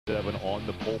7 on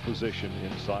the pole position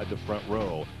inside the front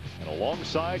row. And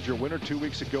alongside your winner 2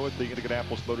 weeks ago at the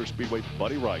Indianapolis Motor Speedway,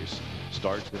 Buddy Rice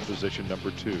starts in position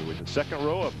number 2. In the second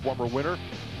row, a former winner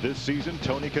this season,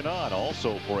 Tony Kanaan,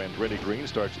 also for Andretti Green,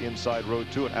 starts inside row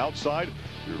 2. And outside,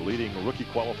 your leading rookie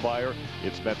qualifier,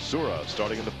 it's Matsura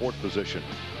starting in the 4th position.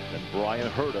 And Brian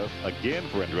Herta, again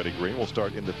for Andretti Green, will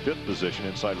start in the 5th position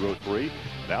inside row 3.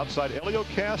 And outside, Elio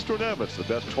Castroneves, the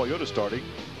best Toyota, starting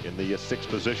in the 6th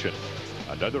position.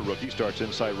 Another rookie starts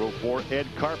inside row 4, Ed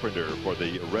Carpenter for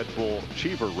the Red Bull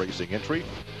Cheever Racing entry.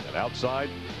 And outside,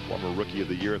 former Rookie of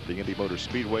the Year at the Indy Motor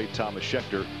Speedway, Thomas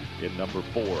Scheckter in number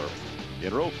 4.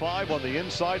 In row 5 on the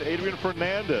inside, Adrian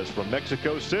Fernandez from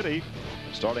Mexico City.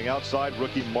 Starting outside,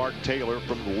 rookie Mark Taylor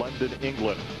from London,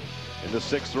 England. In the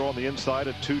 6th row on the inside,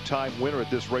 a 2-time winner at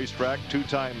this racetrack,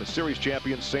 2-time series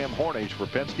champion Sam Hornish for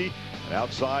Penske. And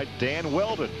outside, Dan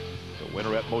Weldon, the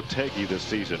winner at Motegi this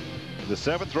season. In the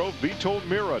 7th row, Vito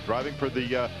Mira driving for the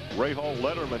Rahal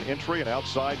Letterman entry. And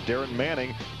outside, Darren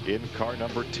Manning in car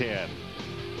number 10.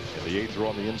 In the 8th row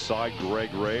on the inside,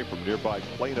 Greg Ray from nearby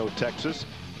Plano, Texas.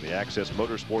 The Access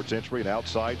Motorsports entry. And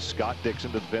outside, Scott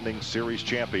Dixon, defending series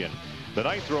champion. The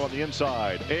 9th row on the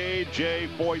inside, A.J.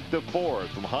 Foyt IV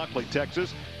from Hockley,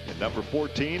 Texas in number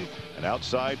 14. And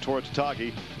outside, Torres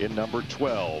Taggi in number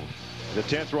 12. In the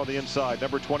 10th row on the inside,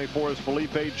 number 24 is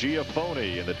Felipe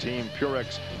Giafoni in the Team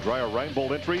Purex Dreyer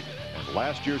Reinbold entry. And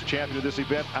last year's champion of this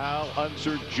event, Al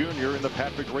Unser Jr. in the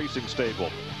Patrick Racing stable.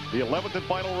 The 11th and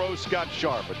final row, Scott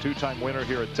Sharp, a 2-time winner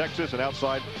here at Texas. And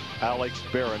outside, Alex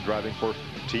Barron driving for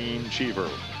Team Cheever.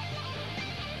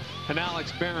 And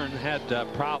Alex Barron had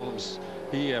problems.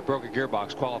 He broke a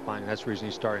gearbox qualifying. That's the reason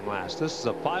he's starting last. This is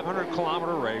a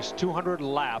 500-kilometer race, 200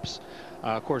 laps.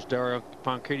 Of course, Dario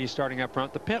Franchitti starting up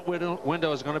front. The pit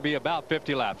window is going to be about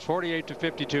 50 laps, 48 to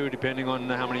 52, depending on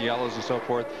how many yellows and so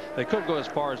forth. They could go as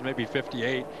far as maybe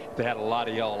 58 if they had a lot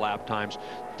of yellow lap times.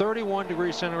 31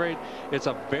 degrees centigrade. It's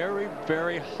a very,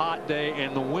 very hot day,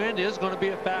 and the wind is going to be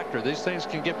a factor. These things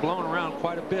can get blown around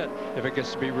quite a bit if it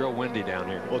gets to be real windy down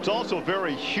here. Well, it's also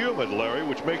very humid, Larry,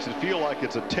 which makes it feel like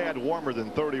it's a tad warmer than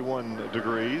 31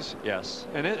 degrees. Yes,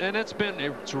 and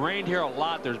it's rained here a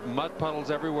lot. There's mud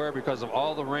puddles everywhere because of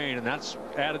all the rain, and that's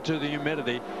added to the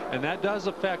humidity, and that does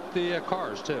affect the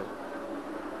cars too.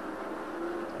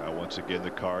 Once again,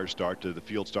 the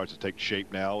field starts to take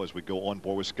shape now as we go on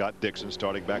board with Scott Dixon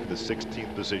starting back in the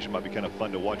 16th position. Might be kind of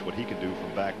fun to watch what he can do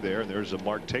from back there. And there's a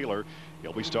Mark Taylor.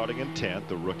 He'll be starting in 10th,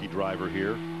 the rookie driver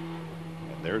here.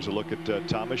 And there's a look at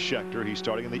Thomas Scheckter. He's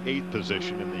starting in the 8th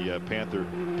position in the Panther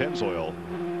Pennzoil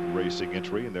Racing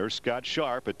entry. And there's Scott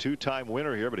Sharp, a 2-time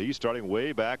winner here, but he's starting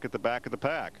way back at the back of the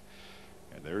pack.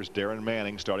 And there's Darren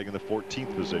Manning starting in the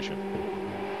 14th position.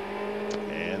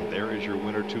 And there is your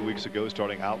winner 2 weeks ago,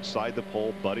 starting outside the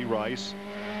pole, Buddy Rice.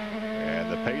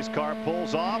 And the pace car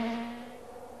pulls off.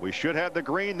 We should have the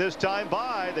green this time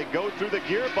by. They go through the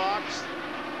gearbox.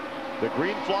 The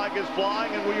green flag is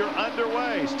flying, and we are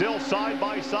underway. Still side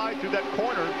by side through that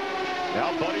corner.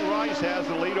 Now Buddy Rice has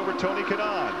the lead over Tony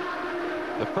Kanaan.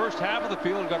 The first half of the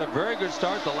field got a very good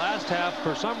start. The last half,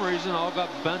 for some reason, all got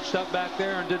bunched up back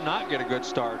there and did not get a good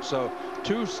start. So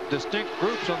 2 distinct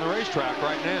groups on the racetrack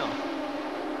right now.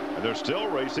 And they're still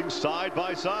racing side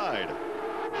by side.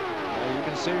 You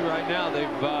can see right now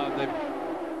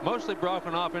they've mostly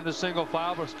broken off into single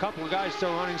file, but a couple of guys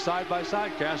still running side by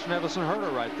side. Castroneves and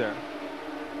Herta right there.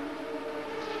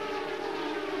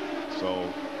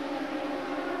 So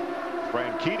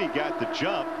Franchitti got the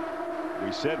jump.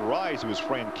 We said Rice, it was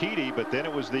Franchitti, but then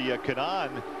it was the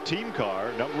Kanaan team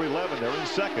car, number 11. They're in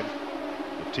second.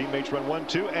 The teammates run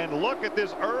 1-2, and look at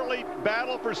this early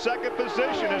battle for second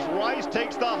position as Rice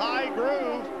takes the high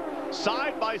groove,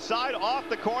 side by side off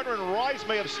the corner, and Rice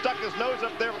may have stuck his nose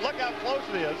up there. Look how close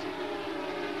it is.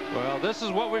 Well, this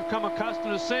is what we've come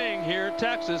accustomed to seeing here at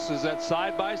Texas, is that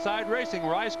side-by-side racing.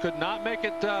 Rice could not make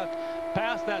it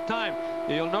past that time.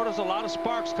 You'll notice a lot of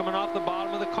sparks coming off the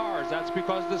bottom of the cars. That's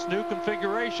because this new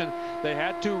configuration, they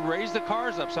had to raise the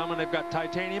cars up some, and they've got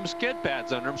titanium skid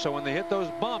pads under them, so when they hit those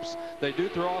bumps, they do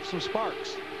throw off some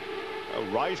sparks.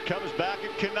 Rice comes back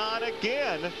at Kanaan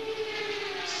again,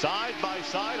 side by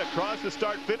side across the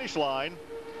start-finish line.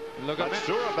 Look at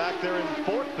Matsura back there in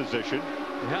 4th position.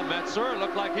 Yeah, Matsura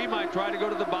looked like he might try to go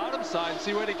to the bottom side and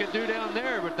see what he could do down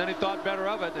there, but then he thought better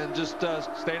of it and just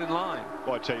stayed in line.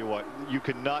 Well, I tell you what, you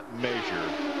cannot measure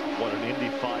what an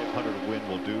Indy 500 win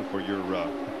will do for your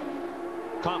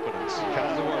confidence.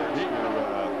 That's the word.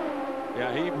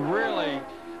 Yeah, he really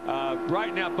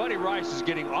Right now, Buddy Rice is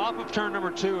getting off of turn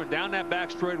number 2 and down that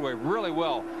back straightaway really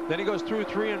well. Then he goes through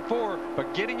 3 and 4,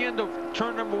 but getting into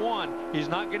turn number 1, he's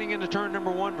not getting into turn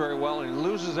number 1 very well, and he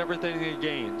loses everything he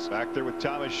gains. Back there with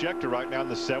Thomas Scheckter right now in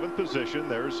the 7th position.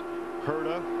 There's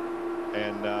Herta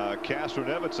and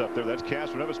Castroneves up there. That's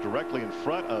Castroneves directly in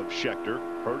front of Scheckter.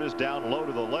 Herta's down low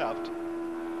to the left.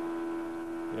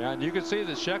 Yeah, and you can see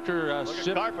that Scheckter look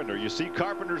at Carpenter. You see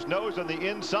Carpenter's nose on the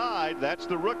inside. That's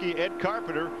the rookie Ed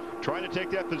Carpenter trying to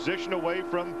take that position away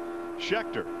from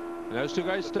Scheckter. And those two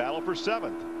guys battle for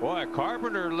 7th. Boy,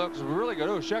 Carpenter looks really good.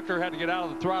 Oh, Scheckter had to get out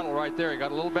of the throttle right there. He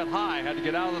got a little bit high, had to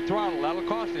get out of the throttle. That'll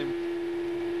cost him.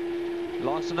 He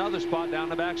lost another spot down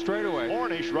the back straightaway.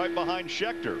 Hornish right behind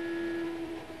Scheckter.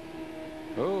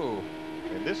 Oh.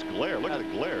 And this glare, look at the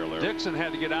glare, Larry. Dixon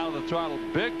had to get out of the throttle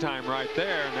big time right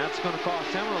there, and that's going to cost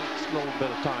him a little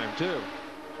bit of time, too.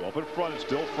 So up in front, it's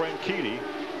still Franchitti.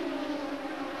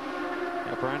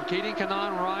 Yeah, Franchitti,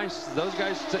 Kanaan, Rice, those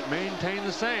guys maintain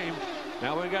the same.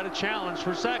 Now we've got a challenge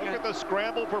for second. Look at the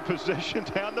scramble for position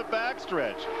down the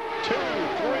backstretch. 2, 3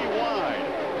 wide.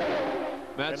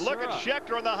 And look at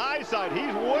Scheckter on the high side.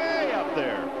 He's way up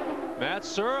there. Matt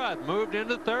Surath moved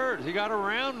into 3rd. He got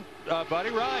around Buddy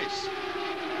Rice.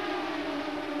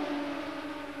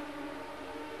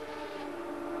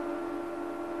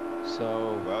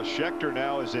 So, well, Scheckter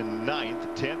now is in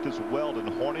 9th. 10th is Weldon.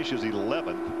 Hornish is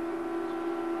 11th.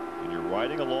 And you're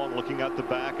riding along looking out the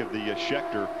back of the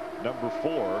Scheckter number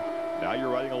 4. Now you're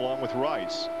riding along with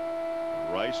Rice.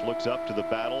 Rice looks up to the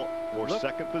battle for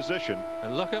second position.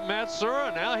 And look at Matt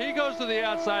Sura. Now he goes to the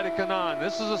outside of Kanaan.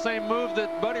 This is the same move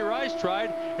that Buddy Rice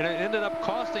tried, and it ended up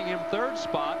costing him 3rd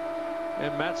spot.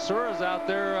 And Matt Sura's out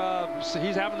there.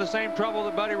 He's having the same trouble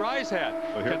that Buddy Rice had.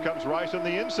 Well, here comes Rice on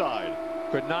the inside.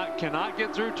 Cannot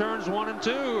get through turns 1 and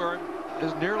 2, or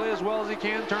as nearly as well as he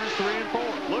can turns 3 and 4.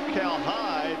 Look how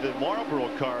high the Marlboro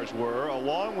cars were,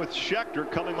 along with Scheckter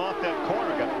coming off that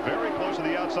corner. Got very close to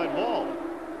the outside wall.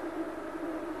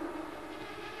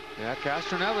 Yeah,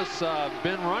 Castroneves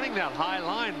been running that high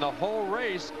line the whole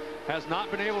race. Has not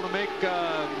been able to make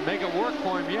it work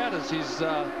for him yet, as he's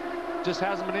just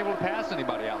hasn't been able to pass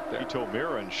anybody out there. Ito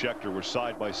Mira and Scheckter were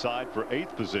side by side for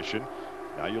 8th position.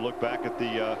 Now you look back at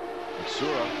the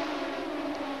Sura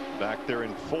back there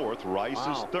in 4th. Rice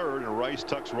is 3rd, and Rice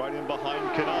tucks right in behind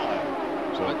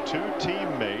Kanaan. So 2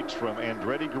 teammates from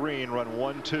Andretti Green run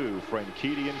 1-2,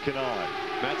 Franchitti and Kanaan.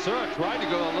 Matt Sura tried to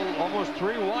go a little, almost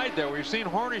 3 wide there. We've seen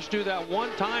Hornish do that one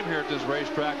time here at this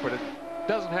racetrack, but it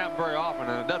doesn't happen very often,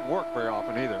 and it doesn't work very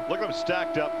often either. Look at them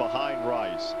stacked up behind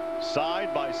Rice,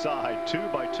 side by side, 2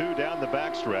 by 2 down the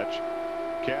backstretch.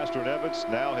 Castroneves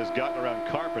now has gotten around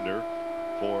Carpenter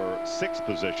for 6th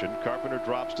position. Carpenter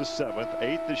drops to 7th.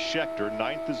 8th is Scheckter.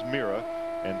 9th is Mira,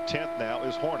 and 10th now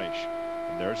is Hornish.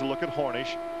 And there's a look at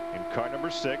Hornish in car number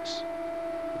 6.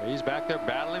 He's back there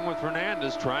battling with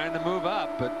Fernandez, trying to move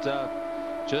up, but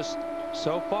just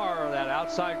so far that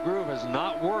outside groove has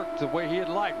not worked the way he had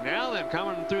liked. Now then,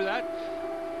 coming through that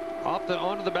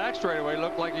onto the back straightaway,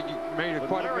 looked like he made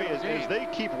quite a bit of gain. As they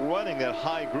keep running that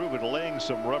high groove and laying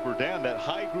some rubber down, that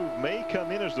high groove may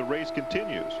come in as the race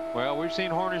continues. Well, we've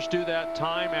seen Hornish do that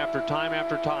time after time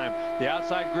after time. The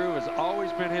outside groove has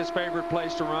always been his favorite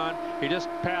place to run. He just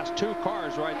passed 2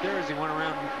 cars right there as he went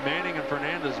around Manning and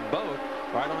Fernandez both,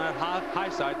 right on that high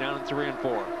side down in 3 and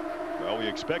 4. Well, we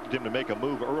expected him to make a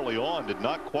move early on, did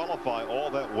not qualify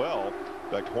all that well. In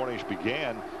fact, Hornish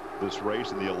began this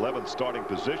race in the 11th starting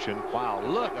position. Wow,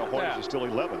 look now at Hornish that. is still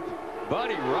 11th.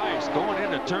 Buddy Rice going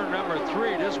into turn number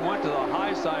 3 just went to the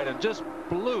high side and just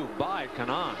blew by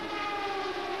Kanaan.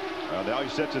 Now he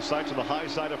sets his sights on the high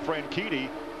side of Franchitti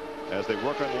as they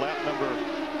work on lap number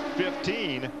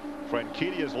 15.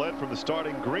 Franchitti has led from the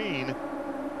starting green.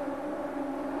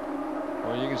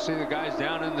 Well, you can see the guys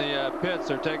down in the pits.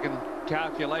 They're taking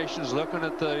calculations, looking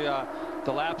at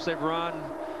the laps they've run,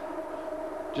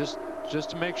 just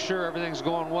to make sure everything's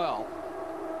going well.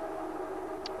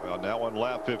 Well, now on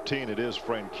lap 15, it is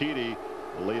Franchitti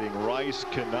leading Rice,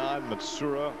 Kanaan,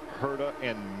 Matsura, Herta,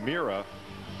 and Mira.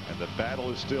 And the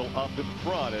battle is still up in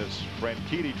front as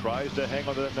Franchitti tries to hang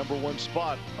on to that number 1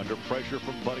 spot under pressure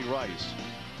from Buddy Rice.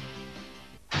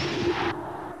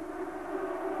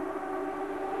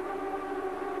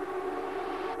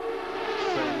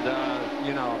 And,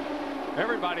 you know,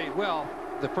 everybody, well,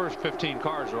 the first 15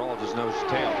 cars are all just nose to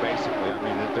tail, basically. I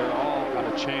mean, they're all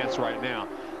got a chance right now.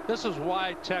 This is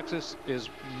why Texas is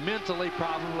mentally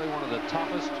probably one of the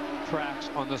toughest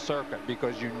tracks on the circuit,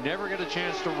 because you never get a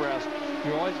chance to rest.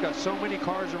 You always got so many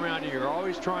cars around you. You're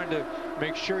always trying to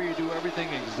make sure you do everything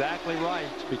exactly right,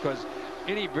 because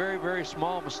any very, very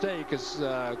small mistake is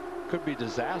could be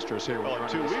disastrous here. Well, in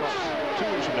 2 weeks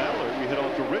from now, we head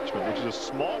on to Richmond, which is a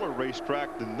smaller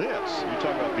racetrack than this. You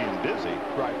talk about being busy.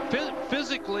 Right.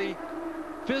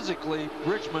 Physically,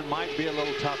 Richmond might be a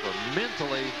little tougher.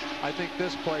 Mentally, I think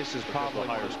this place is probably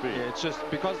higher speed. Yeah, it's just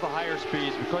because of the higher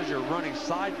speeds, because you're running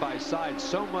side by side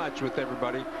so much with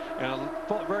everybody, and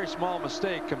a very small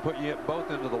mistake can put you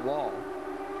both into the wall.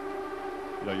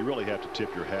 You know, you really have to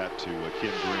tip your hat to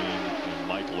Ken Green and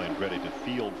Michael Andretti to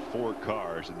field 4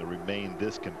 cars and to remain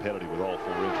this competitive with all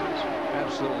 4 entries.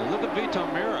 Absolutely. Look at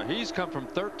Vito Mira. He's come from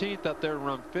 13th up there to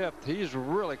run 5th. He's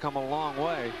really come a long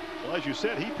way. Well, as you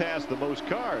said, he passed the most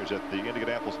cars at the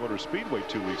Indianapolis Motor Speedway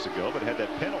 2 weeks ago, but had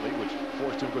that penalty which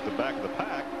forced him to go at the back of the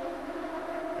pack.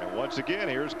 And once again,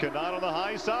 here's Kanaan on the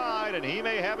high side, and he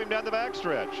may have him down the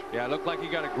backstretch. Yeah, it looked like he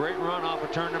got a great run off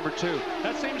of turn number 2.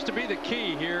 That seems to be the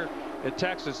key here at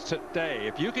Texas today.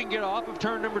 If you can get off of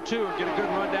turn number 2 and get a good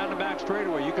run down the back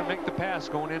straightaway, you can make the pass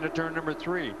going into turn number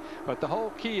 3. But the whole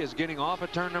key is getting off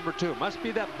of turn number 2. It must be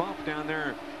that bump down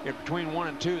there in between 1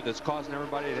 and 2 that's causing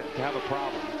everybody to have a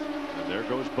problem. And there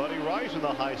goes Buddy Rice on the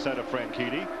high side of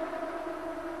Franchitti.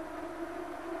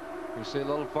 You see a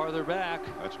little farther back.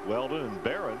 That's Weldon and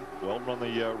Barron. Weldon on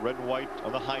the red and white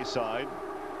on the high side.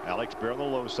 Alex Barron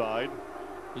on the low side.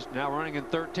 He's now running in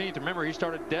 13th. Remember, he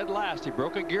started dead last. He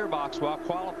broke a gearbox while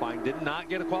qualifying. Did not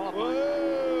get a qualifying.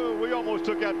 Whoa, we almost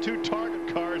took out 2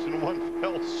 target cars in one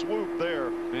fell swoop there.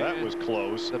 Man, that was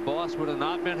close. The boss would have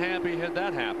not been happy had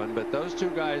that happened, but those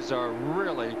 2 guys are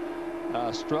really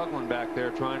struggling back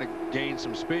there trying to gain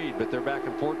some speed, but they're back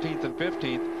in 14th and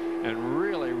 15th and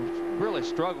really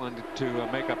struggling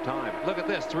to make up time. Look at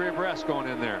this, 3 abreast going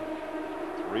in there.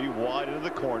 3 wide into the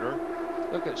corner.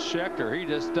 Look at Schechter. He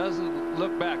just doesn't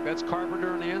look back. That's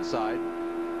Carpenter on the inside.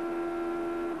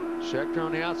 Schechter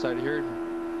on the outside here.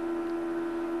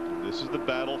 This is the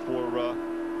battle for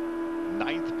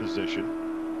 9th position.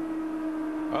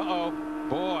 Uh-oh.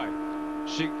 Boy.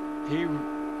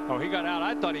 He got out.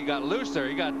 I thought he got loose there.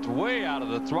 He got way out of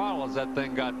the throttle as that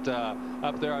thing got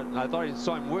up there. I thought he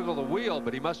saw him wiggle the wheel,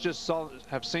 but he must just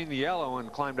have seen the yellow and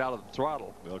climbed out of the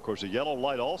throttle. Well, of course, the yellow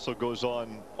light also goes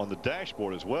on the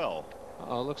dashboard as well.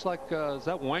 Looks like is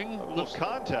that wing? A little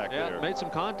contact there. Yeah, made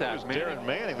some contact. Darren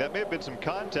Manning. That may have been some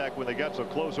contact when they got so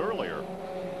close earlier.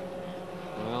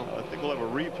 Well, I think we'll have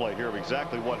a replay here of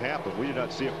exactly what happened. We did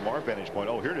not see it from our vantage point.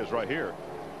 Oh, here it is right here.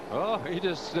 Oh, he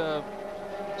just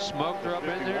smoked her up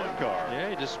in there. Car.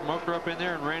 Yeah, he just smoked her up in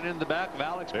there and ran in the back of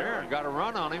Alex Barron. Got a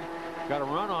run on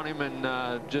him.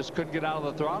 And just couldn't get out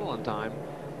of the throttle in time.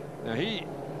 Now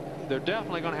they're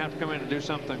definitely going to have to come in and do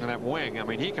something on that wing. I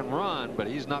mean, he can run, but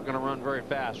he's not going to run very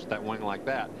fast with that wing like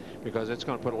that, because it's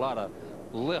going to put a lot of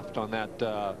lift on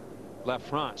that left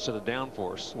front instead of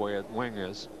downforce the way that wing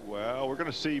is. Well, we're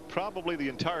going to see probably the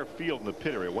entire field in the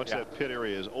pit area once that pit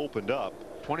area is opened up.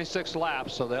 26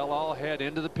 laps, so they'll all head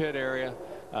into the pit area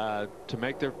to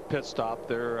make their pit stop.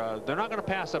 They're not going to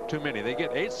pass up too many. They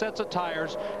get 8 sets of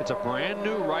tires. It's a brand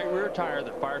new right rear tire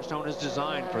that Firestone has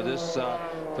designed for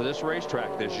this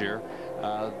racetrack this year.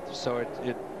 So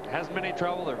it hasn't been any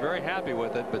trouble. They're very happy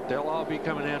with it, but they'll all be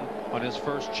coming in on his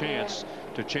first chance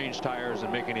to change tires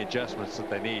and make any adjustments that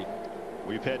they need.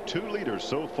 We've had 2 leaders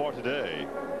so far today.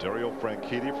 Dario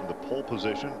Franchitti from the pole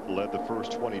position led the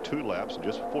first 22 laps, and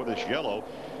just before this yellow,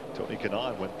 Tony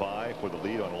Kanaan went by for the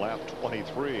lead on lap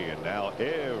 23, and now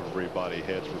everybody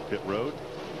heads for pit road.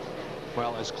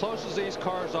 Well, as close as these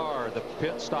cars are, the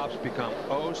pit stops become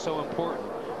oh so important.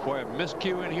 Boy, a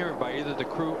miscue in here by either the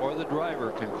crew or the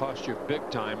driver can cost you big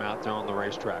time out there on the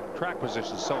racetrack. Track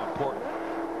position is so important.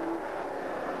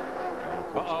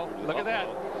 Uh-oh, look at that.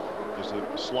 Just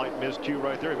a slight miscue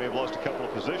right there. He may have lost a couple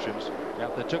of positions. Yeah,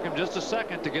 it took him just a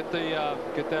second to get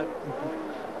that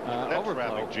overflow.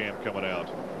 Traffic jam coming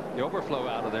out. The overflow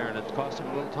out of there, and it cost him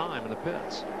a little time in the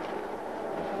pits.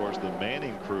 Of course, the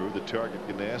Manning crew, the Target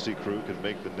Ganassi crew, can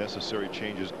make the necessary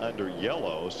changes under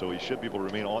yellow, so he should be able to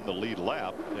remain on the lead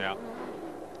lap. Yeah.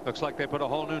 Looks like they put a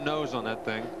whole new nose on that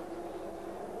thing.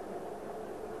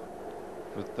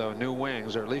 With new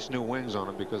wings, or at least new wings on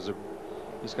it, because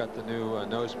he's got the new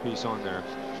nose piece on there.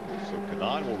 So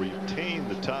Kanaan will retain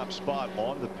the top spot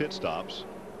on the pit stops.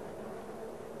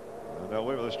 Now,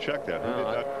 wait, let's check that.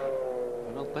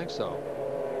 I don't think so.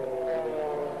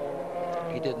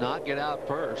 He did not get out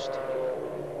first.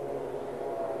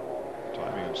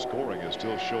 Timing and scoring is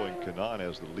still showing Kanaan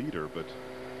as the leader, but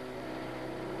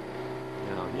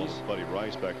he's Buddy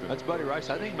Rice back there. That's Buddy Rice.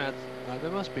 I think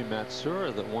there must be Matt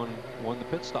Suhr that won the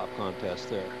pit stop contest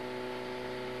there.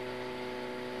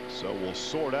 So we'll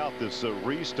sort out this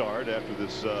restart after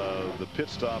this the pit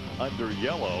stop under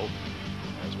yellow,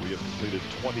 as we have completed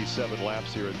 27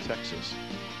 laps here in Texas.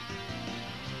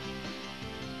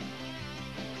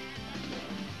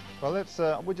 Well,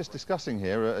 we're just discussing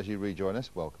here, as you rejoin us,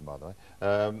 welcome by the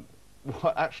way,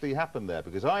 what actually happened there,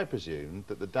 because I presumed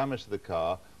that the damage to the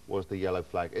car was the yellow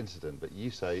flag incident, but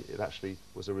you say it actually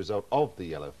was a result of the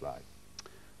yellow flag.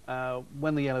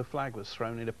 When the yellow flag was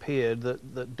thrown, it appeared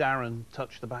that Darren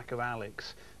touched the back of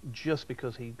Alex just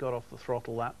because he got off the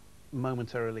throttle that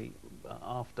momentarily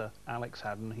after Alex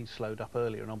had, and he slowed up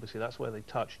earlier, and obviously that's where they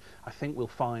touched. I think we'll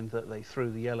find that they threw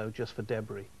the yellow just for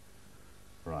debris.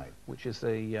 Right. Which is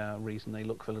the reason they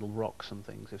look for little rocks and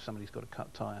things if somebody's got a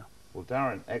cut tyre. Well,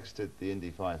 Darren exited the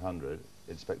Indy 500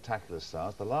 in spectacular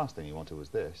stars. The last thing he wanted was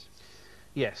this.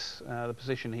 Yes, the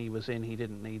position he was in, he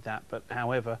didn't need that, but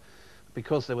however,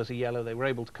 because there was a yellow, they were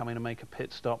able to come in and make a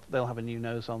pit stop. They'll have a new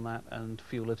nose on that and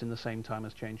fuel it in the same time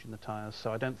as changing the tyres,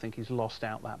 so I don't think he's lost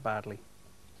out that badly.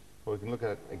 Well, we can look at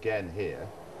it again here,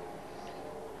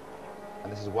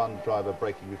 and this is one driver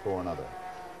braking before another.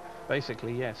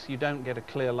 Basically, yes. You don't get a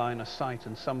clear line of sight,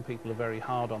 and some people are very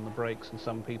hard on the brakes and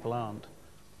some people aren't.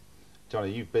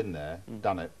 Johnny, you've been there,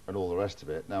 done it, and all the rest of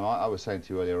it. Now, I was saying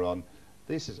to you earlier on,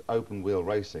 this is open wheel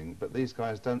racing, but these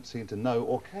guys don't seem to know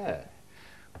or care.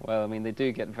 Well, I mean, they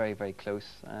do get very, very close,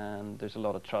 and there's a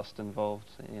lot of trust involved,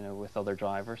 you know, with other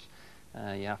drivers.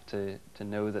 You have to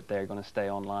know that they're going to stay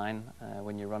online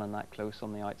when you're running that close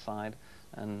on the outside,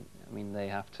 and I mean, they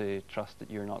have to trust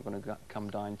that you're not going to come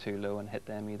down too low and hit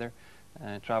them either.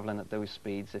 Traveling at those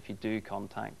speeds, if you do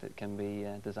contact, it can be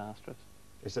disastrous.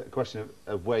 It's a question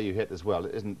of where you hit as well.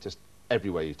 It isn't just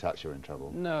everywhere you touch you're in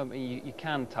trouble. No, I mean, you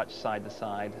can touch side to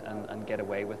side and get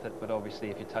away with it, but obviously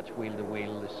if you touch wheel to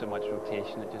wheel, there's so much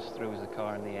rotation it just throws the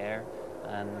car in the air,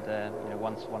 and you know,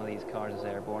 once one of these cars is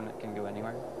airborne, it can go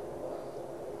anywhere.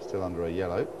 Still under a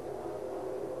yellow.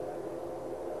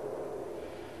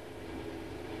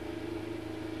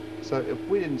 So if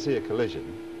we didn't see a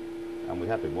collision, and we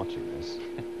have been watching this,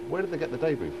 where did they get the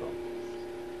debris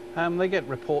from? They get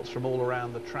reports from all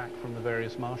around the track from the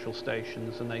various marshal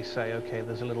stations, and they say, okay,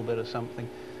 there's a little bit of something.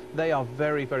 They are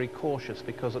very, very cautious,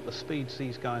 because at the speeds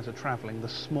these guys are travelling, the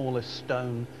smallest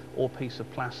stone or piece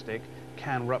of plastic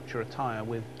can rupture a tyre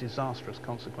with disastrous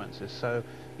consequences. So,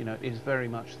 you know, it is very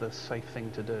much the safe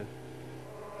thing to do.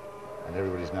 And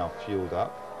everybody's now fueled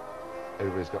up.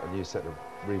 Everybody's got a new set of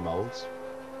remoulds.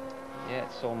 Yeah,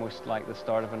 it's almost like the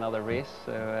start of another race,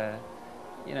 so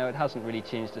you know, it hasn't really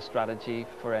changed the strategy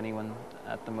for anyone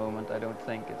at the moment. I don't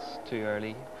think it's too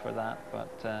early for that,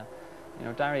 but you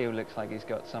know, Dario looks like he's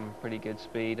got some pretty good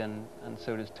speed, and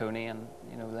so does Tony, and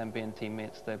you know, them being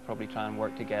teammates, they'll probably try and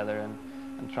work together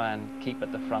and try and keep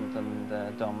at the front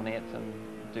and dominate and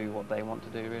do what they want to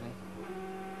do, really.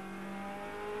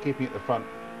 Keeping at the front,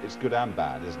 it's good and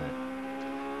bad, isn't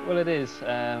it? Well, it is.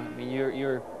 I mean,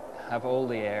 you have all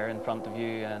the air in front of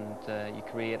you, and you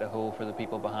create a hole for the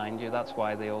people behind you. That's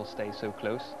why they all stay so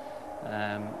close.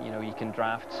 You know, you can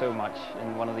draft so much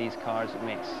in one of these cars. It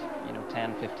makes, you know,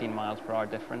 10-15 miles per hour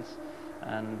difference,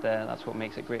 and that's what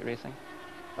makes it great racing.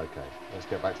 Okay, let's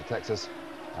get back to Texas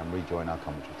and rejoin our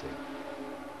commentary team.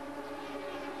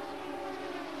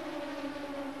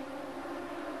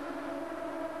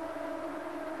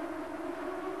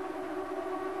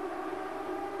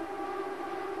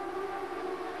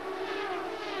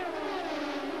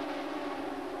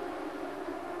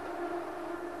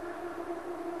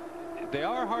 They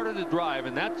are harder to drive,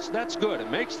 and that's good.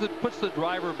 It puts the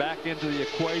driver back into the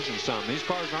equation some. These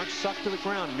cars aren't sucked to the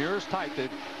ground near as tight. They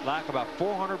lack about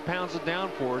 400 pounds of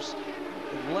downforce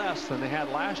less than they had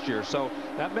last year, so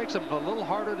that makes them a little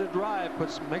harder to drive,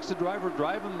 makes the driver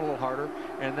drive them a little harder,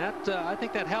 and that I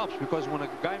think that helps, because when a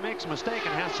guy makes a mistake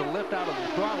and has to lift out of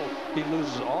the throttle, he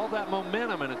loses all that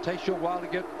momentum, and it takes you a while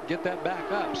to get that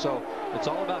back up. So it's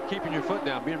all about keeping your foot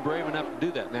down, being brave enough to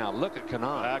do that. Now look at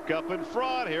Kanaan. Back up in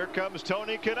front. Here comes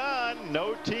Tony Kanaan.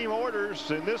 No team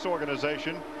orders in this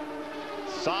organization.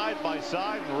 Side by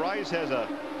side, and Rice has a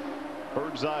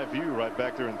bird's eye view right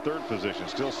back there in third position.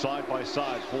 Still side by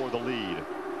side for the lead.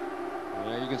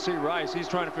 Yeah, you can see Rice. He's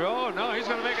trying to figure, oh no, he's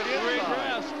going to make it 3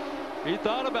 abreast. He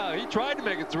thought about it. He tried to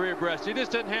make it 3 abreast. He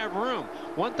just didn't have room.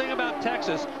 One thing about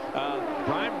Texas,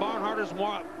 Brian Barnhart has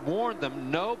warned them,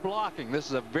 no blocking. This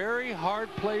is a very hard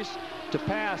place to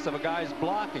pass if a guy's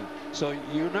blocking. So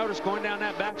you notice going down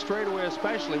that back straightaway,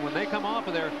 especially when they come off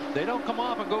of there, they don't come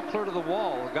off and go clear to the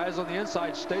wall. The guys on the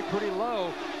inside stay pretty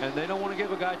low, and they don't want to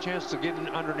give a guy a chance to get in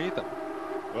underneath them.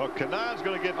 Well, Kanaan's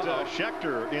going to get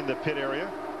Scheckter in the pit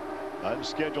area.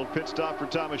 Unscheduled pit stop for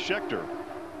Thomas Scheckter.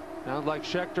 Sounds like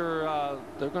Scheckter,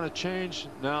 they're going to change.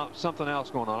 Now, something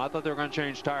else going on. I thought they were going to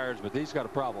change tires, but he's got a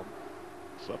problem.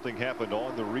 Something happened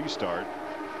on the restart.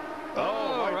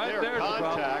 Oh, right there.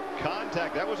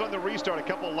 Contact. That was on the restart a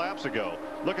couple of laps ago.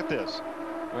 Look at this.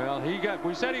 Well,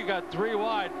 we said he got 3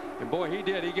 wide, and boy, he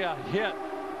did. He got hit.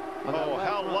 Oh,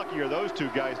 how lucky are those two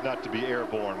guys not to be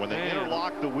airborne when they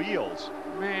interlock the wheels.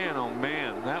 Man, oh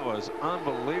man, that was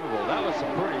unbelievable. That was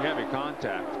some pretty heavy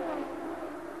contact.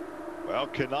 Well,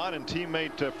 Kanaan and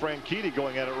teammate Franchitti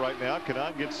going at it right now.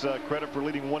 Kanaan gets credit for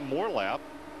leading 1 more lap.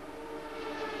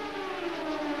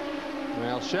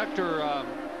 Well, Scheckter,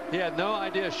 he had no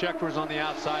idea Scheckter was on the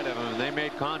outside of him, and they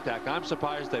made contact. I'm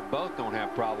surprised they both don't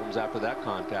have problems after that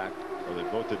contact. Well, they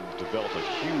both didn't develop a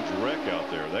huge wreck out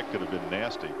there. That could have been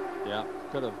nasty. Yeah,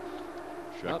 could have.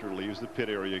 Scheckter leaves the pit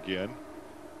area again.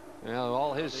 Yeah,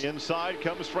 all his... Inside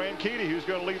comes Franchitti, who's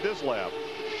going to lead this lap.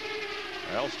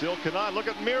 Well, still Kanaan. Look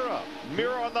at Mira.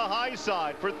 Mira on the high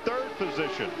side for 3rd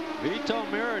position. Vito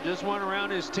Mira just went around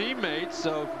his teammates,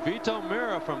 so Vito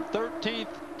Mira from 13th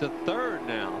to 3rd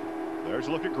now. There's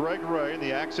a look at Greg Ray in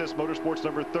the Access Motorsports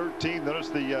number 13. Notice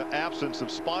the absence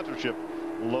of sponsorship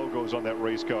logos on that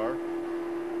race car.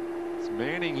 It's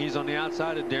Manning. He's on the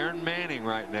outside of Darren Manning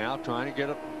right now, trying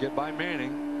to get by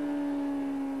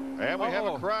Manning. And we have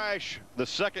a crash. The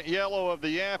 2nd yellow of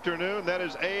the afternoon. That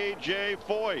is A.J.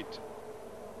 Foyt.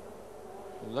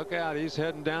 Look out, he's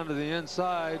heading down to the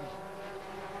inside.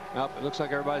 Nope, it looks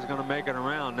like everybody's going to make it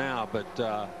around now,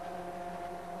 but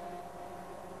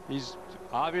he's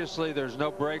obviously, there's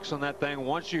no brakes on that thing.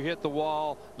 Once you hit the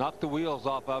wall, knock the wheels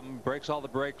off of them, breaks all the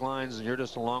brake lines, and you're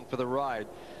just along for the ride.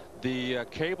 The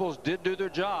cables did do their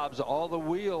jobs. All the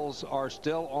wheels are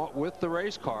still on with the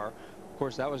race car. Of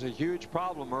course, that was a huge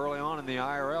problem early on in the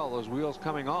IRL, those wheels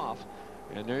coming off.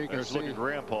 And there you can see. Look at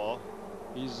Grandpa.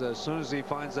 He's as soon as he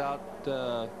finds out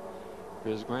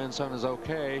his grandson is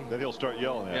okay, then he'll start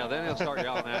yelling at him. Yeah, then he'll start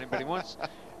yelling at him. But he wants,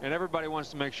 and everybody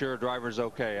wants to make sure a driver's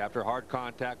okay after hard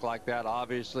contact like that.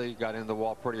 Obviously, got into the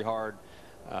wall pretty hard.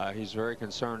 He's very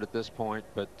concerned at this point,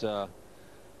 but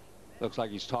looks like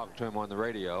he's talking to him on the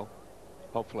radio.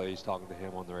 Hopefully, he's talking to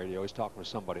him on the radio. He's talking to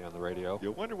somebody on the radio.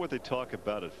 You wonder what they talk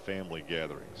about at family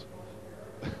gatherings.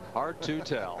 Hard to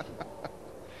tell.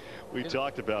 We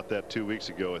talked about that 2 weeks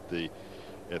ago at the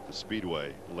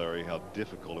Speedway, Larry, how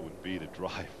difficult it would be to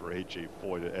drive for A.J.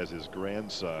 Foyt as his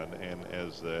grandson and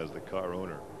as the car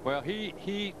owner. Well,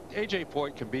 A.J.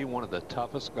 Foyt can be one of the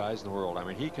toughest guys in the world. I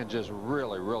mean, he can just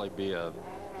really be a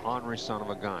ornery son of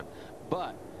a gun.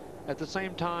 But at the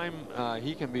same time,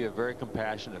 he can be a very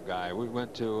compassionate guy. We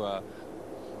went to a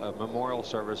memorial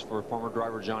service for former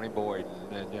driver Johnny Boyd,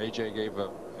 and A.J. gave a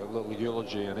little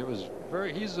eulogy, and it was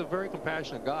he's a very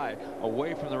compassionate guy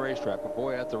away from the racetrack, but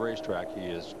boy, at the racetrack he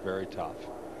is very tough.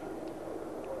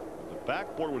 The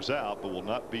backboard was out, but will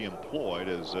not be employed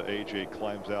as A.J.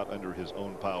 climbs out under his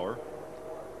own power.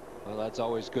 Well, that's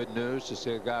always good news to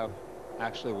see a guy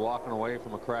actually walking away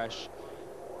from a crash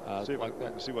see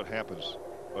what happens.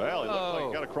 Well, it looked like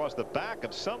he got across the back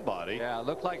of somebody. Yeah, it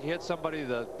looked like he hit somebody.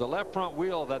 The left front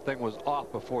wheel of that thing was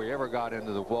off before he ever got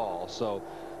into the wall, so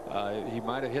he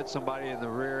might have hit somebody in the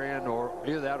rear end, or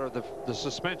either that or the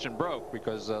suspension broke,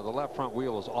 because the left front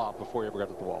wheel was off before he ever got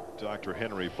to the wall. Dr.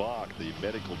 Henry Bach, the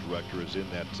medical director, is in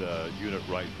that unit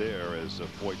right there as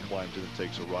Foyt climbs in and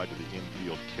takes a ride to the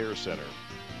infield care center.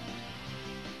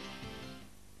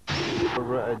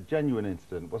 A genuine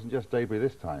incident. It wasn't just debris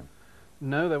this time.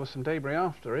 No, there was some debris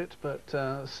after it, but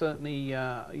certainly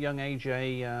young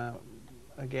AJ,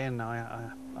 again,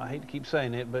 I hate to keep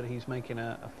saying it, but he's making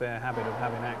a fair habit of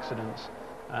having accidents.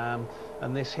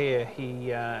 And this here, he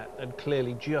had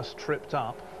clearly just tripped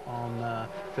up on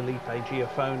Felipe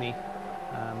Giaffoni.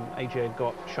 AJ had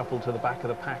got shuffled to the back of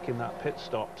the pack in that pit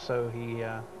stop, so he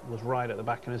was right at the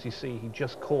back, and as you see, he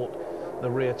just caught the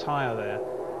rear tyre there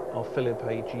of Felipe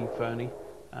Giaffoni,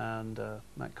 and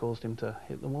that caused him to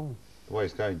hit the wall. The way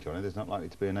it's going, Johnny, there's not likely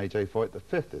to be an A.J. Foyt the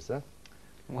 5th, is there?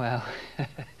 Well,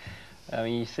 I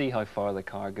mean, you see how far the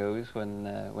car goes when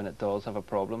it does have a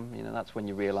problem. You know, that's when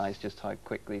you realise just how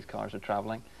quick these cars are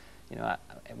travelling. You know,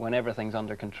 when everything's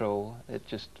under control, it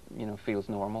just, you know, feels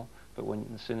normal. But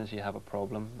as soon as you have a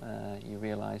problem, you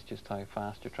realise just how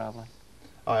fast you're travelling.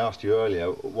 I asked you earlier,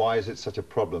 why is it such a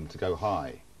problem to go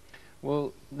high?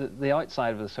 Well, the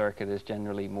outside of the circuit is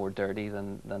generally more dirty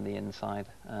than the inside,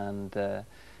 and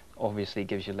obviously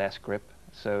gives you less grip.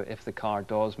 So if the car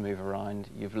does move around,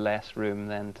 you've less room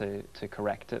then to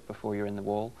correct it before you're in the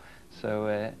wall.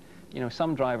 So you know,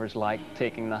 some drivers like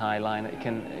taking the high line. It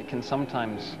can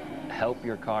sometimes help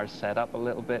your car set up a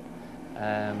little bit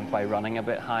by running a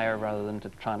bit higher rather than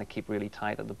trying to keep really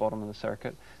tight at the bottom of the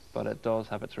circuit, but it does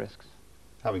have its risks.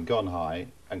 Having gone high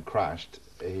and crashed,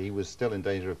 he was still in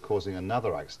danger of causing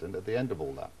another accident at the end of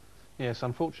all that. Yes,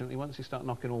 unfortunately, once you start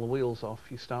knocking all the wheels off,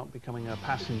 you start becoming a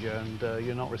passenger, and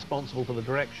you're not responsible for the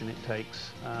direction it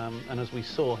takes. And as we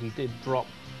saw, he did drop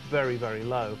very, very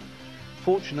low.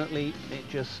 Fortunately, it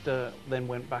just then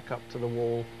went back up to the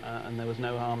wall, and there was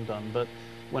no harm done. But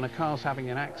when a car's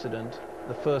having an accident,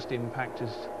 the first impact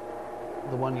is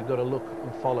the one you've got to look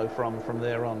and follow from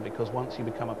there on, because once you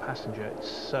become a passenger, it's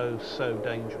so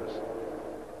dangerous.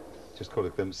 Just caught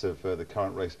a glimpse of the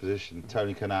current race position.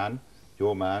 Tony Kanaan,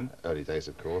 your man, early days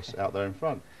of course, out there in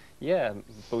front. Yeah,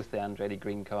 both the Andretti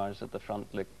green cars at the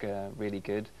front look really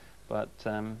good, but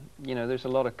you know, there's a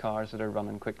lot of cars that are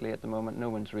running quickly at the moment. No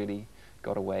one's really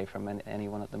got away from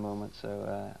anyone at the moment,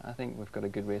 so I think we've got a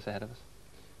good race ahead of us.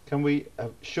 Can we,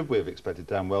 should we have expected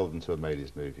Dan Weldon to have made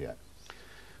his move yet?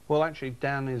 Well, actually,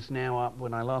 Dan is now up,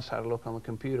 when I last had a look on the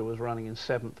computer, was running in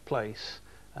 7th place.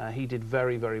 He did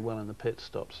very, very well in the pit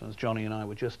stops, as Johnny and I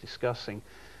were just discussing.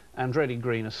 Andretti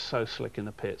Green are so slick in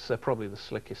the pits. They're probably the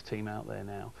slickest team out there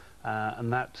now,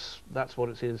 and that's what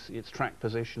it is. It's track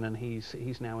position, and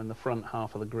he's now in the front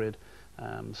half of the grid,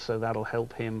 so that'll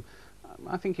help him.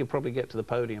 I think he'll probably get to the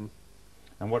podium.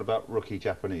 And what about rookie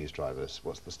Japanese drivers?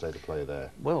 What's the state of play there?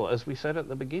 Well, as we said at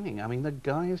the beginning, I mean, the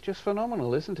guy is just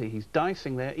phenomenal, isn't he? He's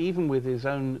dicing there, even with his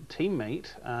own teammate,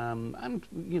 and,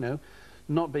 you know,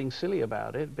 not being silly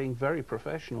about it, being very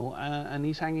professional, and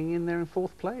he's hanging in there in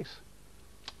 4th place.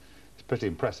 It's pretty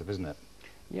impressive, isn't it?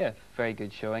 Yeah, very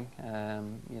good showing.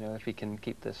 You know, if he can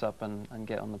keep this up and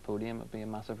get on the podium, it'll be a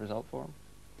massive result for him.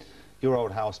 Your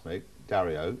old housemate,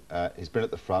 Dario, he's been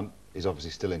at the front. He's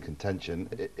obviously still in contention.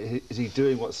 Is he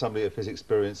doing what somebody of his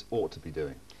experience ought to be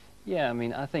doing? Yeah, I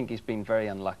mean, I think he's been very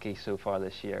unlucky so far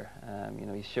this year. You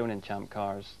know, he's shown in champ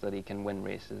cars that he can win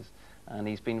races, and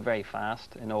he's been very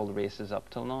fast in all the races up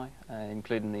till now,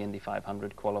 including the Indy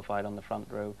 500, qualified on the front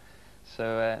row.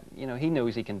 So, you know, he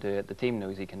knows he can do it. The team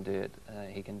knows he can do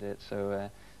it. So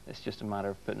it's just a matter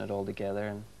of putting it all together,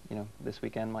 and, you know, this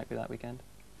weekend might be that weekend.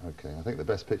 Okay, I think the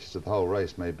best pictures of the whole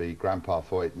race may be Grandpa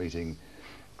Foyt meeting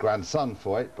grandson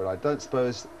Foyt, but I don't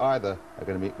suppose either are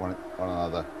going to meet one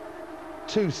another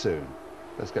too soon.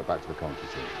 Let's get back to the commentary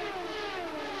team.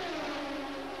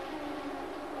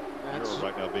 You're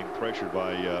right now being pressured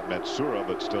by Matsuura,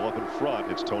 but still up in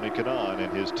front. It's Tony Kanaan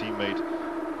and his teammate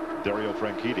Dario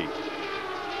Franchitti.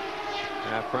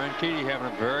 Yeah, Franchitti having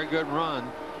a very good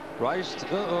run. Rice,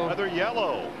 Another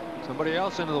yellow. Somebody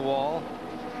else into the wall.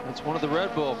 That's one of the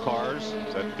Red Bull cars.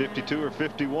 Is that 52 or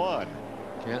 51?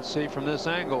 Can't see from this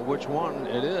angle which one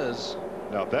it is.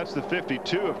 Now, if that's the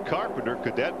 52 of Carpenter,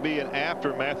 could that be an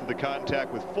aftermath of the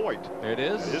contact with Foyt? It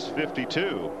is. It is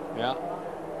 52. Yeah.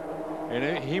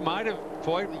 And he might have,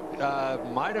 Foyt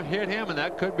might have hit him, and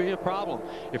that could be a problem.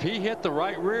 If he hit the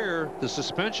right rear, the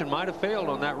suspension might have failed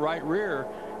on that right rear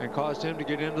and caused him to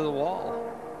get into the wall.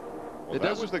 Well,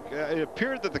 it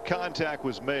appeared that the contact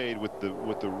was made with the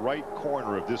right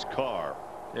corner of this car.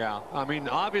 Yeah, I mean,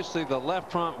 obviously the left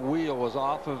front wheel was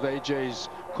off of AJ's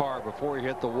car before he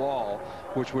hit the wall,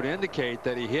 which would indicate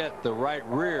that he hit the right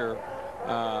rear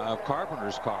of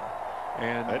Carpenter's car.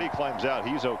 And Eddie climbs out.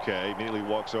 He's okay. Immediately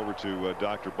walks over to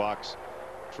Dr. Bach's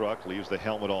truck, leaves the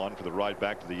helmet on for the ride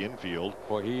back to the infield.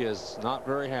 Boy, he is not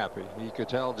very happy. You could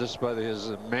tell just by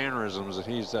his mannerisms that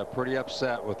he's pretty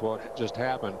upset with what just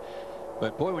happened.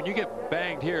 But boy, when you get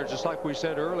banged here, just like we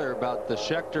said earlier about the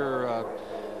Schechter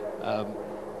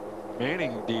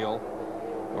Manning deal,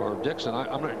 or Dixon,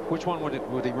 I'm not, which one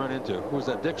would he run into? Who was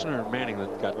that, Dixon or Manning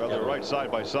that got Well, they're right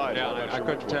side by side. Yeah, I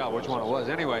couldn't tell which one it was.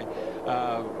 Anyway,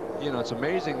 you know, it's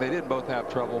amazing they didn't both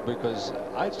have trouble, because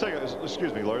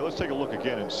excuse me, Larry, let's take a look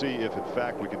again and see if in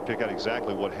fact we can pick out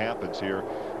exactly what happens here.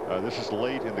 This is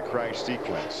late in the crash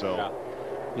sequence, so yeah,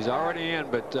 he's already in,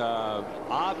 but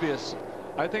obvious.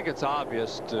 I think it's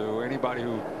obvious to anybody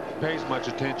who pays much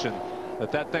attention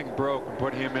that that thing broke and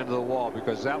put him into the wall,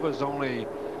 because that was only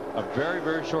a very,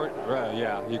 very short.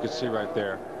 Yeah, you could see right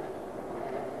there.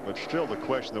 But still, the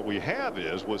question that we have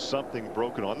is, was something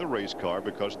broken on the race car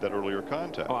because of that earlier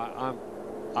contact? Oh,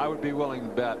 I would be willing to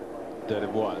bet that it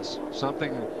was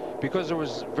something, because there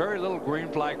was very little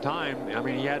green flag time. I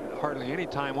mean, he had hardly any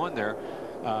time on there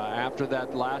after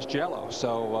that last yellow.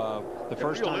 So the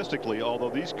first realistically,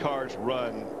 although these cars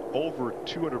run over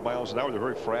 200 miles an hour, they're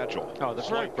very fragile. Oh, they're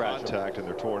very fragile. Contact and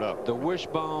they're torn up. The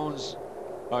wishbones.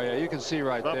 Oh yeah, you can see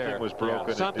right there. Something was broken.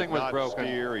 Yeah, something was broken.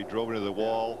 Steer. He drove into the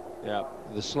wall. Yeah,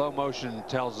 the slow motion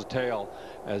tells the tale,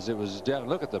 as it was dead.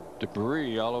 Look at the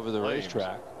debris all over the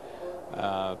racetrack.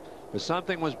 But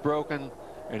something was broken,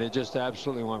 and it just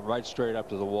absolutely went right straight up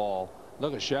to the wall.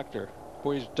 Look at Schechter.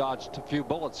 Boy, he's dodged a few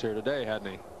bullets here today,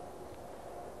 hadn't he?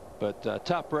 But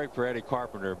tough break for Eddie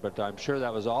Carpenter, but I'm sure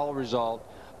that was all a result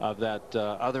of that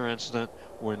other incident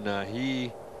when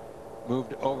he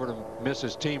moved over to miss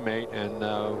his teammate and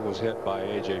was hit by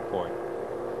A.J. Foyt.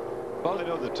 Well, I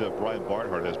know that Brian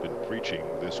Barnhart has been preaching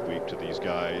this week to these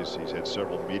guys. He's had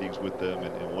several meetings with them,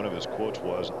 and one of his quotes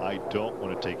was, "I don't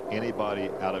want to take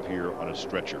anybody out of here on a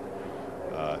stretcher."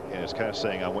 And it's kind of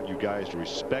saying, I want you guys to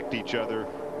respect each other,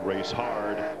 race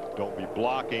hard, don't be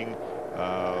blocking.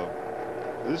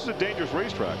 This is a dangerous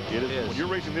racetrack. It is. When you're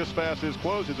racing this fast, this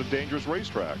close, it's a dangerous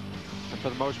racetrack. And for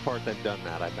the most part, they've done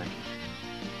that, I think.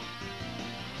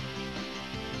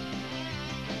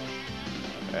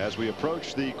 As we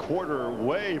approach the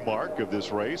quarter-way mark of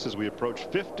this race, as we approach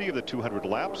 50 of the 200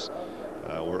 laps,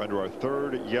 we're under our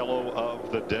third yellow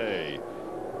of the day.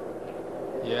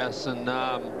 Yes, and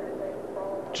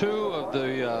 2 of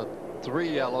the 3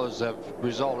 yellows have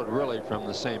resulted really from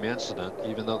the same incident,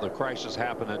 even though the crisis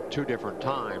happened at 2 different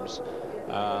times.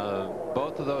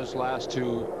 Both of those last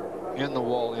 2 in the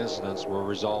wall incidents were a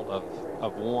result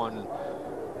of one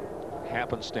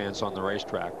happenstance on the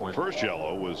racetrack. When first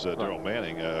yellow was Darrell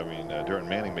Manning. Darren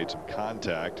Manning made some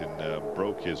contact and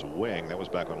broke his wing. That was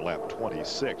back on lap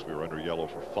 26. We were under yellow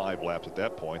for 5 laps at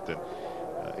that point. Then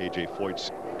A.J.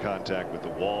 Foyt's contact with the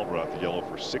wall brought the yellow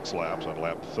for 6 laps on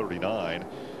lap 39.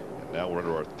 And now we're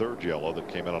under our third yellow that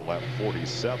came in on lap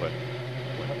 47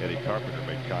 when Eddie Carpenter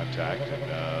made contact.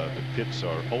 And the pits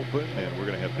are open, and we're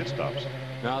going to have pit stops.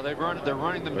 Now they're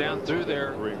running them down through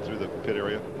there. Through the pit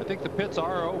area. I think the pits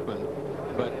are open,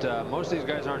 but most of these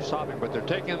guys aren't stopping, but they're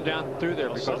taking them down through there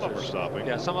because some of them are stopping.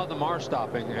 Yeah, some of them are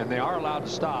stopping, and they are allowed to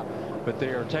stop, but they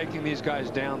are taking these guys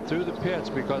down through the pits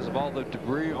because of all the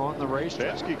debris on the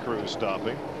racetrack. Penske crew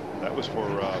stopping. That was for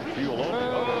fuel only.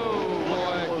 Oh, look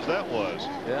how close that was.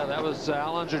 Yeah, that was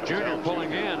Allinger Jr.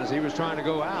 pulling in as he was trying to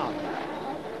go out.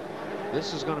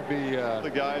 This is going to be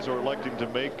the guys are electing to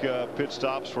make pit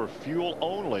stops for fuel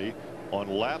only on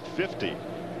lap 50.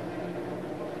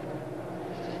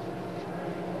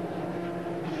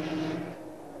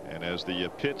 And as the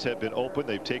pits have been open,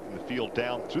 they've taken the field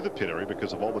down through the pit area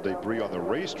because of all the debris on the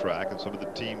racetrack, and some of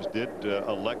the teams did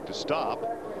elect to stop.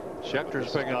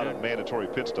 Schechter's picking not a mandatory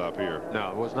pit stop here. No,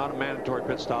 it was not a mandatory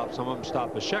pit stop. Some of them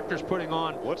stopped, but Schechter's putting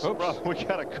on. What's the problem? We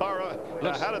got a car.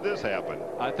 How did this happen?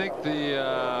 I think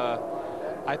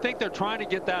they're trying to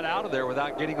get that out of there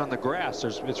without getting on the grass.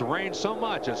 It's rained so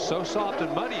much. It's so soft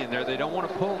and muddy in there. They don't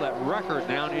want to pull that wrecker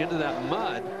down into that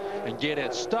mud and get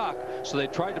it stuck. So they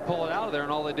tried to pull it out of there,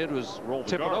 and all they did was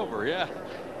tip it over. Yeah,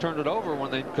 turned it over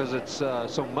because it's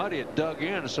so muddy. It dug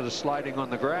in instead of sliding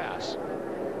on the grass.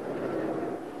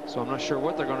 So I'm not sure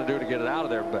what they're going to do to get it out of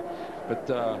there, but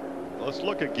let's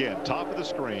look again. Top of the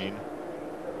screen.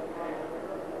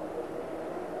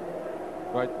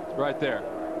 Right there.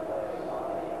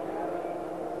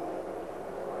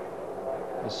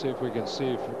 Let's see if we can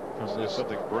see from this.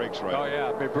 Something breaks right. Oh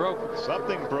yeah, it broke.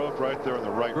 Something broke right there on the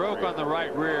right. Broke on the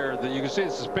right rear. You can see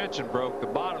the suspension broke. The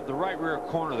right rear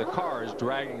corner of the car is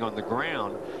dragging on the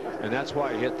ground, and that's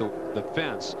why it hit the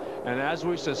fence. And as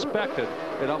we suspected,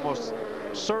 it almost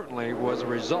certainly was a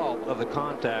result of the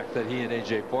contact that he and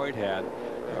A.J. Foyt had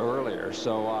earlier.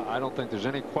 So I don't think there's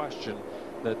any question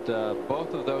that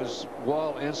both of those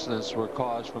wall incidents were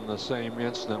caused from the same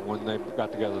incident when they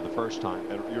got together the first time.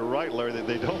 And you're right, Larry.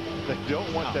 They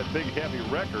don't want that big heavy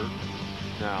wrecker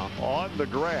on the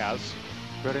grass.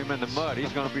 Put him in the mud. You're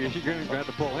going to have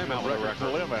to pull him out with the wrecker.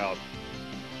 Pull him out.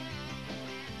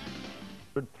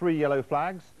 3 yellow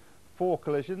flags, 4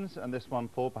 collisions, and this one,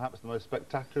 Paul, perhaps the most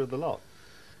spectacular of the lot.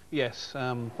 Yes,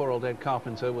 poor old Ed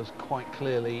Carpenter was quite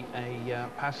clearly a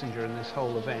passenger in this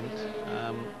whole event.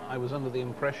 I was under the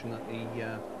impression that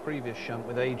the previous shunt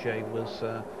with AJ was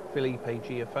Felipe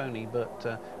Giafoni,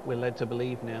 but we're led to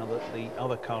believe now that the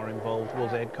other car involved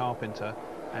was Ed Carpenter,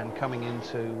 and coming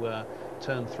into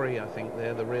turn 3, I think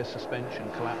there, the rear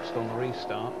suspension collapsed on the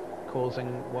restart, causing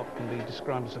what can be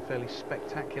described as a fairly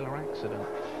spectacular accident.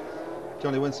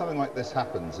 Johnny, when something like this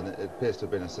happens and it appears to have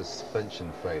been a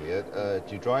suspension failure,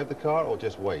 do you drive the car or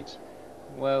just wait?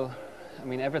 Well, I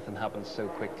mean, everything happens so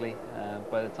quickly.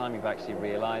 By the time you've actually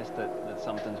realized that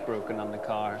something's broken on the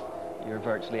car, you're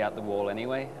virtually at the wall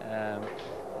anyway.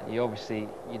 You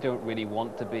don't really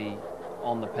want to be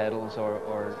on the pedals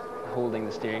or holding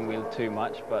the steering wheel too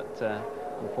much, but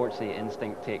unfortunately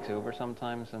instinct takes over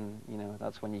sometimes, and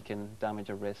that's when you can damage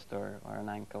a wrist or an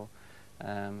ankle.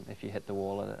 If you hit the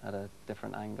wall at a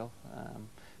different angle.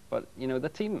 But the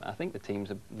team, I think the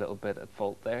team's a little bit at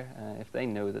fault there. If they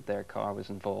know that their car was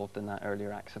involved in that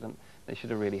earlier accident, they should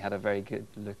have really had a very good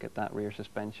look at that rear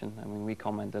suspension. I mean, we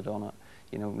commented on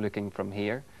it, looking from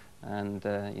here, And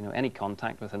you know, any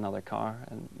contact with another car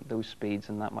and those speeds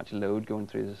and that much load going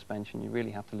through the suspension, you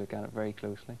really have to look at it very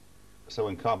closely. So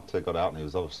when Carpenter got out and he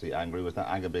was obviously angry, was that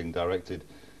anger being directed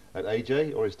at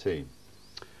AJ or his team?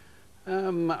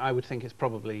 I would think it's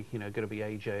probably, you know, going to be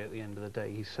AJ at the end of the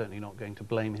day. He's certainly not going to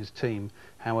blame his team.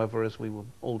 However, as we were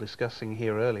all discussing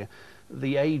here earlier,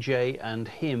 the AJ and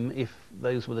him, if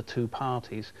those were the two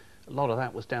parties, a lot of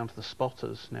that was down to the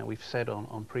spotters. Now, we've said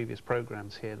on previous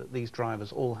programs here that these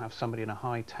drivers all have somebody in a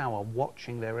high tower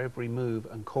watching their every move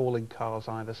and calling cars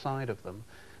either side of them.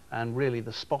 And really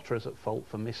the spotter is at fault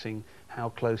for missing how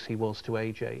close he was to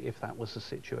AJ if that was the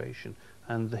situation.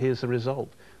 And here's the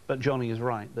result. But Johnny is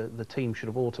right. The team should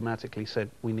have automatically said,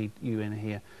 we need you in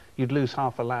here. You'd lose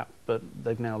half a lap, but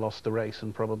they've now lost the race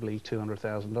and probably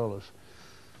 $200,000.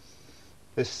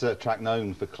 This track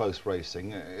known for close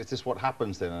racing, is this what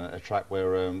happens then on a track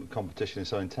where competition is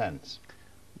so intense?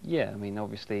 Yeah, I mean,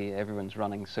 obviously everyone's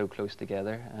running so close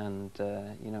together, and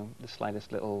you know, the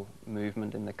slightest little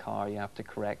movement in the car you have to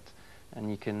correct,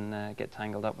 and you can get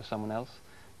tangled up with someone else.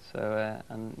 So,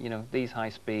 and you know, these high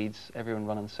speeds, everyone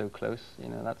running so close, you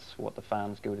know, that's what the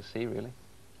fans go to see, really.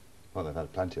 Well, they've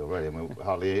had plenty already, and we're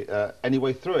hardly any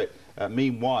way through it.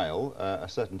 Meanwhile, a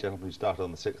certain gentleman who started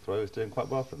on the 6th row is doing quite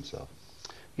well for himself.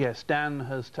 Yes, Dan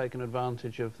has taken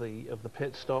advantage of the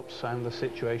pit stops and the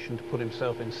situation to put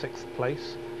himself in 6th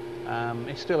place.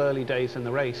 It's still early days in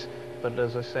the race, but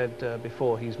as I said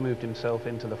before, he's moved himself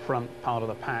into the front part of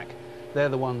the pack. They're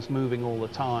the ones moving all the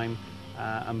time,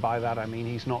 and by that I mean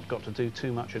he's not got to do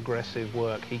too much aggressive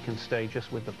work. He can stay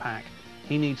just with the pack.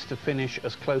 He needs to finish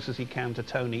as close as he can to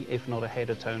Tony, if not ahead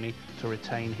of Tony, to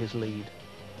retain his lead.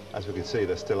 As we can see,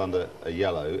 they're still under a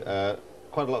yellow.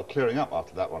 Quite a lot of clearing up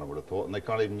after that one, I would have thought, and they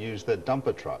can't even use their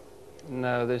dumper truck.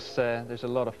 No, there's a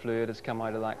lot of fluid that's come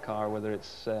out of that car, whether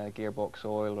it's gearbox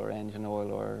oil or engine oil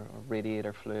or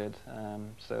radiator fluid.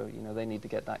 So, you know, they need to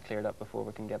get that cleared up before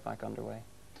we can get back underway.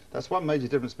 That's one major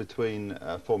difference between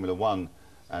Formula One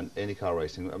and IndyCar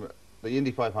racing. The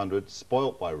Indy 500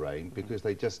 spoilt by rain because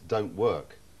they just don't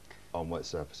work on wet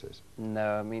surfaces.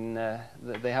 No, I mean,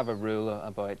 they have a rule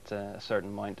about a certain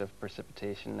amount of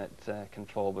precipitation that can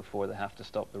fall before they have to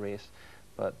stop the race.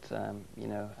 But, you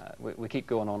know, we keep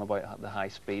going on about the high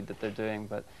speed that they're doing,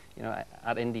 but, you know,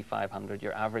 at Indy 500,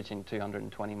 you're averaging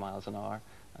 220 miles an hour,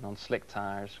 and on slick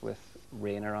tyres with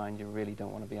rain around, you really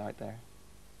don't want to be out there.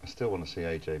 I still want to see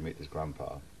AJ meet his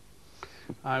grandpa.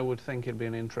 I would think it'd be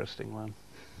an interesting one.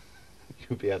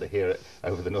 You'll be able to hear it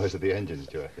over the noise of the engines,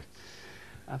 do you reckon?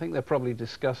 I think they're probably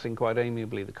discussing quite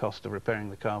amiably the cost of repairing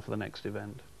the car for the next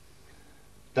event.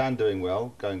 Dan doing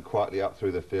well, going quietly up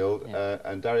through the field, yeah.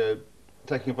 And Dario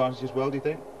taking advantage as well, do you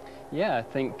think? Yeah, I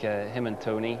think him and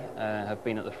Tony have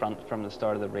been at the front from the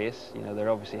start of the race. You know, they're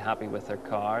obviously happy with their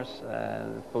cars.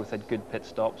 Both had good pit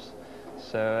stops.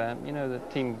 So, you know, the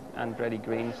team Andretti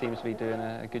Green seems to be doing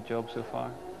a good job so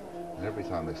far. And every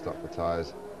time they stop the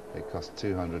tyres, it costs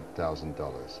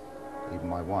 $200,000. Even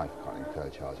my wife can't incur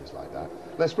charges like that.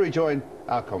 Let's rejoin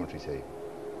our commentary team.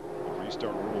 The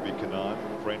restart order will be Kanaan,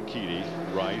 Franchitti,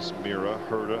 Rice, Mira,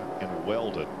 Herta, and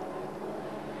Weldon.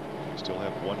 We still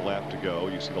have one lap to go.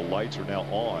 You see the lights are now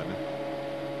on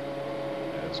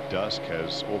as dusk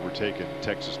has overtaken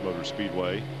Texas Motor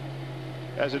Speedway.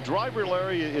 As a driver,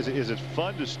 Larry, is it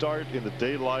fun to start in the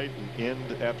daylight and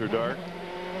end after dark?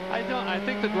 I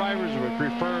think the drivers would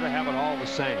prefer to have it all the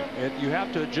same. You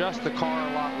have to adjust the car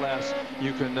a lot less.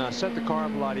 You can set the car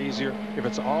up a lot easier if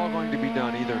it's all going to be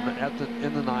done either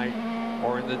in the night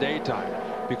or in the daytime.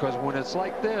 Because when it's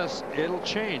like this, it'll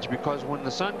change. Because when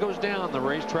the sun goes down, the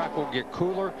racetrack will get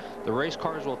cooler. The race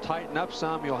cars will tighten up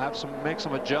some. You'll have to make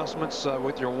some adjustments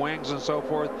with your wings and so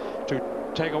forth to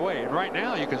take away. And right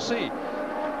now, you can see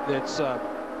it's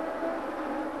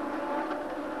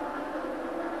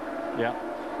yeah.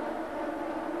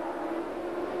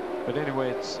 But anyway,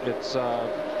 it's very,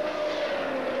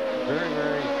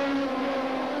 very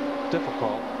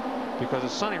difficult because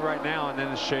it's sunny right now and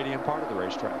then it's shady in part of the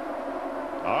racetrack.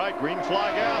 All right, green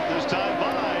flag out this time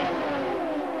by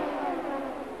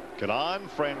Kanaan,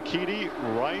 Franchitti,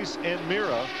 Rice, and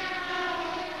Mira.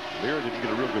 Mira didn't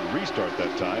get a real good restart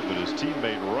that time, but his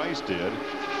teammate Rice did.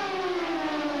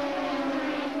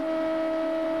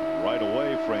 Right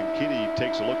away, Franchitti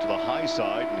takes a look to the high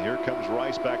side, and here comes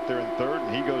Rice back there in third,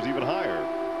 and he goes even higher.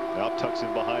 Now tucks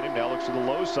in behind him, now looks to the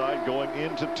low side, going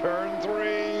into turn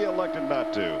 3, elected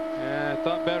not to. Yeah, I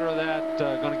thought better of that,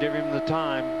 going to give him the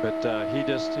time, but he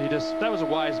just, that was a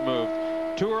wise move.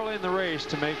 Too early in the race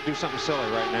to do something silly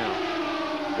right now.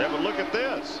 Yeah, but look at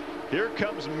this. Here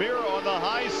comes Mira on the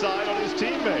high side on his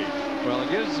teammate. Well, it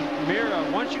gives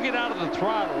Mira, once you get out of the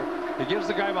throttle, it gives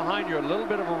the guy behind you a little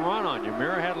bit of a run on you.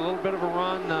 Mira had a little bit of a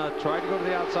run, tried to go to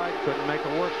the outside, couldn't make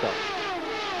it work though.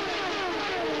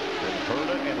 And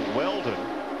Herta and Weldon.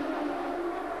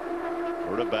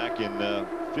 Herta back in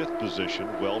 5th position.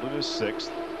 Weldon is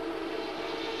 6th.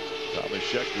 Thomas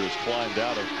Scheckter has climbed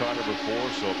out of car number 4,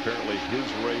 so apparently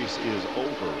his race is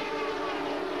over.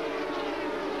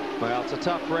 Well, it's a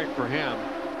tough break for him.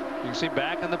 You can see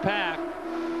back in the pack,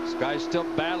 this guy's still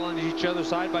battling each other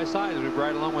side by side as we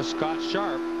ride along with Scott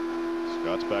Sharp.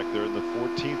 Scott's back there in the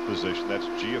 14th position. That's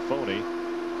Giafone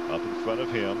up in front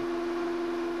of him.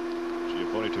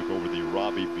 Giafone took over the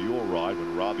Robbie Buell ride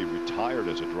when Robbie retired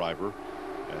as a driver.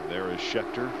 And there is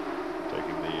Scheckter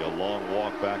taking the long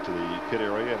walk back to the pit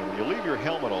area. And when you leave your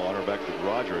helmet on or back to the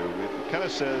garage area, it kind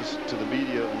of says to the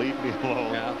media, leave me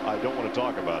alone. Yeah. I don't want to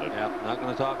talk about it. Yeah, not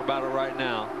going to talk about it right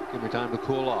now. Give me time to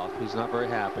cool off. He's not very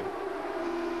happy.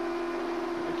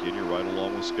 Again, you're right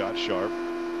along with Scott Sharp.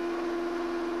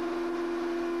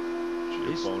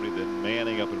 Giafone, then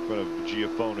Manning up in front of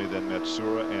Giafone, then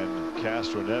Matsura and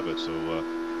Castro Neves. So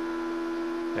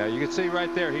yeah, you can see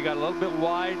right there, he got a little bit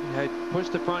wide, had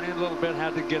pushed the front end a little bit,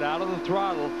 had to get out of the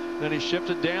throttle, then he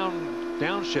shifted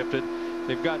downshifted.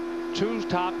 They've got 2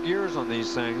 top gears on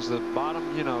these things. The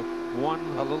bottom, you know, one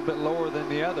a little bit lower than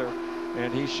the other,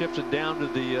 and he shifted down to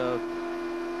the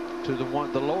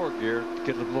lower gear to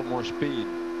get a little more speed.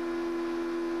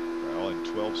 Well, in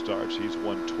 12 starts, he's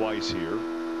won twice here.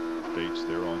 Dates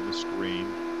there on the screen.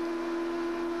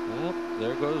 Well,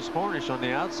 there goes Hornish on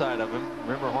the outside of him.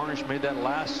 Remember, Hornish made that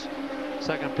last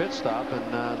second pit stop,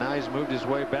 and now he's moved his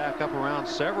way back up around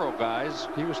several guys.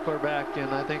 He was clear back in,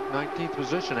 I think, 19th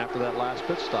position after that last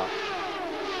pit stop.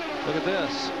 Look at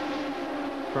this.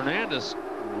 Fernandez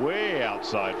Way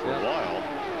outside for a while.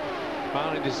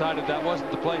 Finally decided that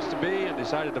wasn't the place to be and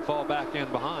decided to fall back in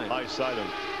behind. High side of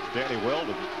Danny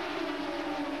Weldon.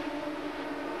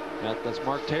 That's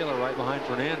Mark Taylor right behind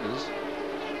Fernandez.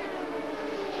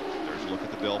 There's a look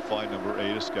at the Delphi number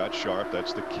 8 of Scott Sharp.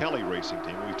 That's the Kelly Racing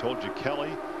team. We told you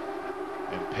Kelly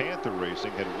and Panther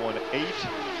Racing had won 8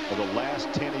 of the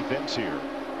last 10 events here.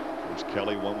 Of course,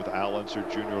 Kelly won with Al Unser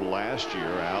Jr. last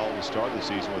year. Al started the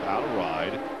season without a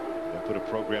ride and put a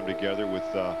program together with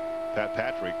Pat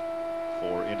Patrick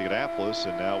for Indianapolis,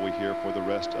 and now we're here for the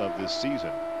rest of this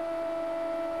season.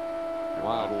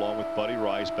 Wow. Right along with Buddy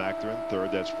Rice back there in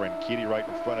 3rd. That's Franchitti right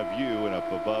in front of you, and up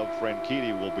above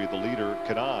Franchitti will be the leader,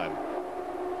 Kanaan.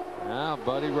 Now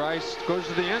Buddy Rice goes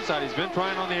to the inside. He's been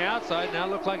trying on the outside. Now it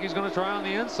looks like he's going to try on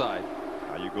the inside.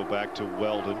 Now you go back to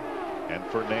Weldon and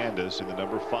Fernandez in the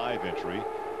number 5 entry,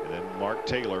 and then Mark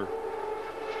Taylor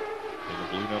in the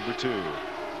blue number 2.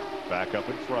 Back up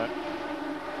in front.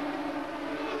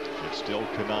 It's still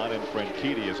Kanaan and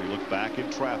Franchitti as we look back in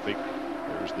traffic.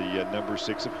 There's the number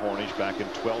 6 of Hornish back in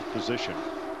 12th position.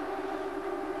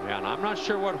 Yeah, and I'm not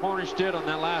sure what Hornish did on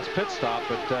that last pit stop,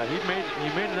 but he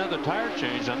made another tire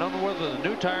change. I don't know whether the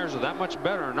new tires are that much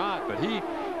better or not, but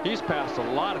he's passed a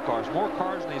lot of cars, more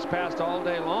cars than he's passed all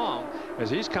day long, as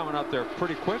he's coming up there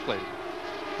pretty quickly.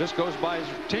 This goes by his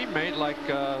teammate like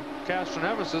Castro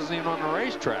Neves isn't even on the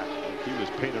racetrack. He was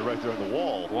painted right there on the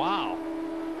wall. Wow.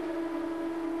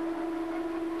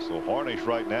 So Hornish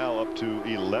right now up to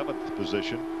 11th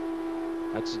position.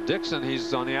 That's Dixon.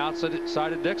 He's on the outside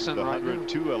side of Dixon. The right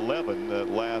 100-211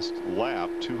 last lap,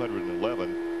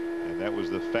 211, and that was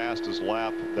the fastest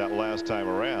lap that last time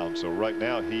around. So right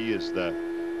now he is the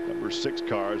number 6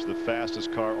 car, is the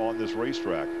fastest car on this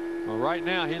racetrack. Well, right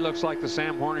now he looks like the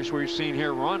Sam Hornish we've seen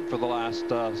here run for the last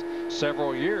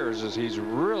several years, as he's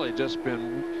really just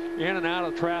been in and out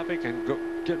of traffic and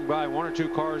getting by 1 or 2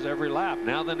 cars every lap.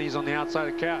 Now then he's on the outside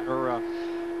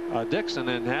of Dixon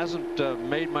and hasn't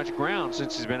made much ground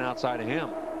since he's been outside of him.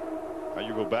 Now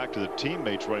you go back to the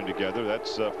teammates running together.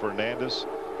 That's Fernandez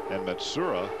and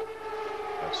Matsura.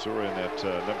 Matsura in that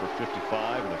number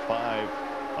 55 and the 5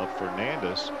 of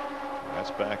Fernandez.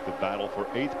 That's back the battle for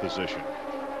 8th position.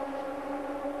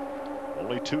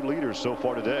 Only 2 leaders so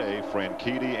far today,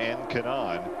 Franchitti and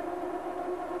Kanaan.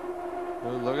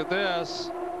 Oh, look at this.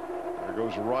 There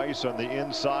goes Rice on the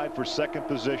inside for 2nd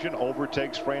position,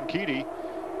 overtakes Franchitti.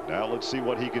 Now let's see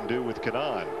what he can do with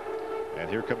Kanaan. And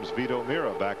here comes Vito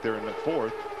Mira back there in the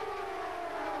 4th.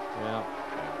 Yeah.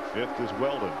 And 5th is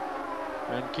Weldon.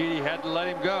 Franchitti had to let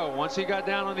him go. Once he got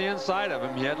down on the inside of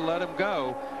him, he had to let him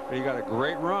go. But he got a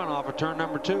great run off of turn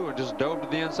number 2 and just dove to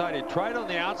the inside. He tried on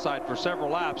the outside for several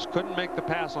laps, couldn't make the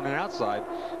pass on the outside,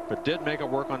 but did make it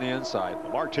work on the inside.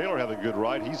 Well, Mark Taylor having a good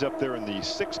ride. He's up there in the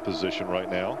 6th position right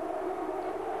now.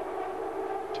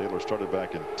 Taylor started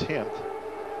back in 10th.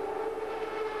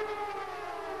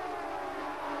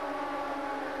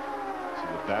 See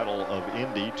the Battle of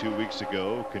Indy 2 weeks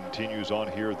ago continues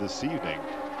on here this evening,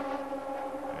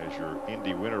 as your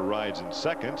Indy winner rides in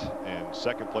second, and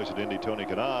second place at Indy, Tony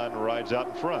Kanaan, rides out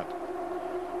in front.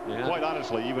 Yeah. Quite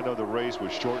honestly, even though the race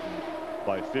was shortened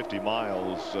by 50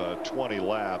 miles, 20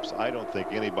 laps, I don't think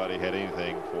anybody had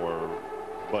anything for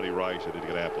Buddy Rice at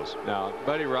Indianapolis. Now,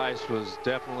 Buddy Rice was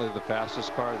definitely the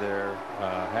fastest car there,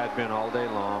 had been all day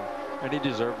long, and he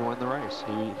deserved to win the race.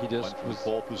 He just was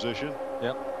pole position.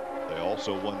 Yep. They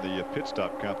also won the pit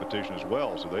stop competition as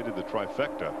well, so they did the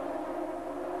trifecta.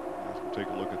 Let's take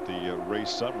a look at the race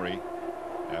summary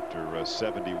after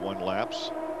 71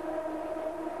 laps.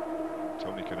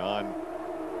 Tony Kanaan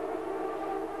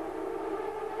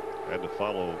had to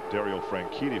follow Dario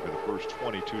Franchitti for the first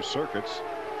 22 circuits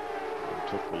and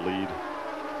took the lead.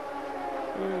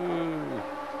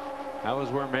 That was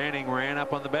where Manning ran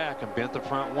up on the back and bent the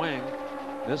front wing.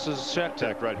 This is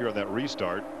Scheckter right here on that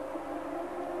restart.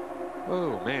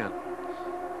 Oh man.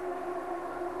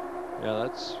 Yeah,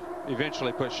 that's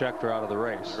eventually put Scheckter out of the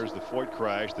race. There's the Foyt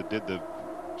crash that did the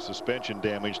suspension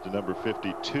damage to number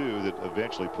 52 that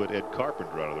eventually put Ed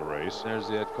Carpenter out of the race. There's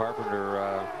the Ed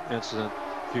Carpenter incident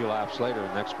a few laps later,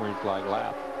 next green flag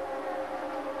lap.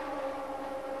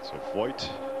 So Foyt,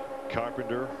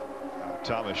 Carpenter,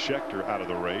 Thomas Scheckter out of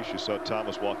the race. You saw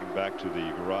Thomas walking back to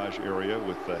the garage area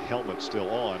with the helmet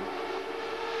still on.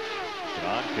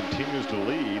 Kanaan continues to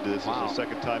lead. This is the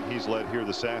second time he's led here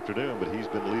this afternoon, but he's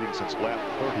been leading since lap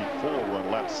 34. We're on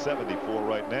lap 74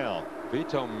 right now.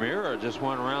 Vito Mira just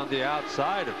went around the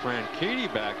outside of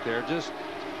Franchitti back there. Just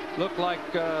looked like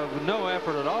no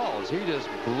effort at all as he just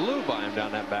blew by him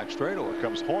down that back straightaway. Here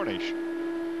comes Hornish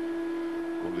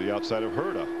over the outside of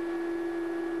Herta,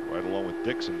 right along with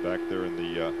Dixon back there in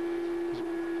the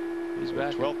he's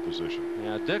back 12th position.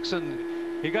 Yeah, Dixon,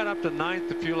 he got up to 9th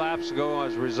a few laps ago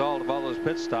as a result of all those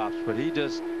pit stops, but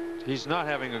he's not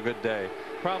having a good day.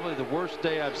 Probably the worst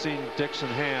day I've seen Dixon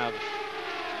have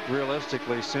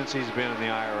realistically since he's been in the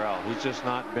IRL. He's just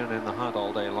not been in the hunt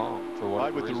all day long. For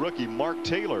Ride with the rookie Mark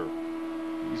Taylor.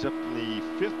 He's up in the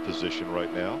 5th position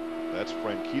right now. That's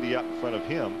Franchitti out in front of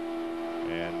him.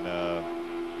 And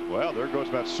well, there goes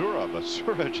Matsura.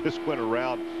 Matsura just went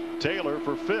around Taylor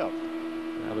for 5th.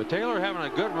 Yeah, but Taylor having a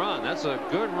good run. That's a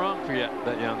good run for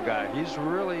that young guy. He's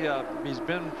really he's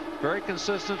been very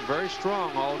consistent, very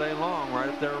strong all day long, right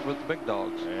up there with the big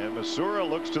dogs. And Matsura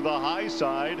looks to the high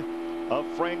side of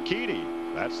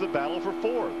Franchitti. That's the battle for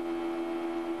 4th.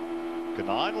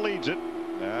 Kanaan leads it.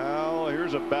 Now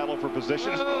here's a battle for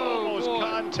position. Almost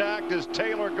contact as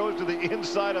Taylor goes to the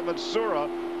inside of Matsura.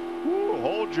 Woo,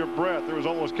 hold your breath. There was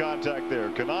almost contact there.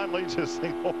 Kanaan leads this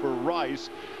thing over Rice.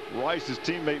 Rice's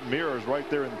teammate Mira is right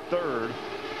there in 3rd.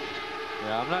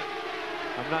 Yeah,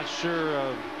 I'm not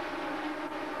sure.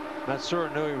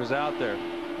 Matsura knew he was out there.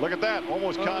 Look at that.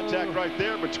 Almost contact right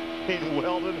there between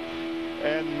Weldon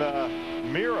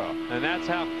and Mira. And that's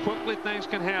how quickly things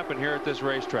can happen here at this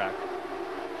racetrack.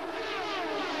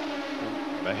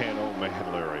 Man, oh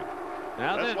man, Larry.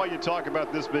 Now that's why you talk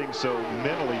about this being so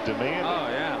mentally demanding. Oh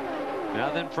yeah. Now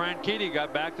then Franchitti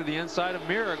got back to the inside of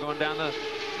Mira going down the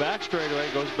back straightaway,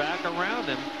 goes back around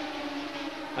him.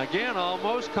 Again,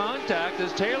 almost contact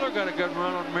as Taylor got a good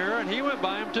run on Mira and he went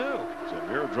by him too. So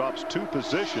Mira drops 2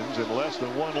 positions in less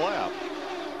than 1 lap.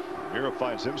 Mira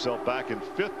finds himself back in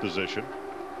 5th position.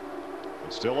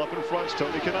 And still up in front's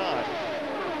Tony Kanaan.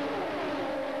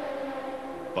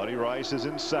 Buddy Rice is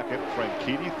in 2nd,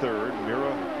 Franchitti 3rd,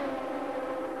 Mira.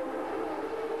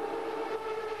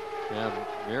 Yeah,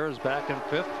 Mira's back in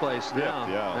 5th place now.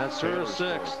 Yeah, that's Taylor's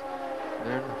 6th.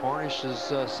 Then Hornish is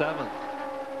 7th.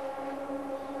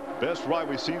 Best ride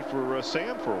we've seen for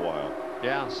Sam for a while.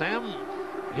 Yeah, Sam,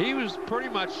 he was pretty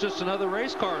much just another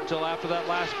race car until after that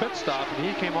last pit stop, and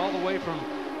he came all the way from,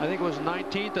 I think it was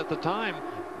 19th at the time,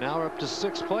 now we're up to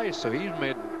 6th place. So he's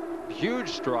made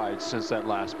huge strides since that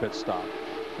last pit stop.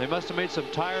 They must have made some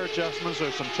tire adjustments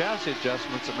or some chassis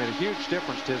adjustments that made a huge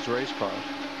difference to his race car.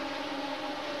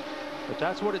 But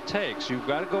that's what it takes. You've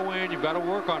got to go in, you've got to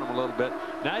work on them a little bit.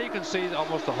 Now you can see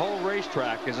almost the whole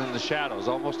racetrack is in the shadows.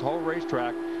 Almost the whole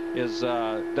racetrack is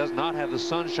does not have the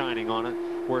sun shining on it,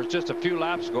 whereas just a few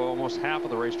laps ago almost half of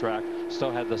the racetrack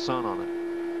still had the sun on it.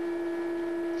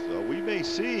 So we may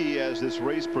see, as this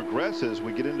race progresses,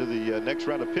 we get into the next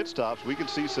round of pit stops, we can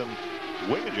see some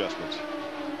wing adjustments.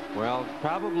 Well,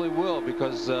 probably will,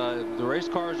 because the race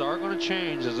cars are going to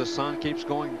change as the sun keeps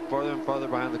going farther and farther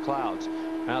behind the clouds.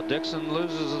 Now Dixon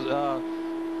loses.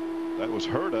 That was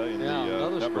Herta in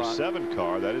the number 7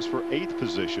 car. That is for 8th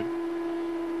position.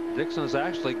 Dixon has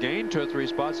actually gained 2 or 3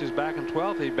 spots. He's back in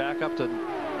 12th. He back up to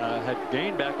had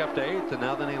gained back up to 8th, and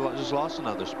now then he just lost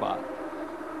another spot.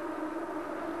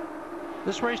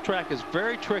 This racetrack is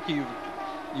very tricky.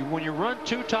 When you run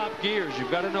 2 top gears, you've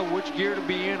got to know which gear to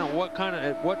be in and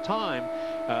at what time.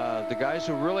 The guys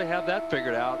who really have that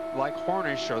figured out, like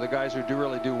Hornish, are the guys who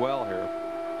really do well here.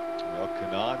 Well,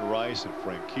 Kanaan, Rice, and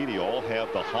Franchitti all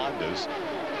have the Hondas.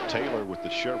 Taylor with the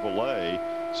Chevrolet.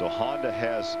 So Honda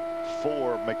has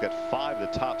 4, make that 5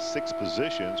 of the top 6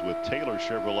 positions, with Taylor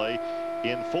Chevrolet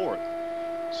in 4th.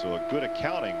 So a good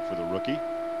accounting for the rookie.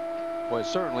 Well, it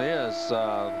certainly is.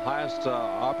 Highest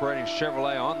operating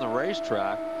Chevrolet on the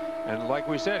racetrack. And like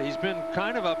we said, he's been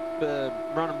kind of up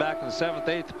running back in the 7th,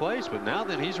 8th place, but now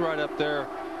that he's right up there,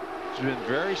 he's been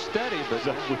very steady. But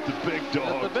with the big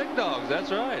dogs. The big dogs,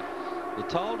 that's right. The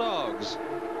tall dogs.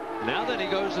 Now that he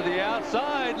goes to the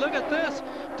outside, look at this,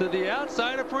 to the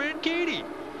outside of Franchitti.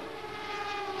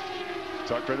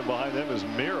 Tucked right in behind them is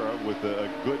Mira with a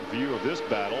good view of this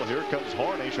battle. Here comes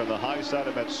Hornish on the high side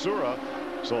of Matsura.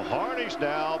 So Hornish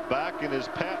now back in his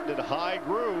patented high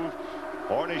groove.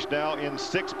 Hornish now in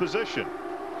 6th position.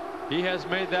 He has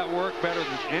made that work better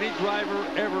than any driver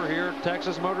ever here at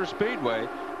Texas Motor Speedway.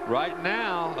 Right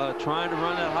now, trying to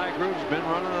run that high groove, has been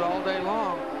running it all day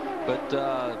long. But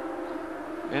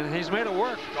and he's made it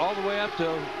work all the way up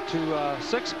to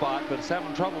 6th spot, but it's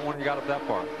having trouble when he got up that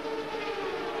far.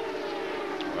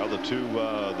 Well,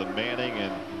 the Manning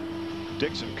and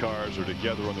Dixon cars are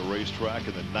together on the racetrack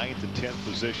in the 9th and 10th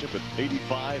position, but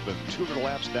 85 and 200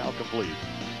 laps now complete.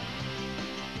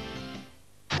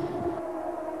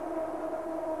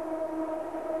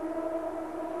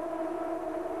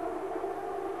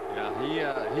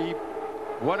 Yeah, he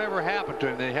whatever happened to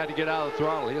him, they had to get out of the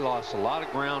throttle. He lost a lot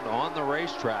of ground on the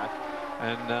racetrack,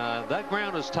 and that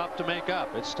ground is tough to make up.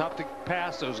 It's tough to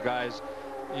pass those guys.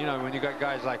 You know, when you got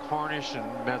guys like Hornish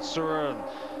and Matsura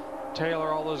and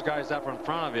Taylor, all those guys up in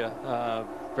front of you,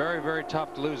 very, very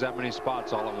tough to lose that many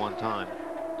spots all at one time.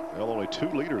 Well, only 2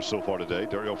 leaders so far today,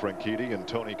 Dario Franchitti and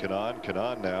Tony Kanaan.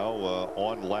 Kanaan now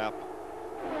on lap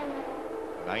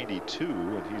 92,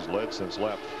 and he's led since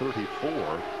lap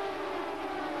 34.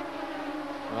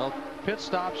 Well, pit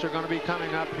stops are going to be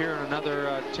coming up here in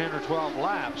another 10 or 12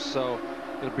 laps, so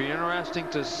it'll be interesting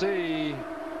to see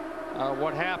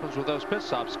what happens with those pit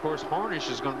stops. Of course, Hornish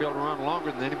is going to be able to run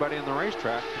longer than anybody in the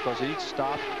racetrack because he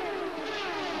stopped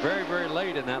very, very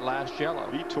late in that last yellow.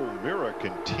 Vito Mira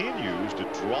continues to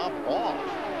drop off.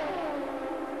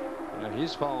 Yeah,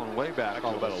 he's fallen way back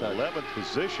all about 11th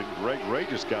position. Greg Ray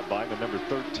just got by him at number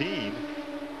 13.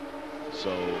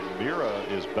 So Mira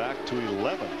is back to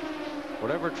 11th.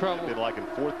 Whatever trouble. Been like in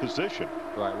 4th position.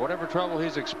 Right. Whatever trouble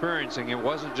he's experiencing, it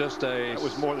wasn't just a. It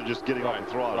was more than just getting off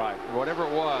the throttle. Right. Whatever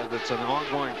it was, it's an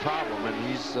ongoing problem, and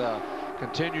he's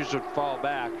continues to fall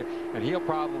back, and he'll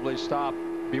probably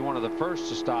be one of the first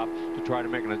to stop to try to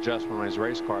make an adjustment on his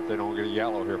race car if they don't get a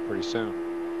yellow here pretty soon.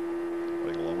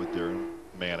 Right along with Darren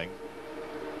Manning.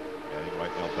 Manning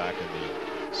right now back in the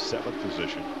 7th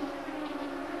position.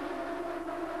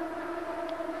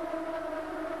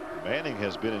 Manning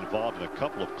has been involved in a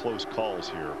couple of close calls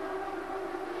here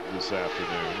this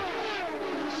afternoon.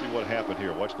 Let's see what happened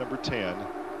here. Watch number 10.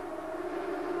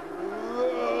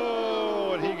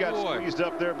 Oh, and he got squeezed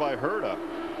up there by Herta.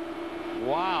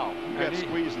 Wow. He got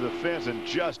squeezed to the fence and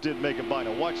just didn't make it by.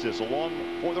 Now watch this. Along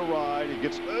for the ride. He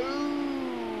gets.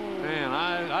 Man,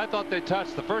 I thought they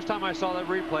touched. The first time I saw that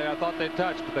replay, I thought they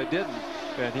touched, but they didn't.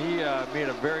 And he made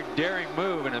a very daring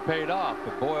move, and it paid off.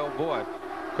 But boy, oh boy,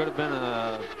 could have been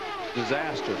a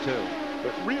disaster too.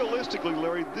 But realistically,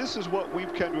 Larry, this is what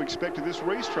we've come to expect of this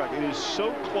racetrack. It is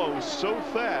so close, so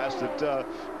fast that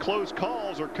close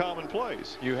calls are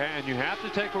commonplace. You have to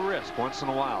take a risk once in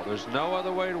a while. There's no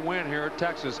other way to win here at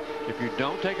Texas. If you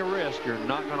don't take a risk, you're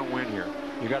not going to win here.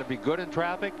 You got to be good in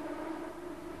traffic.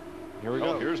 Here we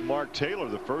go. Here's Mark Taylor,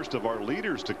 the first of our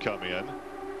leaders to come in.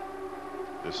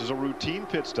 This is a routine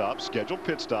pit stop, scheduled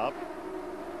pit stop.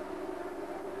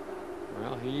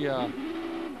 Well, he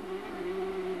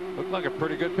looked like a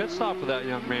pretty good pit stop for that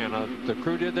young man. The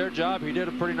crew did their job. He did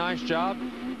a pretty nice job.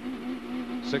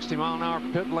 60-mile-an-hour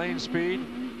pit lane speed.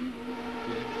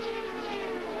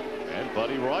 And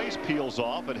Buddy Rice peels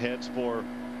off and heads for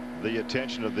the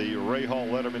attention of the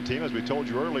Rahal Letterman team. As we told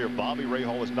you earlier, Bobby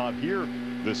Rahal is not here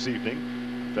this evening.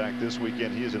 In fact, this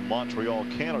weekend he is in Montreal,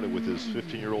 Canada with his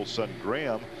 15-year-old son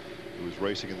Graham, who is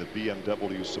racing in the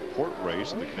BMW support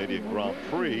race in the Canadian Grand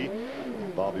Prix.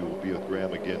 Bobby will be with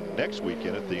Graham again next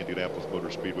weekend at the Indianapolis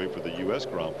Motor Speedway for the U.S.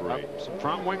 Grand Prix. Some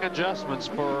front wing adjustments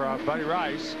for Buddy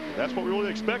Rice. That's what we really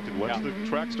expected once the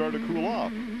track started to cool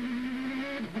off.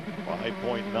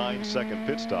 5.9-second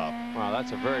pit stop. Wow,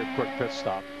 that's a very quick pit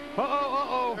stop.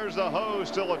 There's the hose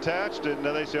still attached, and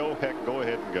they say, oh, heck, go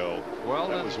ahead and go.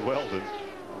 Weldon. That was Weldon.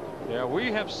 Yeah,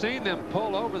 we have seen them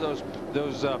pull over those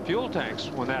fuel tanks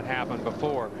when that happened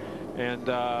before, and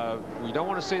we don't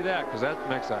want to see that because that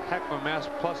makes a heck of a mess.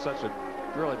 Plus, such a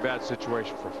really bad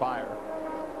situation for fire.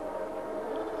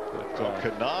 But,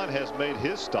 Kanaan has made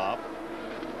his stop.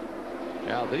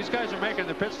 Yeah, these guys are making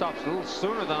the pit stops a little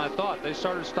sooner than I thought. They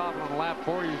started stopping on lap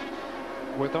 40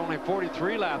 with only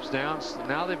 43 laps down.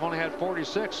 Now they've only had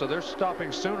 46, so they're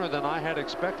stopping sooner than I had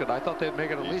expected. I thought they'd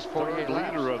make it at least 48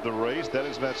 laps. Leader of the race, that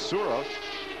is Matsuura.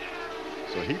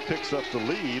 So he picks up the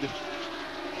lead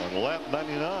on lap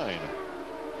 99.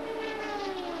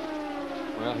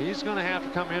 Well, he's going to have to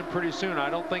come in pretty soon.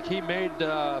 I don't think he made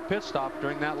a pit stop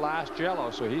during that last yellow,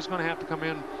 so he's going to have to come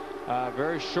in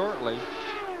very shortly.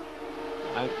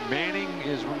 Manning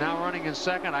is now running in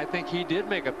second. I think he did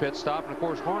make a pit stop, and of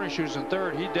course Hornish, who's in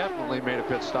third, he definitely made a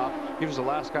pit stop. He was the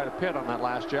last guy to pit on that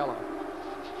last yellow.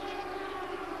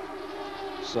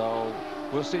 So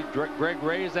we'll see. Greg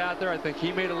Ray is out there. I think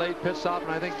he made a late pit stop,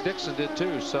 and I think Dixon did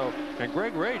too. So, and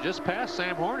Greg Ray just passed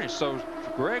Sam Hornish. So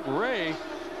Greg Ray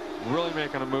really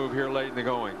making a move here late in the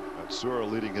going. Matsuura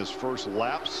leading his first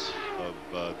laps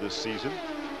of this season.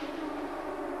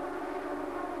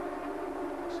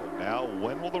 Now,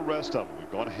 when will the rest of them?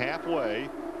 We've gone halfway.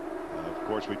 Of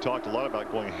course, we talked a lot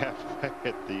about going halfway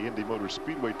at the Indy Motor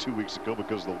Speedway 2 weeks ago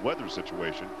because of the weather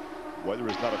situation. Weather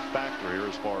is not a factor here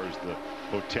as far as the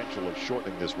potential of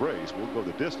shortening this race. We'll go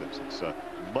the distance. It's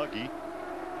muggy,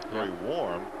 very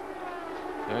warm.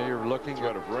 Now you're looking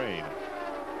threat of rain.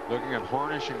 Looking at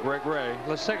Hornish and Greg Ray.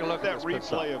 Let's take a look at that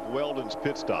replay of Weldon's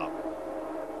pit stop.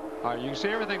 All right, you can see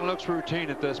everything looks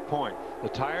routine at this point. The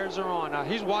tires are on. Now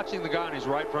he's watching the guy on his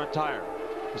right front tire.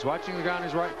 He's watching the guy on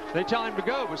his right. They tell him to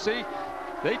go, but see,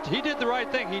 he did the right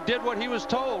thing. He did what he was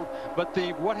told. But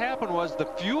what happened was the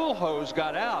fuel hose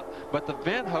got out, but the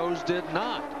vent hose did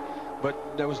not.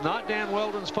 But that was not Dan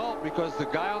Weldon's fault because the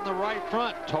guy on the right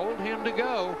front told him to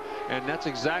go, and that's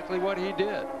exactly what he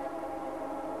did.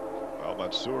 Well,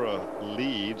 Matsuura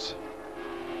leads.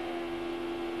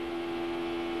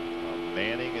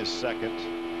 Manning is second,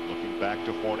 looking back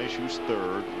to Hornish, who's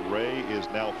third. Ray is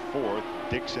now fourth.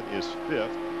 Dixon is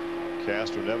fifth.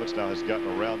 Castroneves now has gotten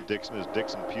around Dixon as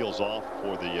Dixon peels off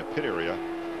for the pit area.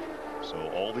 So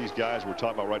all these guys we're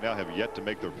talking about right now have yet to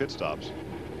make their pit stops.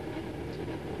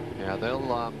 Yeah,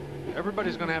 they'll.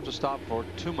 Everybody's going to have to stop for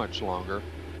too much longer.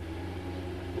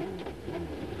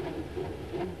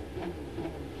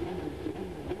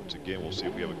 Once again, we'll see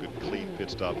if we have a good clean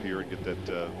pit stop here and get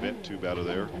that vent tube out of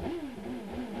there.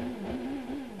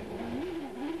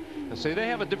 See, they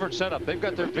have a different setup. They've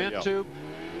got their vent tube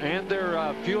and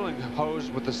their fueling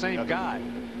hose with the same guy,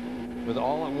 with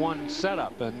all in one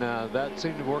setup, and that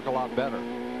seemed to work a lot better.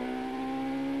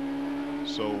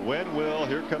 So when will,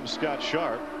 here comes Scott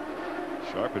Sharp.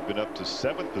 Sharp had been up to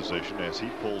 7th position as he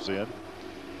pulls in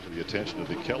to the attention of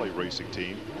the Kelly Racing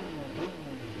team.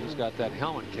 He's got that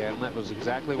helmet cam. That was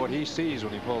exactly what he sees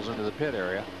when he pulls into the pit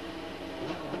area.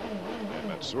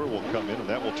 And Matsuura will come in, and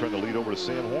that will turn the lead over to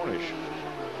Sam Hornish.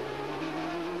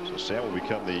 So Sam will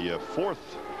become the 4th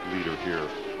leader here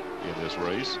in this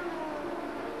race.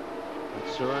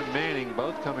 Matsuura and Manning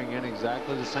both coming in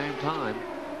exactly the same time.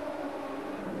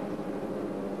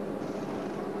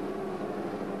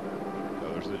 Now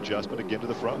there's an adjustment again to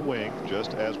the front wing,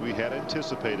 just as we had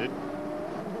anticipated.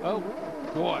 Oh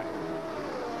boy,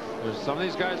 some of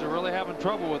these guys are really having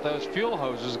trouble with those fuel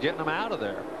hoses, getting them out of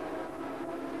there.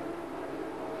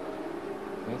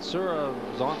 Matsuura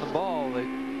was on the ball. They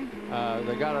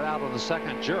got it out on the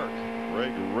second jerk.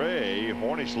 Greg Ray,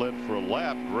 Hornish led for a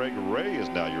lap. Greg Ray is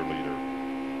now your leader.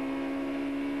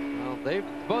 Well,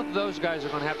 both of those guys are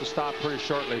going to have to stop pretty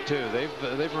shortly too.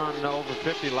 They've run over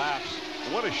 50 laps.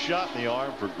 What a shot in the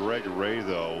arm for Greg Ray,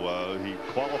 though. He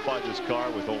qualified this car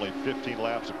with only 15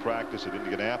 laps of practice at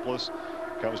Indianapolis.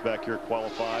 Comes back here,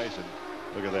 qualifies, and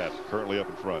look at that, currently up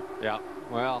in front. Yeah,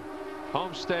 well,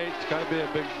 home state, it's got to be a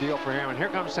big deal for him. And here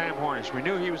comes Sam Hornish. We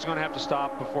knew he was going to have to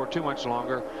stop before too much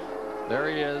longer. There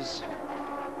he is.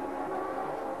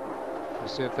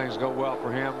 Let's see if things go well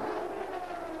for him.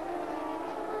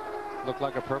 Looked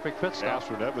like a perfect pit stop.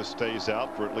 Castroneves stays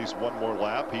out for at least one more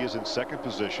lap. He is in second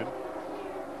position.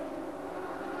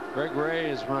 Greg Ray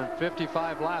has run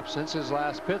 55 laps since his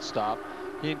last pit stop.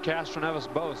 He and Castroneves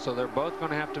both, so they're both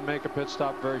going to have to make a pit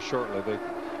stop very shortly. They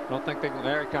don't think they can.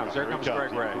 There he comes. There comes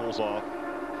Greg Ray. He pulls off.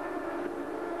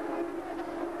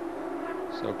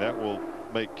 So that will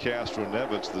make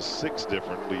Castroneves the 6th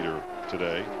different leader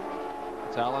today.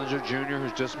 It's Allinger Jr.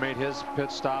 who's just made his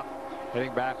pit stop,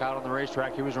 heading back out on the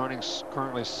racetrack. He was running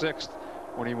currently 6th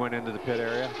when he went into the pit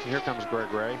area. Here comes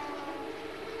Greg Ray.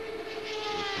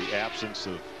 With the absence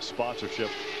of sponsorship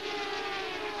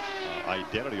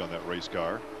identity on that race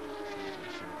car.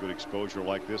 Some good exposure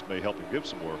like this may help him give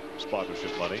some more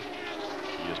sponsorship money.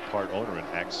 He is part owner in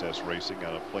Access Racing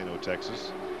out of Plano,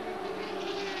 Texas.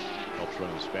 Helps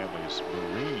run his family's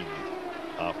marine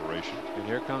operation. And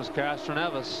here comes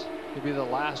Castroneves. He'll be the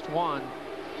last one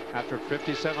after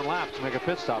 57 laps to make a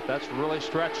pit stop. That's really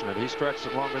stretching it. He stretched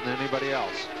it longer than anybody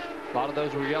else. A lot of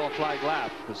those were yellow flag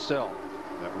laps, but still.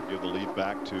 That would give the lead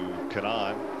back to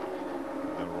Kanaan.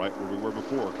 And right where we were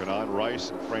before, Kanaan,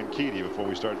 Rice, and Franchitti before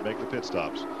we started making the pit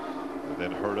stops. And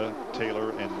then Herta,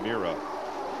 Taylor, and Mira.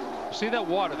 See that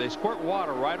water? They squirt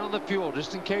water right on the fuel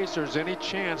just in case there's any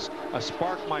chance a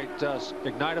spark might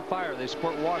ignite a fire. They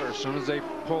squirt water as soon as they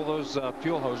pull those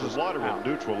fuel hoses. The water out. would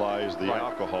neutralize the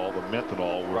alcohol, the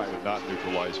methanol, where it would not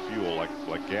neutralize fuel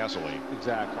like gasoline.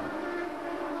 Exactly.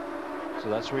 So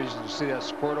that's the reason you see that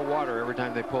squirt of water every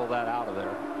time they pull that out of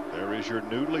there. There is your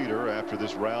new leader after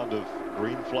this round of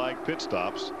green flag pit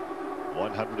stops.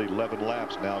 111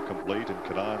 laps now complete, and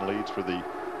Kanaan leads for the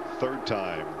third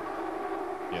time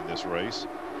in this race.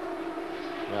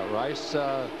 Yeah, Rice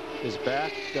is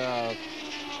back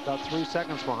about 3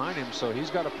 seconds behind him, so he's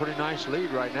got a pretty nice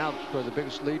lead right now, for the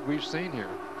biggest lead we've seen here.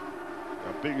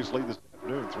 Our biggest lead this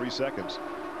afternoon, 3 seconds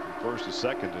from first to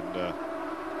second, and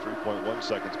 3.1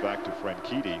 seconds back to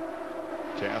Franchitti.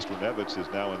 Castroneves is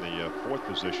now in the 4th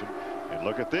position, and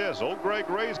look at this, old Greg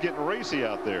Ray's getting racy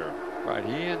out there. Right,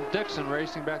 he and Dixon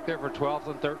racing back there for 12th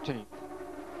and 13th.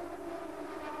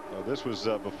 This was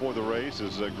before the race,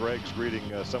 as Greg's greeting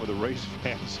some of the race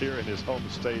fans here in his home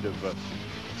state of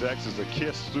Texas. A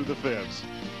kiss through the fence.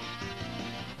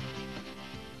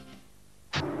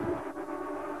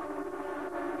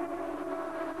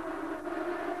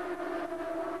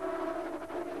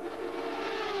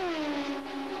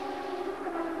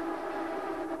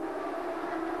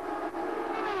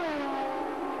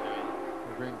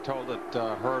 Told that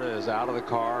Herta is out of the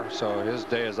car, so his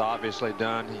day is obviously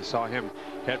done. He saw him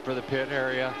head for the pit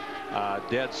area,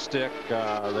 dead stick.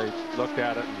 They looked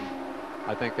at it, and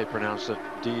I think they pronounced it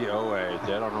DOA,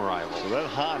 dead on arrival. So that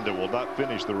Honda will not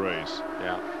finish the race.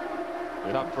 Yeah.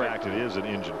 If in fact it is an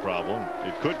engine problem.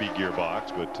 It could be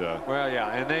gearbox, but well, yeah,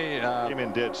 and they came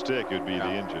in dead stick. It would be the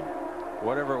engine.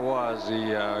 Whatever it was,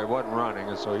 it wasn't running,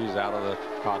 and so he's out of the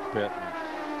cockpit.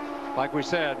 And like we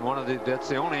said, that's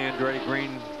the only Andretti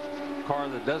Green car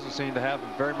that doesn't seem to have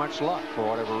very much luck for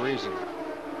whatever reason.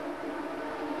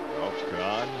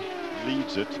 Kanaan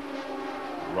leads it.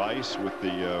 Rice with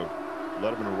the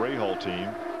Letterman Rahal team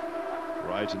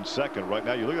rides in second. Right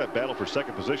now, you look at that battle for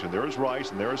second position. There is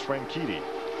Rice and there is Franchitti.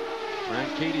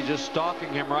 Franchitti just stalking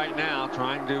him right now,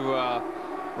 trying to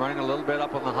running a little bit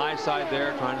up on the high side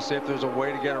there, trying to see if there's a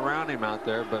way to get around him out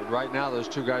there. But right now, those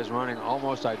two guys running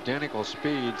almost identical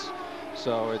speeds,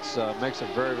 so it's makes it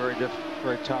very,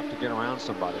 very tough to get around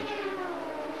somebody.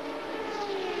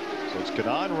 So it's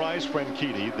Kanaan, Rice,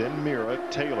 Franchitti, then Mira,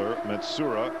 Taylor,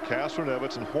 Matsuura,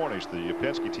 Castroneves, and Hornish, the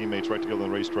Penske teammates right together on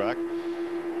the racetrack.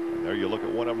 And there you look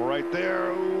at one of them right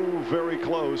there. Ooh, very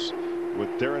close with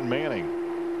Darren Manning.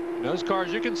 Those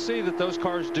cars, you can see that those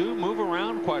cars do move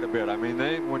around quite a bit. I mean,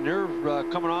 when you're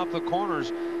coming off the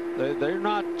corners, they're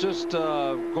not just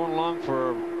going along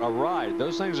for a ride.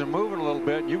 Those things are moving a little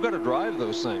bit. You've got to drive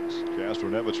those things.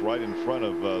 Castroneves right in front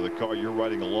of the car you're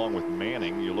riding along with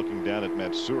Manning. You're looking down at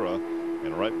Matsuura,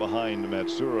 and right behind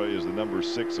Matsuura is the number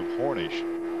 6 of Hornish.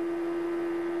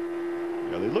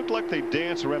 Yeah, they looked like they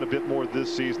danced around a bit more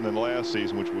this season than last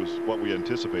season, which was what we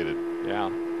anticipated. Yeah,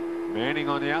 Manning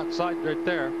on the outside right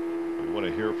there. We want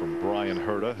to hear from Brian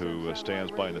Herta, who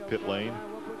stands by in the pit lane.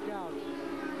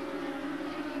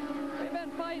 We've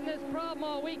been fighting this problem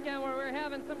all weekend where we're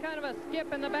having some kind of a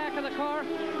skip in the back of the car.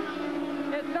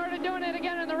 It started doing it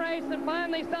again in the race, and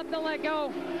finally something let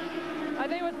go. I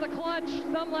think it was the clutch,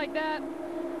 something like that.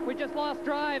 We just lost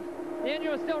drive. The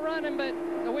engine was still running, but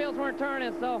the wheels weren't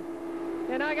turning, so.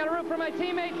 And I got to root for my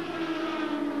teammates.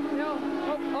 You know,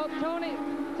 hope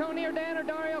Tony or Dan or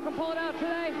Dario can pull it out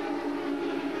today.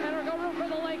 And we're going to root for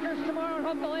the Lakers tomorrow and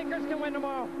hope the Lakers can win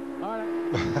tomorrow. All right.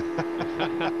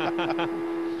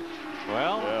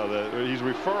 Well, yeah, he's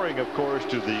referring, of course,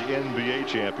 to the NBA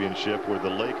championship where the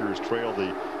Lakers trail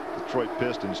the Detroit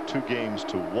Pistons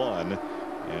 2-1.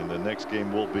 And the next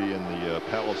game will be in the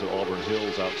Palace at Auburn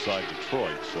Hills outside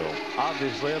Detroit. So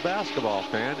obviously a basketball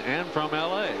fan and from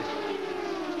L.A.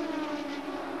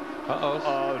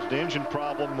 It's an engine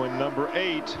problem when number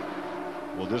 8.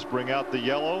 Will this bring out the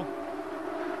yellow?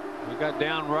 We got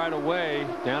down right away,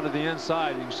 down to the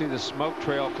inside. You can see the smoke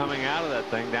trail coming out of that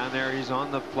thing down there. He's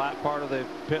on the flat part of the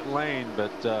pit lane,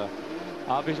 but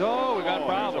obviously, we got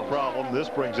problems. There's a problem. This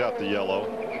brings out the yellow.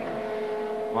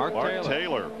 Mark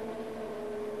Taylor.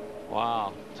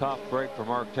 Wow, tough break for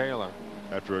Mark Taylor.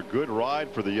 After a good ride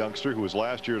for the youngster who was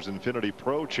last year's Infinity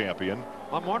Pro champion.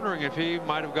 I'm wondering if he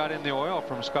might have got in the oil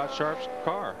from Scott Sharp's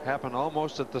car. Happened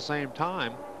almost at the same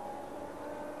time.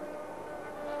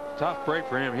 Tough break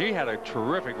for him. He had a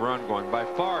terrific run going. By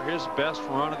far his best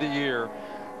run of the year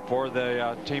for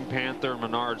the Team Panther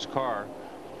Menards car.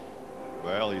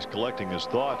 Well, he's collecting his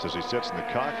thoughts as he sits in the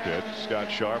cockpit. Scott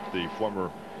Sharp, the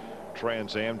former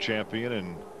Trans Am champion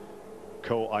and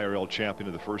co-IRL champion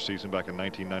of the first season back in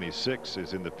 1996,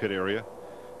 is in the pit area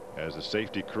as the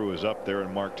safety crew is up there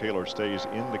and Mark Taylor stays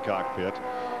in the cockpit.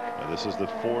 This is the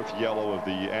fourth yellow of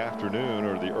the afternoon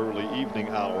or the early evening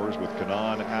hours, with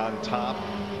Kanaan on top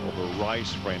over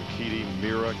Rice, Franchitti,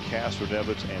 Mira,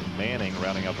 Castroneves, and Manning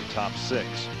rounding out the top 6.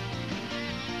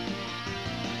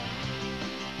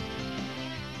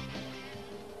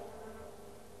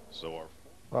 So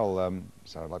our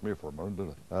sounded like me for a moment,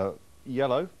 didn't it?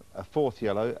 Yellow, a fourth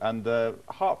yellow, and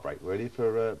heartbreak really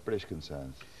for British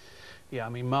concerns. Yeah, I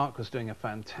mean, Mark was doing a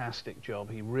fantastic job.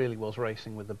 He really was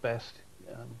racing with the best.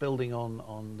 Building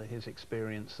on his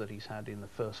experience that he's had in the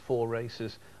first 4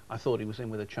 races, I thought he was in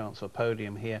with a chance for a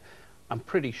podium here. I'm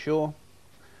pretty sure,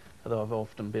 although I've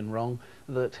often been wrong,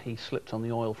 that he slipped on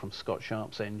the oil from Scott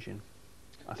Sharp's engine.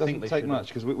 It doesn't take much,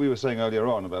 because we were saying earlier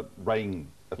on about rain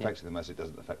affecting them as it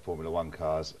doesn't affect Formula 1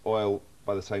 cars. Oil,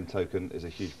 by the same token, is a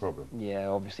huge problem. Yeah,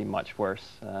 obviously much worse.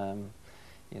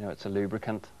 You know, it's a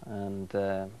lubricant,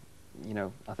 and you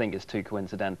know, I think it's too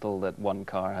coincidental that one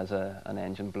car has an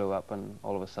engine blow up and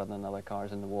all of a sudden another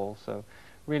car's in the wall. So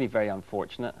really very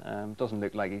unfortunate. Doesn't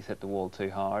look like he's hit the wall too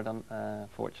hard,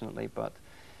 fortunately, but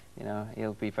you know,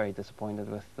 he'll be very disappointed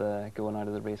with going out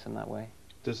of the race in that way.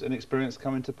 Does inexperience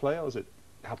come into play, or does it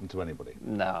happen to anybody?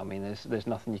 No, I mean, there's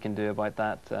nothing you can do about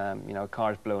that. You know, a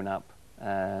car's blown up.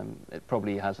 It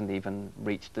probably hasn't even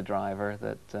reached the driver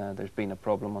that there's been a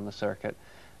problem on the circuit.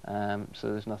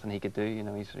 So there's nothing he could do. You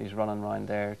know, he's running around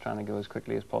there trying to go as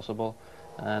quickly as possible,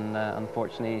 and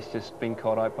unfortunately he's just been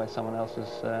caught out by someone else's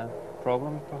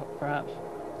problem, perhaps.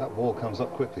 That wall comes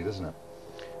up quickly, doesn't it?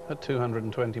 At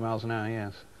 220 miles an hour,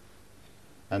 yes.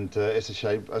 And it's a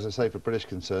shame, as I say, for British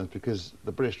concerns, because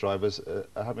the British drivers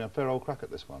are having a fair old crack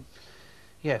at this one.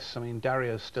 Yes, I mean,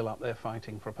 Dario's still up there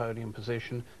fighting for a podium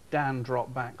position. Dan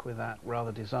dropped back with that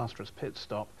rather disastrous pit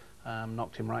stop,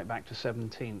 knocked him right back to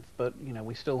 17th. But, you know,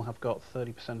 we still have got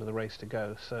 30% of the race to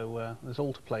go, so there's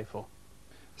all to play for.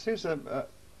 It seems a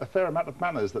fair amount of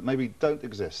manners that maybe don't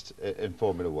exist in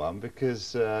Formula 1,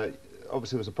 because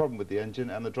obviously there was a problem with the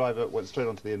engine and the driver went straight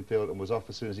onto the infield and was off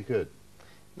as soon as he could.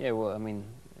 Yeah, well, I mean,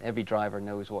 every driver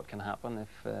knows what can happen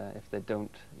if they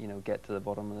don't, you know, get to the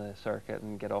bottom of the circuit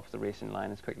and get off the racing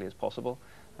line as quickly as possible.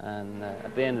 And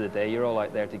at the end of the day, you're all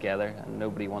out there together, and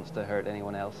nobody wants to hurt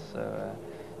anyone else. So,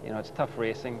 you know, it's tough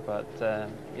racing, but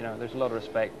you know, there's a lot of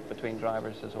respect between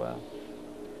drivers as well.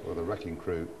 Well, the wrecking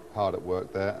crew hard at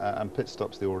work there, and pit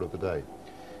stop's the order of the day.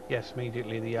 Yes,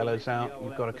 immediately the yellow's out.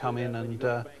 You've got to come in,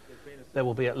 and there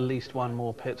will be at least one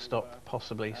more pit stop,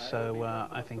 possibly. So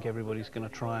I think everybody's going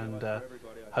to try and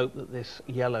hope that this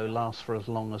yellow lasts for as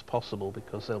long as possible,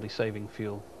 because they'll be saving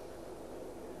fuel.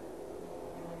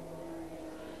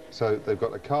 So they've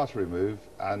got the car to remove,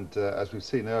 and as we've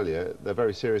seen earlier, they're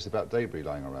very serious about debris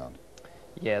lying around.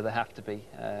 Yeah, they have to be.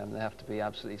 They have to be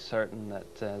absolutely certain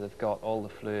that they've got all the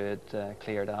fluid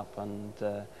cleared up, and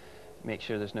make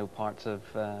sure there's no parts of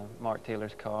Mark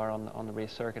Taylor's car on the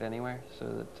race circuit anywhere,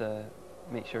 so that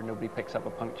make sure nobody picks up a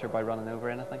puncture by running over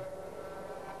anything.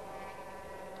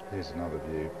 Here's another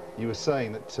view. You were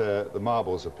saying that the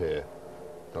marbles appear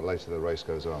the later the race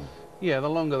goes on. Yeah, the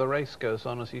longer the race goes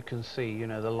on, as you can see, you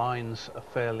know, the lines are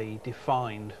fairly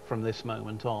defined from this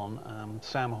moment on.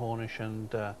 Sam Hornish and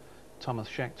Thomas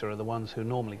Schechter are the ones who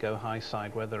normally go high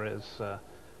side, whether it's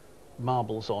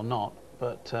marbles or not,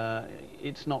 but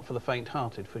it's not for the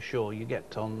faint-hearted, for sure. You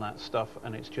get on that stuff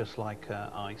and it's just like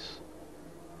ice.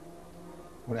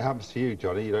 When it happens to you,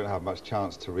 Johnny, you don't have much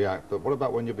chance to react, but what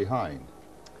about when you're behind?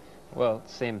 Well,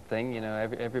 same thing, you know,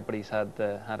 everybody's had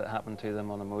it happen to them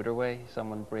on a motorway.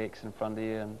 Someone brakes in front of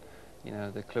you, and, you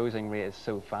know, the closing rate is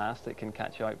so fast it can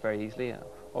catch you out very easily.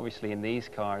 Obviously in these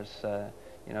cars,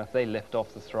 you know, if they lift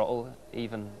off the throttle,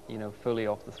 even, you know, fully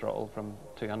off the throttle from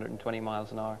 220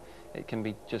 miles an hour, it can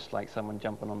be just like someone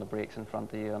jumping on the brakes in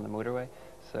front of you on the motorway.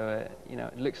 So, you know,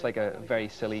 it looks like a very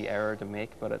silly error to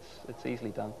make, but it's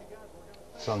easily done.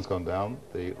 The sun's gone down,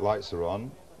 the lights are on.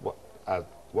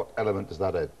 What element does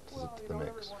that add to the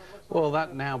mix? Well,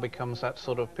 that now becomes that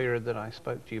sort of period that I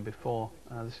spoke to you before.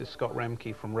 This is Scott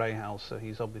Remke from Rahal, so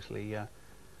he's obviously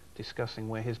discussing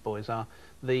where his boys are.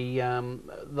 The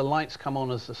lights come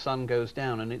on as the sun goes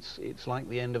down, and it's like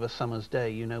the end of a summer's day.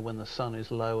 You know, when the sun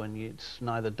is low and it's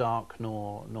neither dark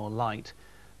nor light,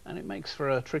 and it makes for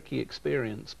a tricky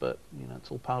experience. But you know,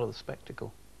 it's all part of the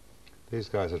spectacle. These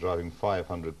guys are driving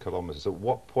 500 kilometres. At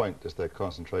what point does their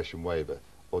concentration waver,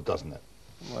 or doesn't it?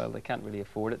 Well, they can't really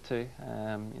afford it to.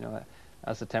 You know,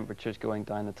 as the temperature's going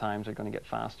down, the times are going to get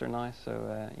faster now.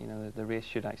 So, you know, the race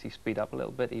should actually speed up a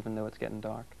little bit, even though it's getting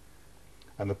dark.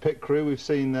 And the pit crew, we've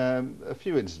seen a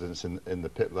few incidents in the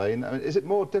pit lane. I mean, is it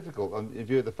more difficult in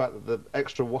view of the fact that the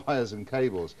extra wires and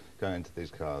cables go into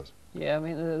these cars? Yeah, I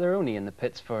mean, they're only in the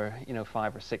pits for, you know,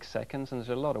 5 or 6 seconds, and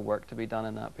there's a lot of work to be done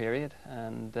in that period.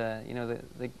 And, you know,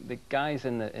 the guys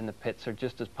in the pits are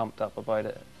just as pumped up about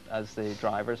it as the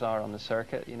drivers are on the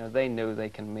circuit. You know, they know they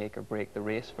can make or break the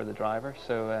race for the driver.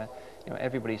 So, you know,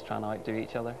 everybody's trying to outdo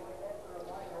each other.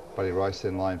 Buddy Rice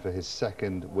in line for his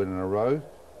second win in a row.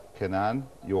 Kenan,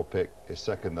 your pick is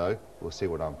second though. We'll see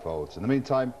what unfolds. In the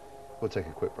meantime, we'll take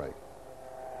a quick break.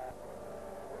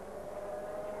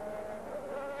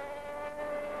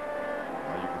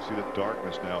 You can see that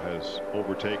darkness now has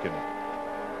overtaken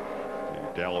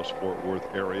the Dallas-Fort Worth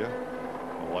area.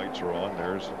 The lights are on.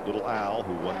 There's little Al,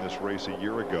 who won this race a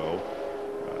year ago.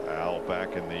 Al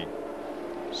back in the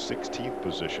 16th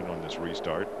position on this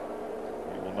restart.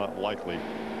 He will not likely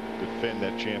defend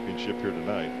that championship here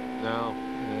tonight. No,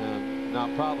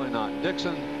 no, probably not.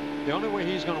 Dixon, the only way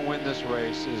he's going to win this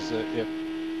race is if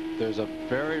there's a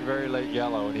very, very late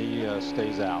yellow and he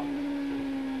stays out.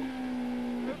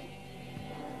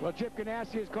 Well, Chip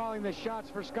Ganassi is calling the shots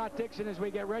for Scott Dixon as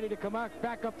we get ready to come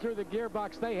back up through the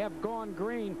gearbox. They have gone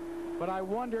green, but I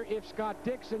wonder if Scott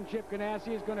Dixon, Chip Ganassi,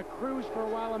 is going to cruise for a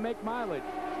while and make mileage.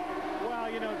 Well,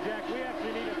 you know, Jack, we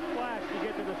actually need a splash to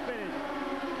get to the finish.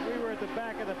 We were at the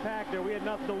back of the pack there. We had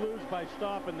nothing to lose by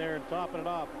stopping there and topping it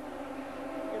off.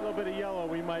 Get a little bit of yellow,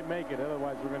 we might make it.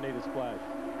 Otherwise, we're going to need a splash.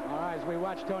 All right, as we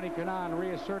watch Tony Kanaan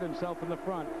reassert himself in the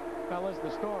front. Fellas,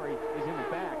 the story is in the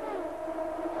back.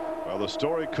 Well, the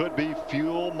story could be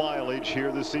fuel mileage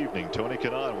here this evening. Tony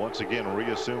Kanaan once again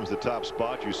reassumes the top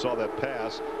spot. You saw that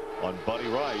pass on Buddy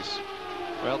Rice.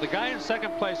 Well, the guy in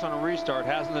second place on a restart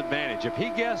has an advantage. If he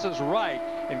guesses right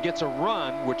and gets a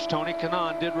run, which Tony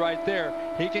Kanaan did right there,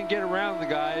 he can get around the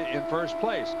guy in first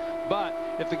place. But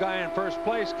if the guy in first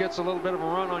place gets a little bit of a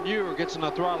run on you or gets in the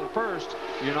throttle first,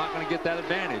 you're not going to get that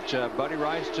advantage. Buddy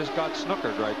Rice just got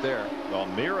snookered right there. Well,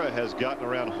 Mira has gotten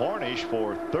around Hornish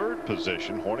for third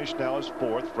position. Hornish now is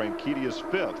fourth. Franchitti is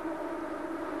fifth.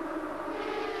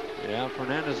 Yeah,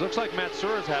 Fernandez looks like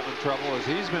Matsuura's having trouble as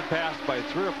he's been passed by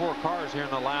 3 or 4 cars here in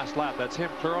the last lap. That's him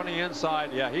clear on the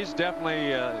inside. Yeah, he's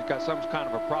definitely got some kind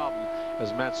of a problem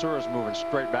as Matsuura's moving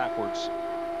straight backwards.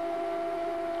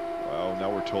 Well,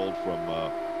 now we're told from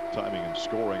timing and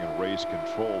scoring and race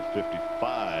control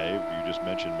 55. You just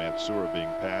mentioned Matsuura being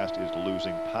passed is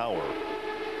losing power.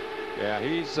 Yeah,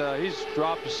 he's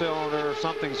dropped a cylinder.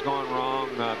 Something's gone wrong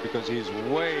because he's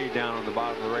way down on the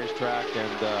bottom of the racetrack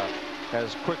and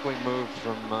has quickly moved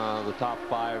from the top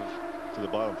 5 to the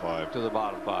bottom 5. To the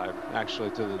bottom 5, actually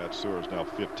to the. Matsuura is now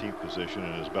 15th position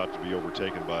and is about to be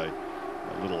overtaken by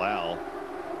Little Al.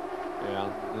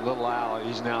 Yeah, the Little Al,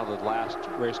 he's now the last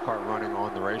race car running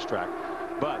on the racetrack.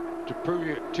 But to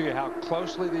prove to you how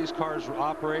closely these cars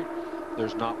operate,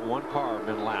 there's not one car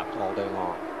been lapped all day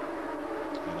long.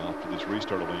 And after this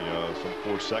restart, only some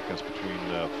 4 seconds between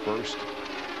first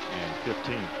and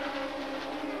 15th.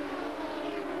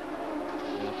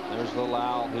 There's Little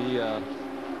Al.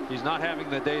 He's not having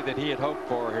the day that he had hoped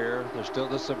for here. There's still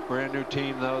this a brand new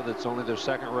team though. That's only their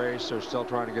second race. They're still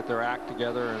trying to get their act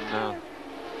together, and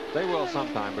they will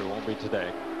sometime, but it won't be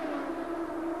today.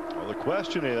 Well, the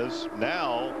question is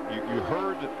now. You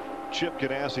heard Chip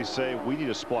Ganassi say we need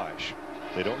a splash.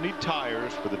 They don't need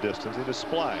tires for the distance. They need a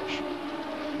splash.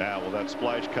 Now, will that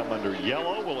splash come under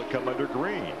yellow? Will it come under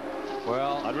green?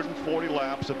 Well, 140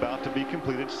 laps about to be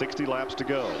completed. 60 laps to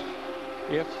go.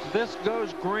 If this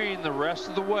goes green the rest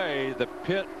of the way,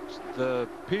 the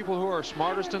people who are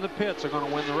smartest in the pits are going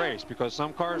to win the race, because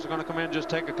some cars are going to come in and just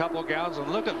take a couple of gallons. And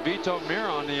look at Vito Mira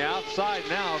on the outside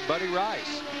now of Buddy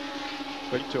Rice.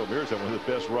 Vito Mira's had one of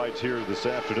the best rides here this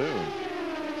afternoon.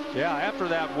 Yeah, after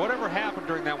that, whatever happened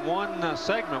during that one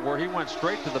segment where he went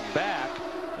straight to the back,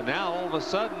 and now all of a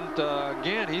sudden,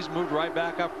 again, he's moved right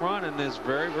back up front and is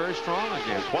very, very strong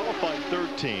again. Qualified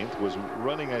 13th, was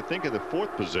running, I think, in the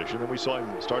 4th position, and we saw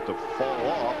him start to fall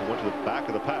off and went to the back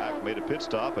of the pack, made a pit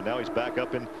stop, and now he's back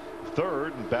up in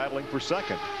 3rd and battling for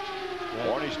 2nd.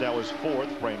 Harnish now is 4th.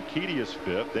 Franchitti is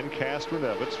 5th. Then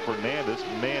Castroneves, Fernandez,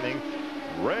 Manning,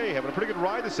 Ray having a pretty good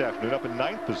ride this afternoon, up in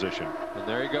 9th position. And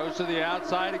there he goes to the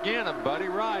outside again of Buddy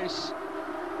Rice.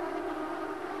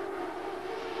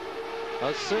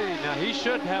 Let's see. Now he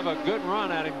should have a good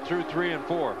run at him through 3 and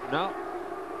 4. No.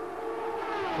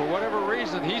 For whatever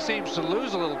reason, he seems to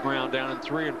lose a little ground down in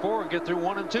 3 and 4 and get through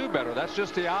 1 and 2 better. That's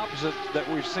just the opposite that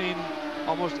we've seen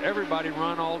almost everybody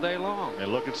run all day long.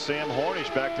 And look at Sam Harnish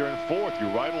back there in 4th.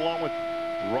 You're right along with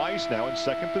Rice now in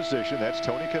 2nd position. That's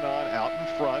Tony Kanaan out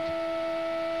in front.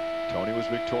 Tony was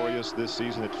victorious this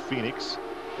season at Phoenix.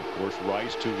 Of course,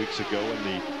 Rice 2 weeks ago in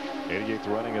the 88th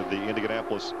running of the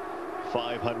Indianapolis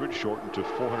 500, shortened to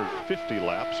 450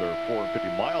 laps, or 450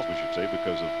 miles, we should say,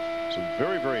 because of some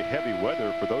very, very heavy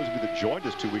weather. For those of you that joined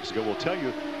us 2 weeks ago, we'll tell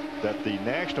you that the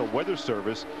National Weather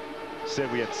Service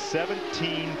said we had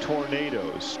 17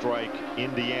 tornadoes strike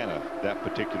Indiana that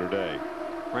particular day.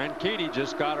 Franchitti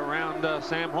just got around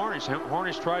Sam Harnish.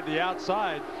 Harnish tried the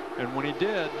outside, and when he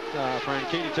did,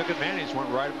 Franchitti took advantage, went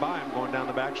right by him going down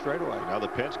the back straightaway. Now the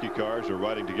Penske cars are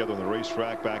riding together on the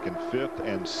racetrack back in 5th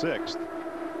and 6th.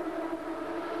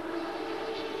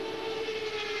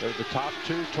 They're the top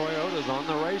 2 Toyotas on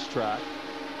the racetrack.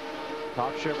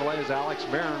 Top Chevrolet is Alex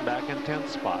Barron back in 10th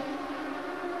spot.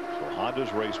 So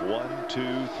Honda's race 1,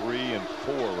 2, 3, and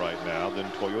 4 right now. Then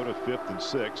Toyota 5th and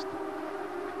 6th.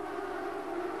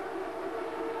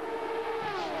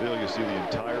 Still, you see the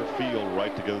entire field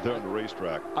right together there on the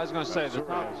racetrack. I was going to say the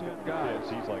top 10 guys.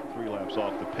 He's like 3 laps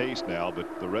off the pace now,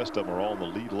 but the rest of them are all in the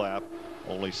lead lap.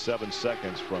 Only 7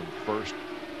 seconds from 1st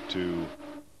to 15th.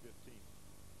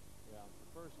 Yeah,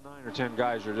 the first 9 or 10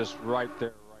 guys are just right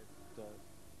there.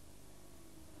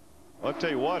 I'll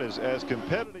tell you what, as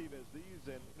competitive as these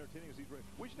and entertaining as these races,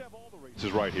 we should have all the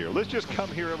races right here. Let's just come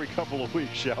here every couple of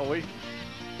weeks, shall we?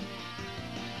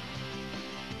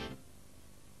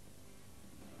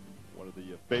 One of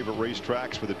the favorite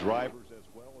racetracks for the drivers as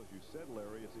well. As you said,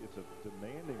 Larry, it's a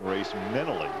demanding race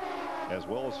mentally as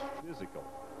well as physical.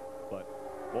 But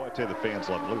boy, I tell you, the fans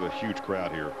love it. Look at the huge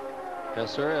crowd here.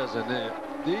 Yes, there is. And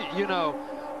you know,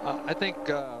 I think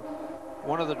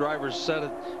one of the drivers said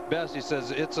it best. He says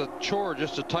it's a chore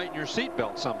just to tighten your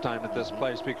seatbelt sometime at this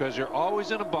place, because you're always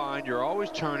in a bind, you're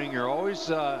always turning, you're always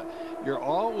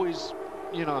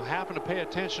you know, having to pay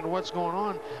attention to what's going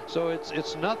on. So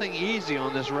it's nothing easy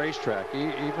on this racetrack.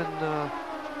 Even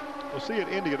well, see, at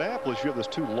Indianapolis, you have those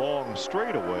 2 long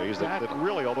straightaways that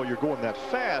really, although you're going that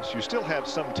fast, you still have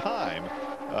some time.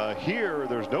 Here,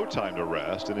 there's no time to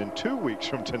rest, and in 2 weeks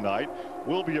from tonight,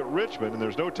 we'll be at Richmond, and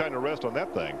there's no time to rest on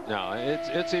that thing. No,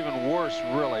 it's even worse,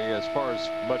 really, as far as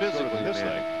much physically than this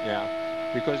thing. Yeah,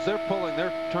 because they're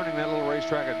turning that little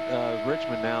racetrack at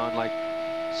Richmond now in like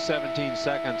 17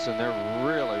 seconds, and they're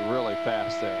really, really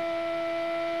fast there.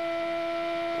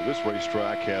 Well, this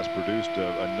racetrack has produced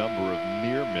a number of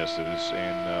near misses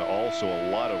and also a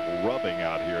lot of rubbing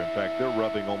out here. In fact, they're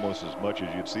rubbing almost as much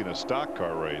as you'd see in a stock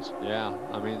car race. Yeah,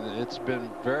 I mean, it's been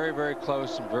very, very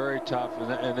close and very tough,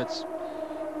 and it's,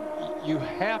 you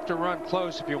have to run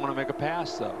close if you want to make a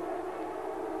pass, though.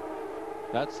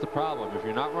 That's the problem. If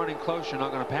you're not running close, you're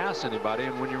not going to pass anybody,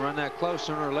 and when you run that close,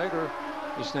 sooner or later,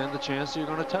 you stand the chance that you're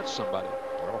going to touch somebody.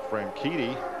 Well,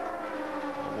 Franchitti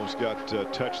almost got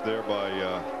touched there by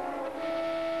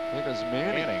I think it was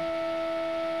Manning.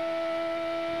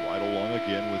 Right along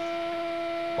again with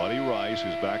Buddy Rice,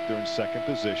 who's back there in 2nd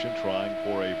position, trying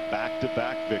for a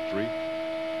back-to-back victory.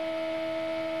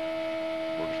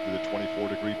 Works through the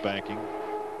 24-degree banking.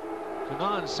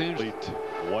 Kanaan seems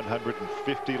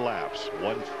 150 laps,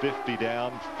 150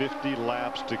 down, 50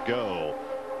 laps to go,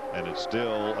 and it's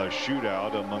still a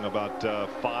shootout among about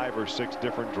 5 or 6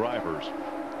 different drivers.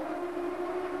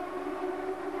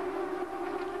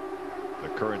 The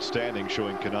current standing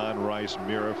showing Kanaan, Rice,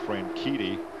 Mira,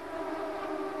 Franchitti.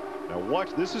 Now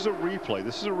watch, this is a replay.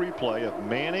 This is a replay of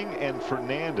Manning and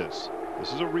Fernandez.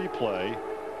 This is a replay.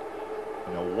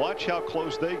 Now watch how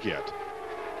close they get.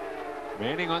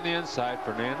 Manning on the inside,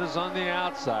 Fernandez on the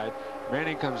outside.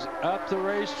 Manning comes up the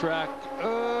racetrack.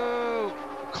 Oh,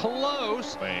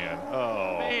 close. Man,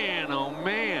 oh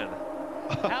man.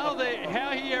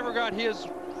 How he ever got his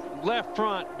left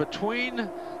front between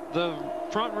the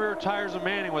front and rear tires of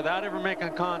Manning without ever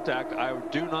making contact, I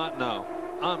do not know.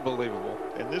 Unbelievable.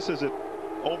 And this is at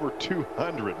over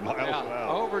 200 miles an hour.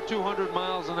 Over 200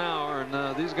 miles an hour,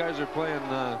 and these guys are playing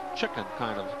chicken,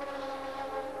 kind of.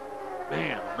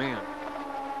 Man,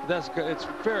 it's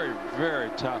very, very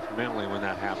tough mentally when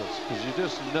that happens, because you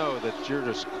just know that you're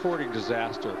just courting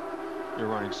disaster. You're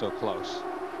running so close.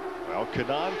 Well,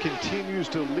 Kanaan continues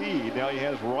to lead. Now he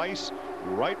has Rice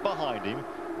right behind him.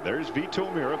 There's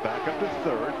Vito Mira back up to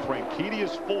third. Franchitti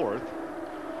is fourth.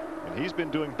 And he's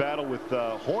been doing battle with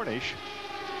Hornish.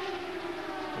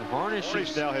 And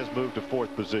Hornish now has moved to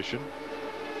fourth position.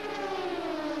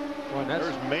 Well,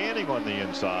 there's Manning on the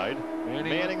inside.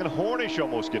 Manning and Hornish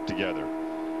almost get together.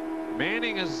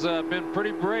 Manning has been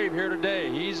pretty brave here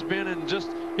today. He's been in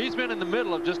the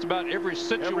middle of just about every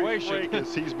situation. Every break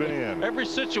he's been in. Every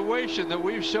situation that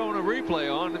we've shown a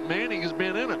replay on, Manning has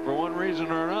been in it for one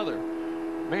reason or another.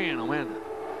 Man, oh man.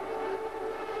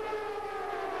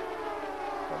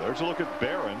 Well, there's a look at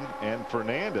Barron and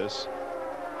Fernandez.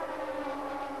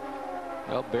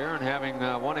 Well, Barron having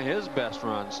one of his best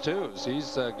runs too.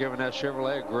 He's given that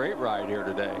Chevrolet a great ride here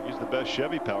today. He's the best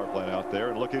Chevy power plant out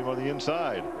there, and look at him on the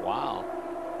inside. Wow.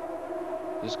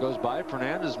 This goes by.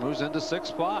 Fernandez moves into sixth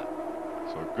spot.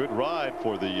 So a good ride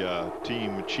for the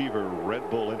Team Cheever Red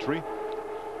Bull entry.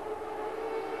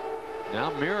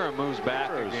 Now Mira moves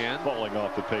back again. Falling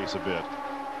off the pace a bit.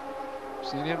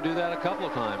 Seen him do that a couple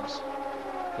of times.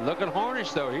 Look at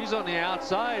Hornish though. He's on the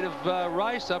outside of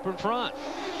Rice up in front.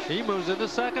 He moves into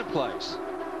second place.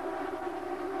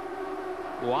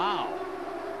 Wow.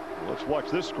 Well, let's watch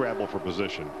this scramble for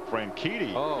position.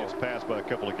 Franchitti gets passed by a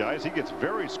couple of guys. He gets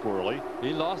very squirrely. He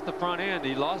lost the front end.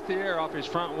 He lost the air off his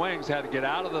front wings. Had to get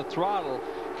out of the throttle.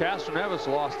 Castroneves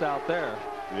lost out there.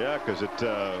 Yeah, because it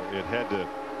had to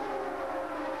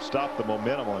stop the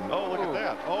momentum on. Oh, look at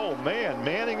that. Oh man,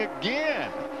 Manning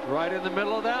again. Right in the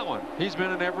middle of that one. He's been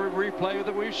in every replay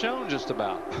that we've shown just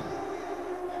about.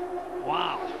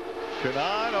 Wow.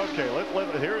 Kanaan, okay,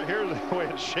 here's the way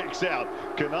it shakes out.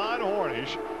 Kanaan,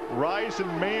 Hornish, Rice, and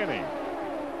Manning.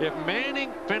 If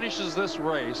Manning finishes this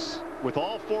race with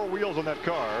all four wheels on that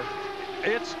car,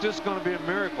 it's just going to be a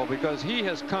miracle because he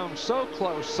has come so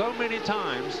close so many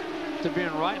times to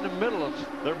being right in the middle of.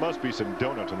 There must be some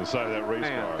donuts on the side of that race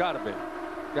car. Gotta be.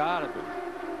 Gotta be.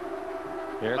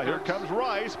 Here comes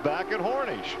Rice back at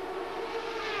Hornish.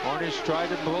 Hornish tried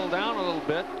to pull down a little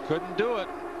bit. Couldn't do it.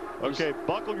 Okay,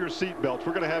 buckle your seatbelts.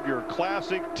 We're going to have your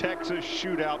classic Texas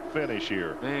shootout finish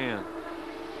here. Man.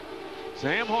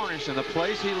 Sam Hornish in the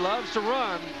place he loves to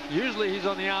run. Usually he's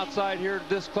on the outside here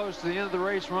this close to the end of the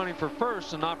race running for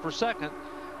first and not for second.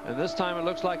 And this time it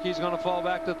looks like he's going to fall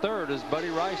back to third as Buddy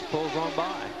Rice pulls on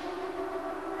by.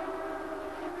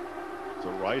 So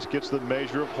Rice gets the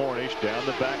measure of Hornish down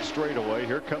the back straightaway.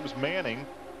 Here comes Manning.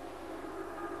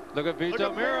 Look at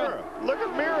Vito Mira. Look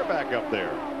at Mira back up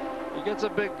there. He gets a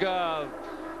big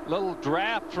little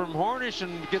draft from Hornish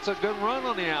and gets a good run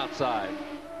on the outside.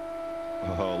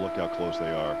 Oh, look how close they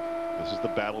are. This is the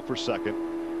battle for second.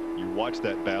 You watch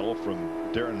that battle from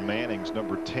Darren Manning's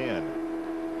number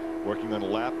 10. Working on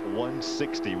lap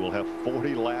 160. We'll have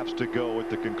 40 laps to go at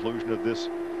the conclusion of this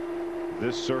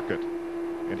circuit.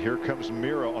 And here comes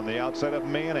Mira on the outside of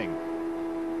Manning.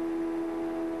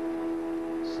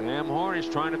 Sam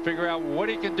Hornish trying to figure out what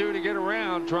he can do to get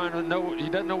around, trying to know. He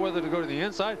doesn't know whether to go to the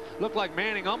inside. Looked like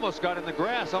Manning almost got in the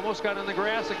grass,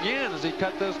 again as he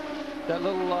cut that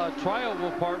little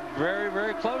tri-oval part very,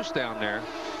 very close down there.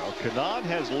 Well, Kanaan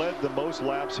has led the most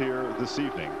laps here this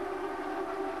evening.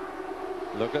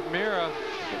 Look at Mira.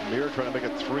 Mira trying to make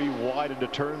it 3 wide into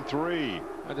turn 3.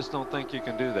 I just don't think you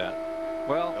can do that.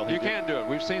 Well, you can do it.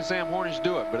 We've seen Sam Hornish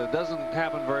do it, but it doesn't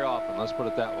happen very often. Let's put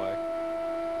it that way.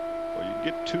 Well,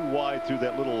 you get 2 wide through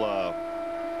that little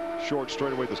short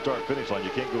straightaway at the start-finish line. You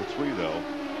can't go 3 though.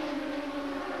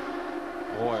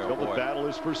 Boy, the battle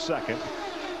is for second.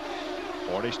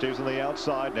 Hornish stays on the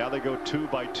outside. Now they go 2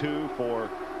 by 2 for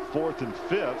 4th and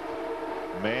 5th.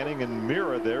 Manning and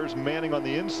Mira. There's Manning on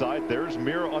the inside. There's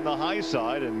Mira on the high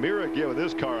side. And Mira giving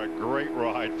this car a great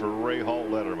ride for Ray Hall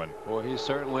Letterman. Boy, he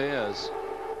certainly is.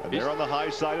 And there on the high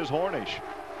side is Hornish.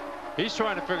 He's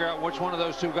trying to figure out which one of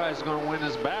those 2 guys is going to win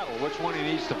this battle, which one he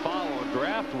needs to follow and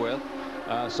draft with.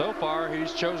 So far,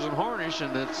 he's chosen Hornish,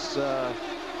 and it's,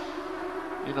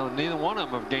 you know, neither one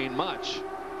of them have gained much.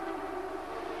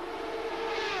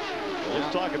 Well,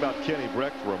 let's talk about Kenny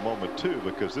Breck for a moment, too,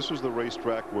 because this was the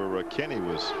racetrack where Kenny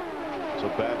was so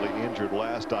badly injured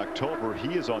last October.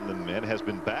 He is on the mend, has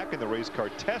been back in the race car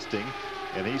testing,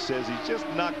 and he says he's just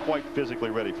not quite physically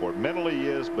ready for it. Mentally he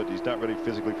is, but he's not ready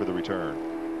physically for the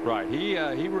return. Right.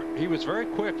 He was very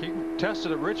quick. He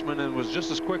tested at Richmond and was just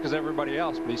as quick as everybody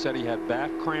else, but he said he had back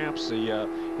cramps. He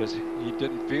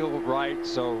didn't feel right,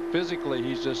 so physically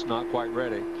he's just not quite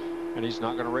ready, and he's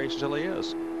not going to race until he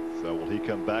is. So will he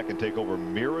come back and take over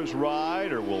Mira's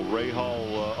ride, or will Ray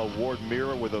Hall award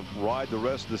Mira with a ride the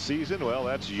rest of the season? Well,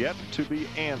 that's yet to be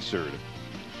answered.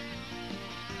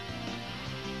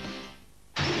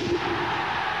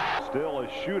 Still a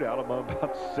shootout among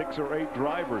about 6 or 8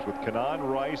 drivers with Kanaan,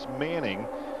 Rice, Manning,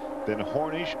 then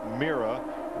Hornish, Mira,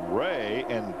 Ray,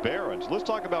 and Barron. So let's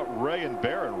talk about Ray and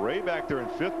Barron. Ray back there in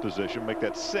 5th position, make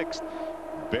that 6th.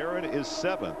 Barron is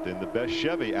 7th in the best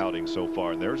Chevy outing so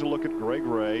far. And there's a look at Greg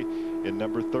Ray in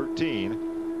number 13.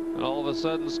 And all of a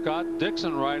sudden, Scott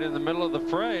Dixon right in the middle of the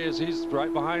fray as he's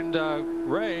right behind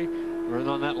Ray. We're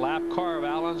on that lap car of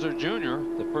Al Unser Jr.,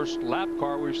 the first lap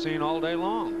car we've seen all day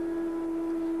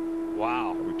long.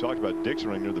 Wow. We talked about Dixon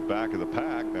running near the back of the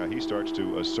pack. Now he starts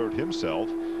to assert himself.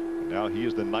 Now he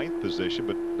is the 9th position,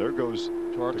 but there goes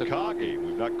Takagi.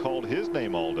 We've not called his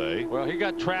name all day. Well, he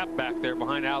got trapped back there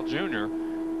behind Al Jr.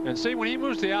 And see, when he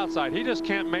moves to the outside, he just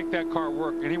can't make that car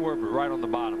work anywhere but right on the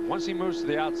bottom. Once he moves to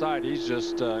the outside, he's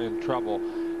just in trouble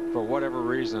for whatever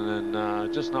reason,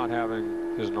 and just not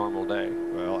having his normal day.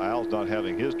 Well, Al's not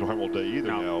having his normal day either.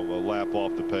 Now a lap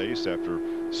off the pace after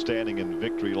standing in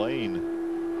victory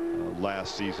lane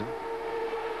last season.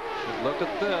 And look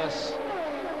at this.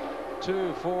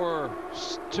 2, 4,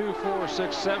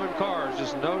 6, 7 cars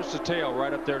just nose to tail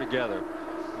right up there together.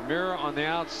 Mira on the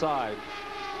outside.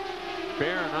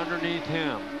 Barron underneath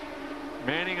him.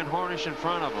 Manning and Hornish in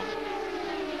front of him.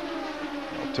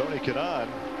 Well, Tony Kanaan,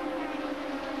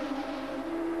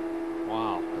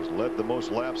 wow, has led the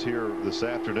most laps here this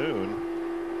afternoon.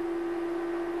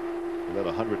 He led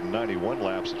 191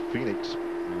 laps at Phoenix.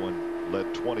 He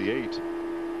led 28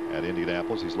 at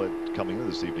Indianapolis. He's led, coming into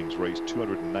this evening's race,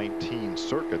 219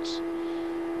 circuits.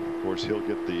 And of course, he'll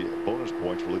get the bonus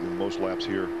points for leading the most laps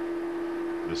here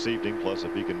this evening. Plus,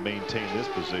 if he can maintain this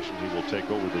position, he will take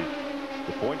over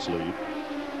the points lead.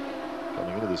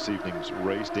 Coming into this evening's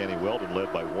race, Danny Weldon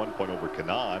led by 1 point over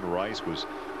Kanaan. Rice was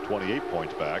 28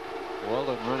 points back.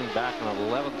 Weldon running back in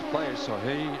 11th place, so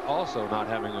he also not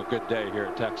having a good day here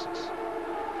at Texas.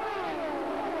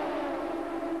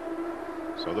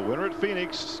 So the winner at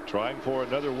Phoenix trying for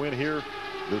another win here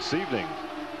this evening.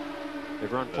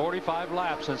 They've run 45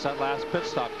 laps since that last pit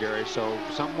stop, Gary. So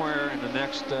somewhere in the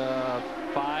next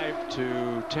 5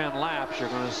 to 10 laps, you're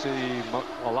going to see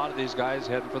a lot of these guys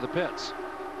heading for the pits.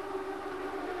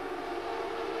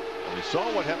 Well, we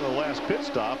saw what happened in the last pit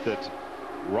stop, that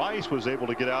Rice was able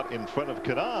to get out in front of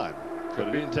Kanaan. But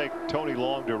it didn't take Tony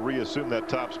long to reassume that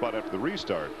top spot after the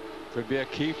restart. Could be a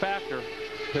key factor.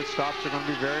 Pit stops are going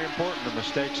to be very important. The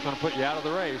mistake's going to put you out of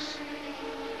the race.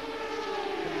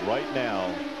 And right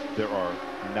now, there are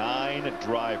 9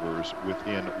 drivers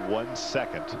within 1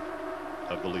 second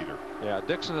of the leader. Yeah,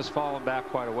 Dixon has fallen back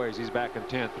quite a ways. He's back in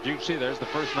 10th. But you can see there's the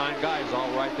first 9 guys all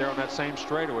right there on that same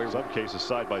straightaway. In some cases,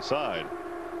 side by side.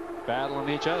 Battling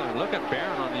each other. And look at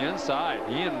Barron on the inside.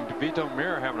 He and Vito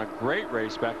Mir having a great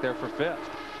race back there for 5th.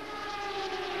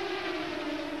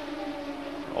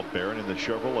 Well, Barron in the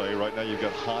Chevrolet. Right now you've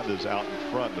got Hondas out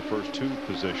in front in the first 2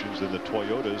 positions. Then the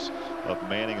Toyotas of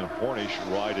Manning and Hornish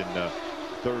ride in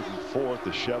 3rd and 4th.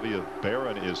 The Chevy of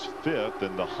Barron is 5th,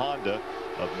 and the Honda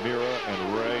of Mira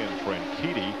and Ray and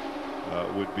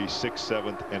Franchitti would be 6th,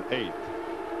 7th, and 8th.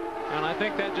 And I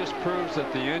think that just proves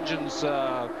that the engines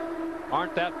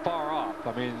aren't that far off.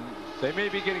 I mean, they may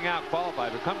be getting out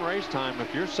qualified, but come race time,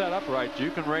 if you're set up right,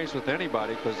 you can race with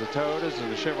anybody, because the Toyotas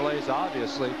and the Chevrolets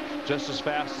obviously just as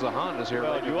fast as the Hondas here.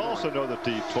 Well, you also know that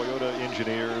the Toyota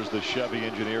engineers, the Chevy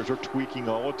engineers are tweaking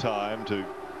all the time to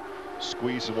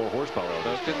squeeze some more horsepower out of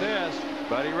this. Look at this.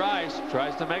 Buddy Rice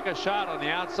tries to make a shot on the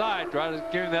outside, tries to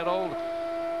give him that old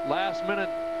last-minute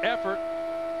effort.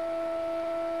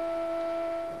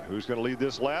 Who's going to lead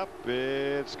this lap?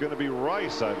 It's going to be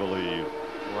Rice, I believe.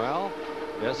 Well,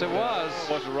 yes, it was.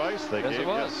 Was it Rice? Yes, it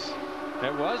was. Yes.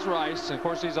 It was Rice. And of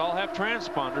course, these all have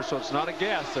transponders, so it's not a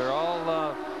guess. They're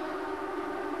all,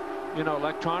 you know,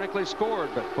 electronically scored.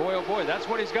 But boy, oh boy, that's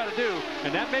what he's got to do.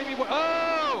 And that may be what.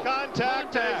 Oh!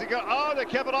 Contact. Oh, they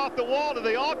kept it off the wall. Did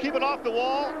they all keep it off the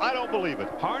wall? I don't believe it.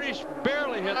 Harnish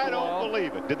barely hit the wall. I don't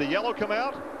believe it. Did the yellow come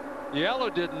out? Yellow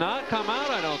did not come out,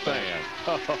 I don't think.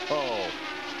 Oh.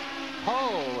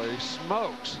 Holy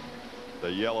smokes.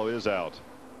 The yellow is out.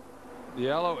 The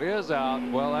yellow is out.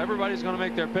 Well, everybody's going to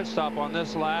make their pit stop on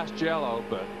this last yellow,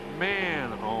 but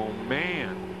man, oh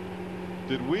man.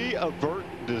 Did we avert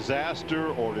disaster,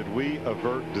 or did we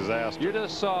avert disaster? You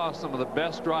just saw some of the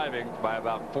best driving by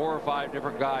about 4 or 5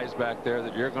 different guys back there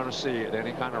that you're going to see at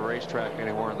any kind of racetrack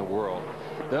anywhere in the world.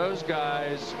 Those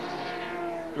guys,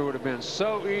 it would have been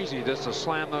so easy just to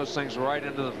slam those things right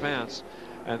into the fence,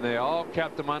 and they all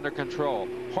kept them under control.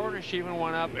 Hornish even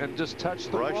went up and just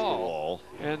touched the wall.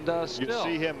 And still, you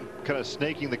see him kind of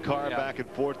snaking the car back and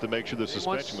forth to make sure the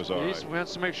suspension was all right. He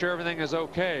wants to make sure everything is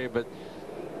okay, but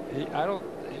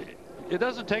it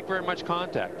doesn't take very much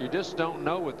contact. You just don't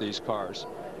know with these cars.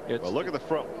 Well, look at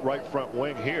the right front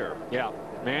wing here. Yeah,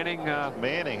 Manning.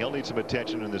 Manning, he'll need some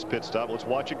attention in this pit stop. Let's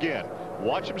watch again.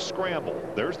 Watch him scramble.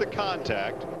 There's the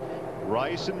contact.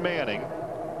 Rice and Manning.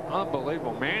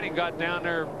 Unbelievable. Manning got down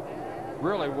there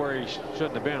really where he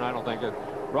shouldn't have been, I don't think.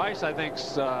 Rice, I think,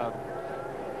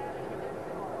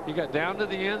 he got down to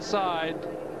the inside.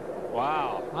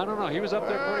 Wow. I don't know. He was up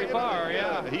there pretty far.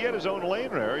 Yeah. He had his own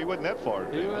lane there. He wasn't that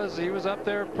far. He was up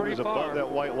there pretty far. Above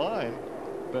that white line.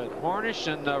 But Hornish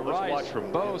and Rice. Let's watch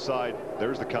from both sides.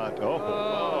 There's the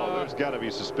there's got to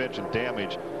be suspension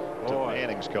damage to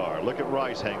Manning's car. Look at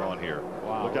Rice hang on here.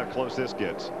 Wow. Look how close this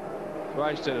gets.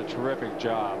 Rice did a terrific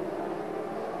job.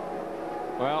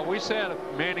 Well, we said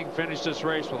if Manning finished this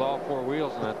race with all 4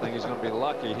 wheels in that thing, he's going to be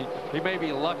lucky. He may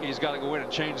be lucky. He's got to go in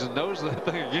and change the nose of that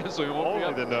thing again, so he won't be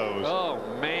up. Only the nose. Oh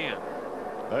man.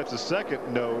 That's the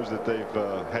second nose that they've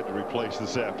had to replace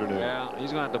this afternoon. Yeah,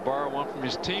 he's going to have to borrow one from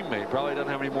his teammate. Probably doesn't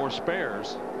have any more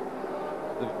spares.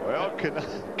 Well,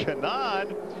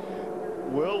 Kanaan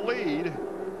will lead.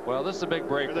 Well, this is a big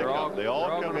break. They all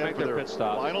come going to in make for their their pit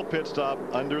stop. final pit stop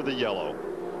under the yellow,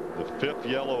 the 5th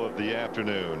yellow of the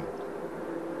afternoon.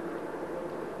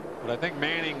 But I think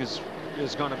Manning he's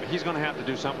going to have to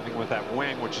do something with that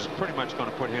wing, which is pretty much going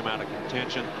to put him out of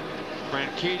contention.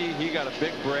 Franchitti, he got a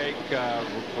big break.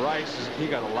 Rice, he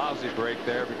got a lousy break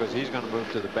there because he's going to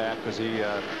move to the back because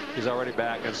he's already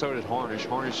back, and so did Hornish.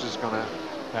 Hornish is going to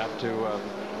have to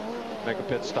make a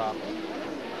pit stop.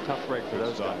 Tough break for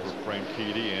those guys. For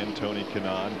Franchitti and Tony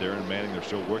Kanaan. Darren Manning, they're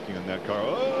still working on that car.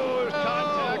 Oh, there's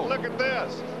contact. Look at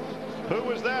this. Who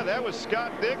was that? That was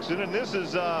Scott Dixon, and this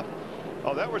is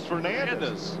that was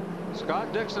Fernandez.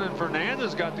 Scott Dixon and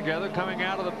Fernandez got together coming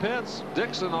out of the pits.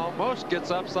 Dixon almost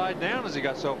gets upside down as he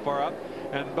got so far up,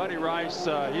 and Buddy Rice,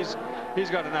 he's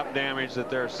got enough damage that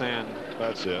they're saying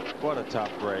that's it. What a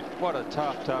tough break. What a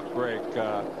tough break.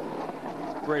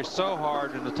 Raced so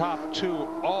hard in the top 2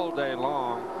 all day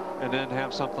long, and then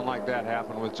have something like that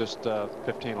happen with just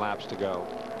 15 laps to go.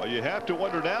 Well, you have to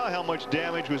wonder now how much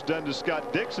damage was done to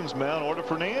Scott Dixon's mount or to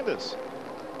Fernandez.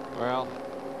 Well,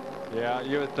 yeah,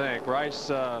 you would think. Rice,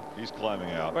 he's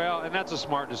climbing out. Well, and that's a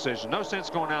smart decision. No sense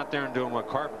going out there and doing what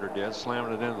Carpenter did,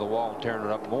 slamming it into the wall and tearing it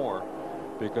up more,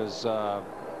 because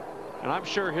and I'm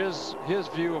sure his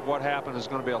view of what happened is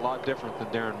going to be a lot different than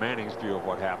Darren Manning's view of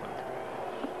what happened.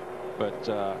 But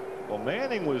well,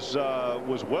 Manning was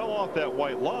well off that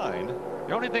white line.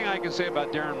 The only thing I can say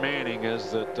about Darren Manning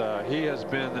is that he has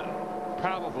been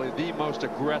probably the most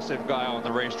aggressive guy on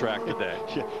the racetrack today.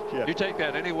 Yeah. You take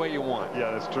that any way you want.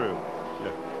 Yeah, that's true. Yeah.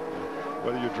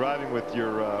 Whether you're driving with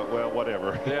your well,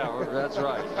 whatever. Yeah, that's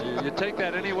right. You take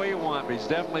that any way you want, but he's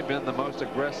definitely been the most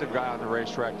aggressive guy on the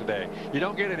racetrack today. You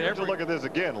don't get it every. Look at this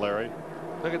again, Larry.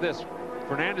 Look at this.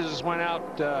 Fernandez just went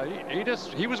out.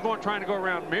 He was trying to go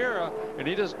around Mira, and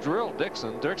he just drilled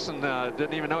Dixon. Dixon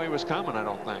didn't even know he was coming, I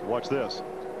don't think. Watch this.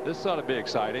 This ought to be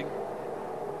exciting.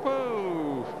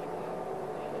 Whoa!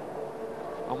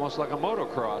 Almost like a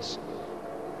motocross.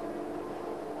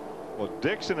 Well,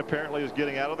 Dixon apparently is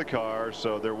getting out of the car,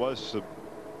 so there was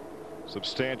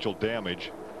substantial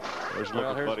damage. There's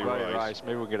Buddy Rice.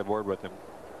 Maybe we'll get a word with him.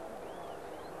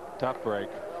 Tough break.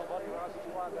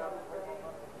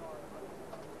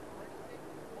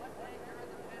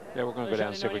 Yeah, we're going to go down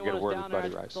and see if we can get a word with Buddy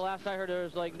Rice. The last I heard,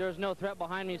 there was no threat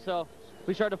behind me, so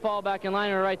we started to fall back in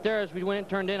line, and right there as we went and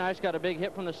turned in, I just got a big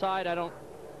hit from the side. I don't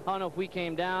know if we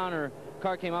came down or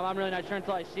car came up. I'm really not sure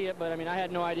until I see it, but I mean, I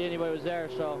had no idea anybody was there.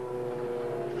 So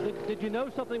did you know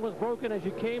something was broken as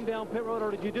you came down pit road,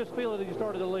 or did you just feel it as you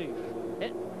started to leave?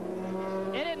 It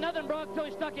didn't, nothing broke until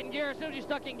he stuck it in gear. As soon as he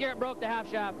stuck it in gear, it broke the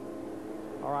half shaft.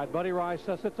 All right, Buddy Rice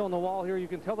sits on the wall here. You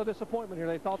can tell the disappointment here.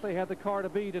 They thought they had the car to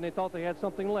beat, and they thought they had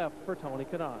something left for Tony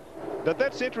Kanaan. Now,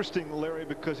 that's interesting, Larry,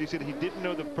 because he said he didn't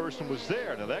know the person was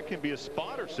there. Now, that can be a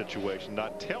spotter situation,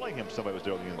 not telling him somebody was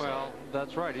there on the inside. Well,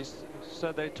 that's right. He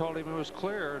said they told him it was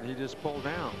clear, and he just pulled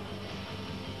down.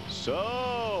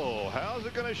 So, how's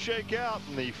it going to shake out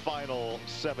in the final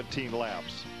 17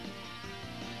 laps?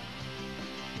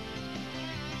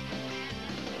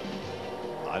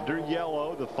 Under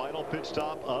yellow, the final pit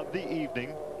stop of the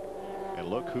evening. And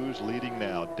look who's leading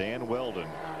now. Dan Weldon,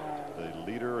 the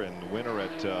leader and winner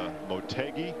at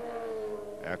Motegi.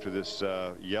 After this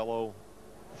yellow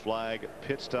flag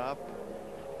pit stop,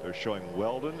 they're showing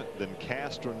Weldon, then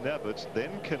Castro-Nevitz,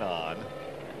 then Kanaan,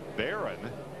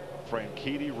 Barron,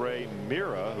 Franchitti, Ray,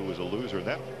 Mira, who was a loser in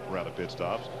that round of pit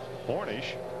stops,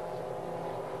 Hornish.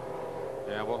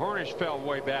 Yeah, well, Hornish fell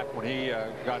way back when he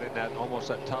got in almost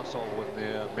that tussle with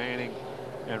Manning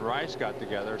and Rice got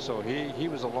together. So he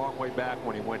was a long way back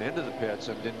when he went into the pits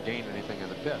and didn't gain anything in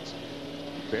the pits.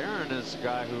 Barron is the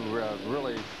guy who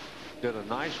really did a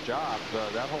nice job.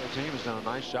 That whole team has done a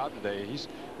nice job today.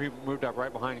 He moved up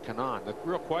right behind Kanaan. The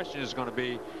real question is going to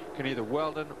be, can either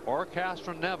Weldon or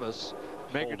Castro-Neves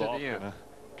make it to the end?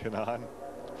 Kanaan.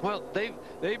 Well, they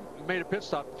made a pit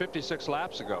stop 56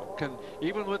 laps ago.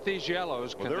 Even with these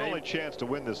yellows, well, their only chance to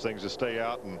win this thing is to stay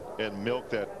out and milk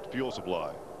that fuel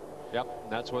supply. Yep,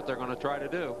 that's what they're going to try to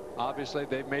do. Obviously,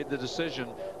 they've made the decision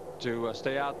to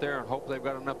stay out there and hope they've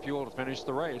got enough fuel to finish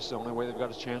the race. The only way they've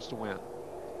got a chance to win.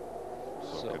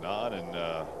 So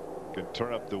Kanaan can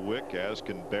turn up the wick, as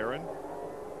can Barron.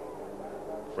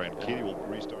 Franchitti will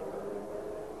restart.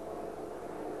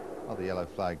 Well, the yellow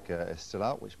flag is still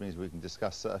out, which means we can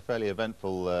discuss a fairly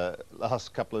eventful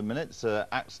last couple of minutes.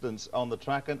 Accidents on the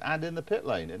track and in the pit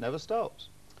lane. It never stops.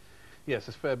 Yes,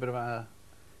 there's a fair bit of a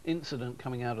incident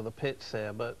coming out of the pits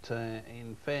there, but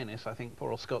in fairness, I think poor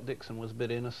old Scott Dixon was a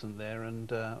bit innocent there,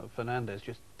 and Fernandez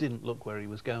just didn't look where he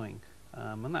was going,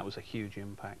 and that was a huge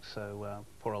impact. So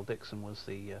poor old Dixon was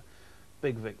the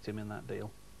big victim in that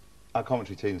deal. Our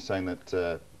commentary team's saying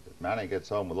that Manning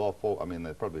gets on with all four. I mean,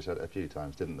 they probably said it a few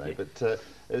times, didn't they? Yeah. But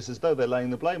it's as though they're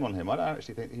laying the blame on him. I don't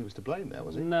actually think he was to blame there,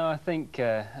 was he? No, I think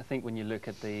when you look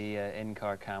at the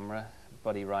in-car camera,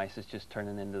 Buddy Rice is just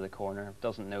turning into the corner,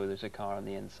 doesn't know there's a car on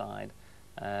the inside,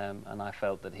 and I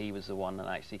felt that he was the one that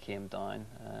actually came down.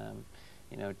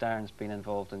 You know, Darren's been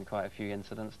involved in quite a few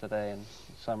incidents today, and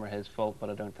some are his fault, but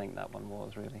I don't think that one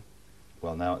was really.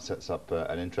 Well, now it sets up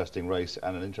an interesting race,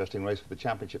 and an interesting race for the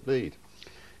championship lead.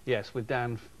 Yes, with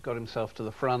Dan got himself to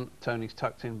the front, Tony's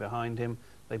tucked in behind him.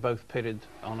 They both pitted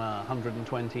on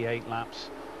 128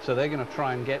 laps, so they're going to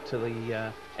try and get to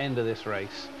the end of this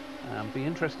race. Be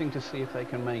interesting to see if they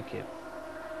can make it.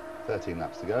 13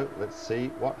 laps to go. Let's see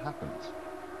what happens.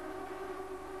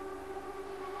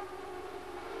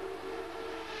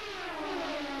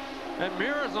 And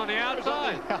Mira's on the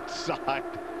outside. On the outside.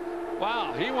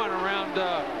 Wow, he went around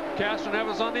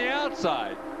Castro-Neves on the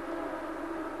outside.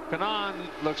 Kanaan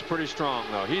looks pretty strong,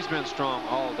 though. He's been strong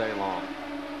all day long.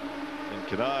 And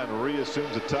Kanaan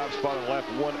reassumes the top spot on lap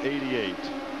 188.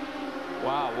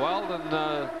 Wow,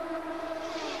 Weldon,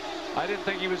 I didn't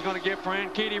think he was going to give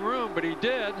Franchitti room, but he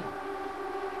did.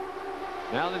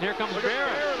 Now then, here comes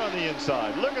Barron. Barron on the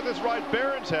inside. Look at this ride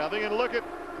Barron's having, and look at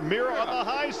Mira on the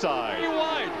high side. 3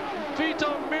 wide.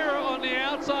 Vito Mira on the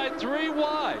outside, 3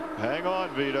 wide. Hang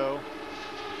on, Vito.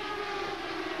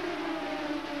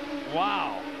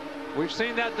 Wow. We've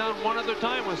seen that done one other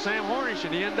time with Sam Hornish,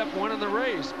 and he ended up winning the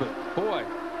race. But, boy,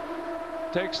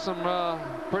 takes some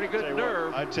pretty good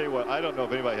nerve. I tell you what, I don't know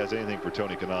if anybody has anything for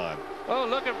Tony Kanaan. Oh,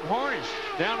 look at Hornish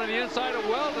down on the inside of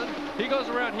Weldon. He goes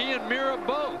around, he and Mira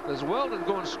both, as Weldon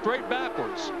going straight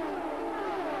backwards.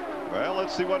 Well,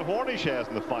 let's see what Hornish has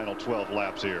in the final 12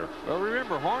 laps here. Well,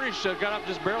 remember, Hornish got up,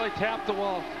 just barely tapped the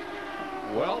wall.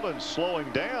 Weldon slowing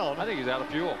down. I think he's out of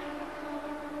fuel.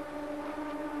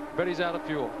 Bet he's out of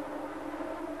fuel.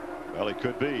 Well, he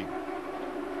could be.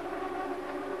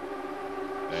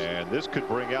 And this could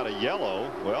bring out a yellow.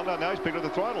 Well, now he's picking up the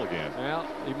throttle again. Well,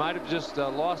 he might have just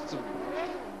lost.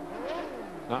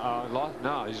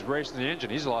 No, he's racing the engine.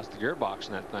 He's lost the gearbox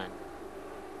in that thing.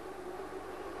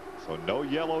 So no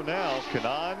yellow now.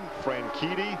 Kanaan,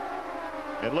 Franchitti,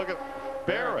 and look at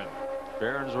Barron.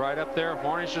 Barron's right up there.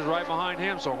 Hornish is right behind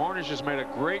him. So Hornish has made a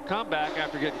great comeback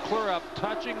after getting clear up,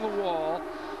 touching the wall.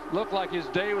 Looked like his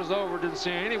day was over. Didn't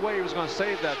see any way he was going to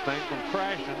save that thing from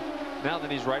crashing. Now then,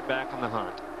 he's right back on the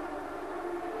hunt.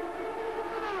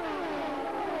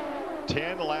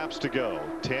 10 laps to go.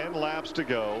 10 laps to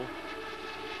go.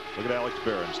 Look at Alex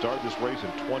Barron. Started this race in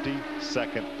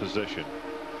 22nd position.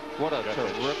 What a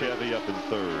terrific Chevy up in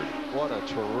 3rd. What a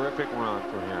terrific run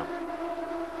for him.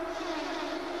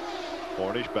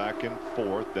 Hornish back in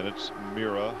 4th. Then it's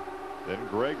Mira. Then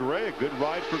Greg Ray. A good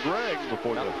ride for Greg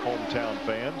before the hometown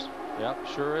fans. Yep,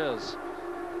 sure is.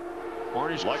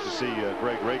 Hornish. I'd like to see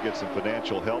Greg Ray get some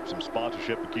financial help, some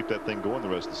sponsorship, and keep that thing going the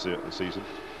rest of the season.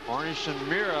 Hornish and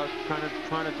Mira kind of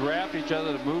trying to draft each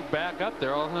other to move back up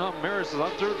there. Oh, no, Mira says,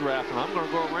 I'm through drafting. I'm going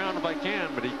to go around if I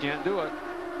can, but he can't do it.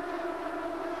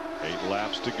 8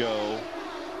 laps to go.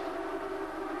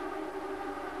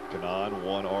 Kanaan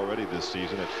won already this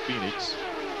season at Phoenix.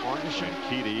 Hornish and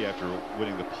Keedy, after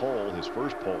winning the pole, his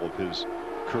first pole of his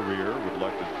career, would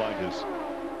like to find his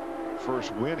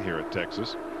first win here at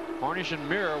Texas. Hornish and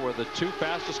Mira were the 2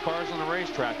 fastest cars on the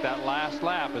racetrack that last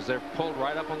lap, as they're pulled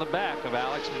right up on the back of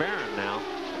Alex Barron now.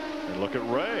 And look at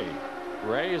Ray.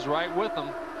 Ray is right with them.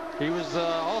 He was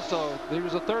he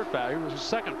was the 3rd fastest. He was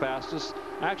the 2nd fastest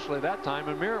actually that time,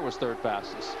 and Mira was 3rd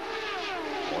fastest.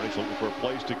 Hornish looking for a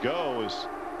place to go, is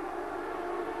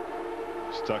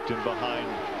tucked in behind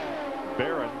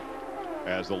Barron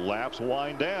as the laps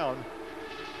wind down.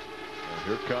 And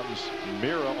here comes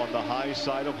Mira on the high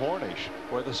side of Hornish.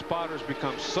 Where the spotters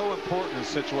become so important in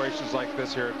situations like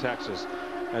this here at Texas.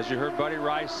 As you heard Buddy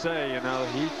Rice say, you know,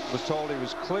 he was told he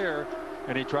was clear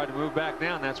and he tried to move back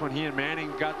down. That's when he and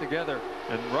Manning got together.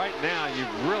 And right now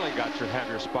you've really got to have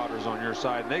your spotters on your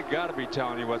side, and they've got to be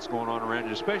telling you what's going on around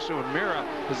you, especially when Mira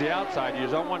is the outside. You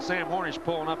don't want Sam Hornish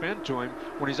pulling up into him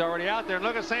when he's already out there. And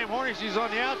look at Sam Hornish, he's on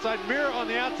the outside, Mira on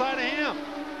the outside of him.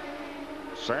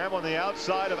 Sam on the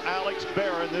outside of Alex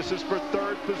Barron. This is for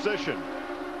third position.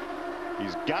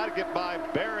 He's got to get by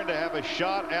Barron to have a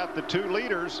shot at the 2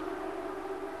 leaders.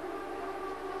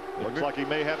 Looks like he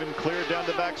may have him cleared down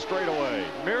the back straightaway.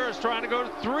 Mira's trying to go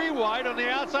 3 wide on the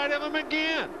outside of him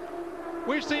again.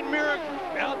 We've seen Mira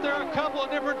out there a couple of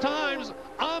different times.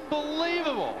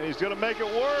 Unbelievable. And he's going to make it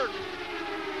work.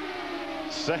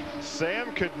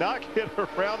 Sam could not get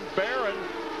around Barron.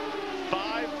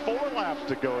 4 laps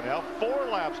to go now. 4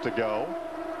 laps to go.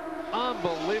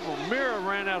 Unbelievable. Mira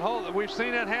ran that hole. We've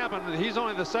seen that happen. He's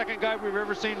only the 2nd guy we've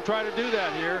ever seen try to do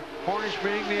that here. Hornish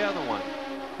being the other one.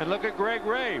 And look at Greg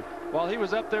Ray. While he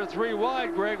was up there 3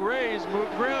 wide, Greg Ray's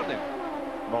moved around him.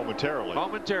 Momentarily.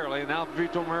 Momentarily. And now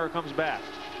Vitor Mira comes back.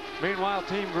 Meanwhile,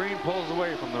 Team Green pulls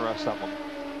away from the rest of them.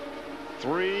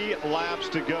 3 laps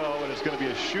to go, and it's going to be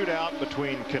a shootout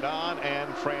between Kanaan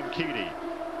and Franchitti.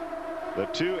 The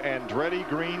 2 Andretti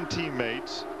Green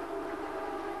teammates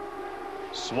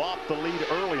swapped the lead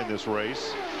early in this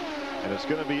race, and it's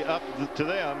going to be up to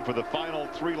them for the final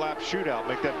 3-lap shootout.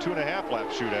 Make that 2.5-lap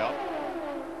shootout.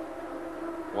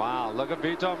 Wow, look at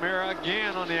Vitor Mira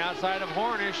again on the outside of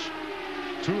Hornish.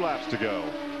 2 laps to go.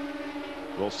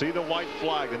 We'll see the white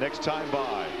flag the next time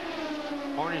by.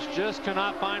 Hornish just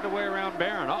cannot find a way around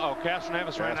Barron. Uh-oh,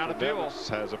 Castroneves ran out of fuel.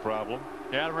 Has a problem.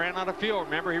 Yeah, ran out of fuel.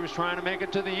 Remember, he was trying to make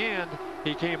it to the end.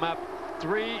 He came up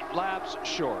 3 laps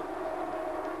short.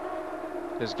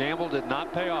 His gamble did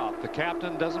not pay off. The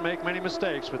captain doesn't make many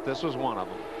mistakes, but this was one of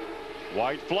them.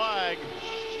 White flag.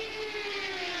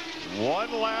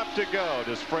 1 lap to go.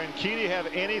 Does Franchitti have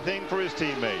anything for his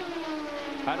teammate?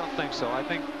 I don't think so. I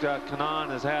think Kanaan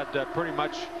has had pretty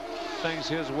much things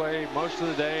his way most of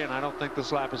the day, and I don't think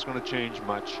this lap is going to change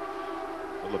much.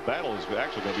 Well, the battle is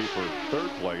actually going to be for 3rd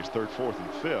place, 3rd, 4th, and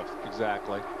 5th.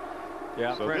 Exactly.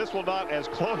 Yeah. So this will not, as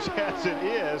close as it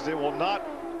is, it will not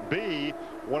be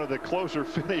one of the closer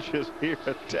finishes here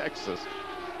at Texas.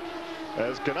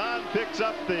 As Kanaan picks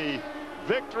up the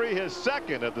victory, his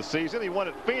 2nd of the season. He won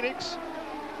at Phoenix.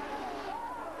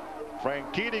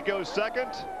 Franchitti goes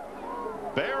 2nd.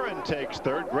 Barron takes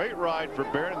 3rd. Great ride for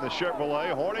Barron in the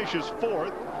Chevrolet. Hornish is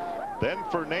 4th. Then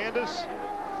Fernandez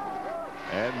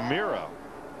and Mira.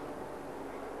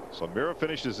 So Mira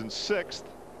finishes in 6th.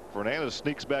 Fernandez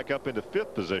sneaks back up into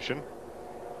 5th position.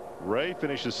 Ray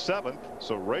finishes 7th.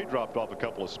 So Ray dropped off a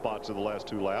couple of spots in the last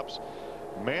 2 laps.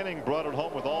 Manning brought it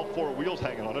home with all 4 wheels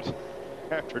hanging on it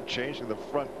after changing the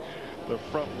front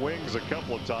wings a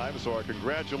couple of times. So our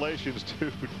congratulations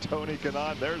to Tony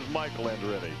Kanaan. There's Michael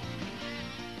Andretti.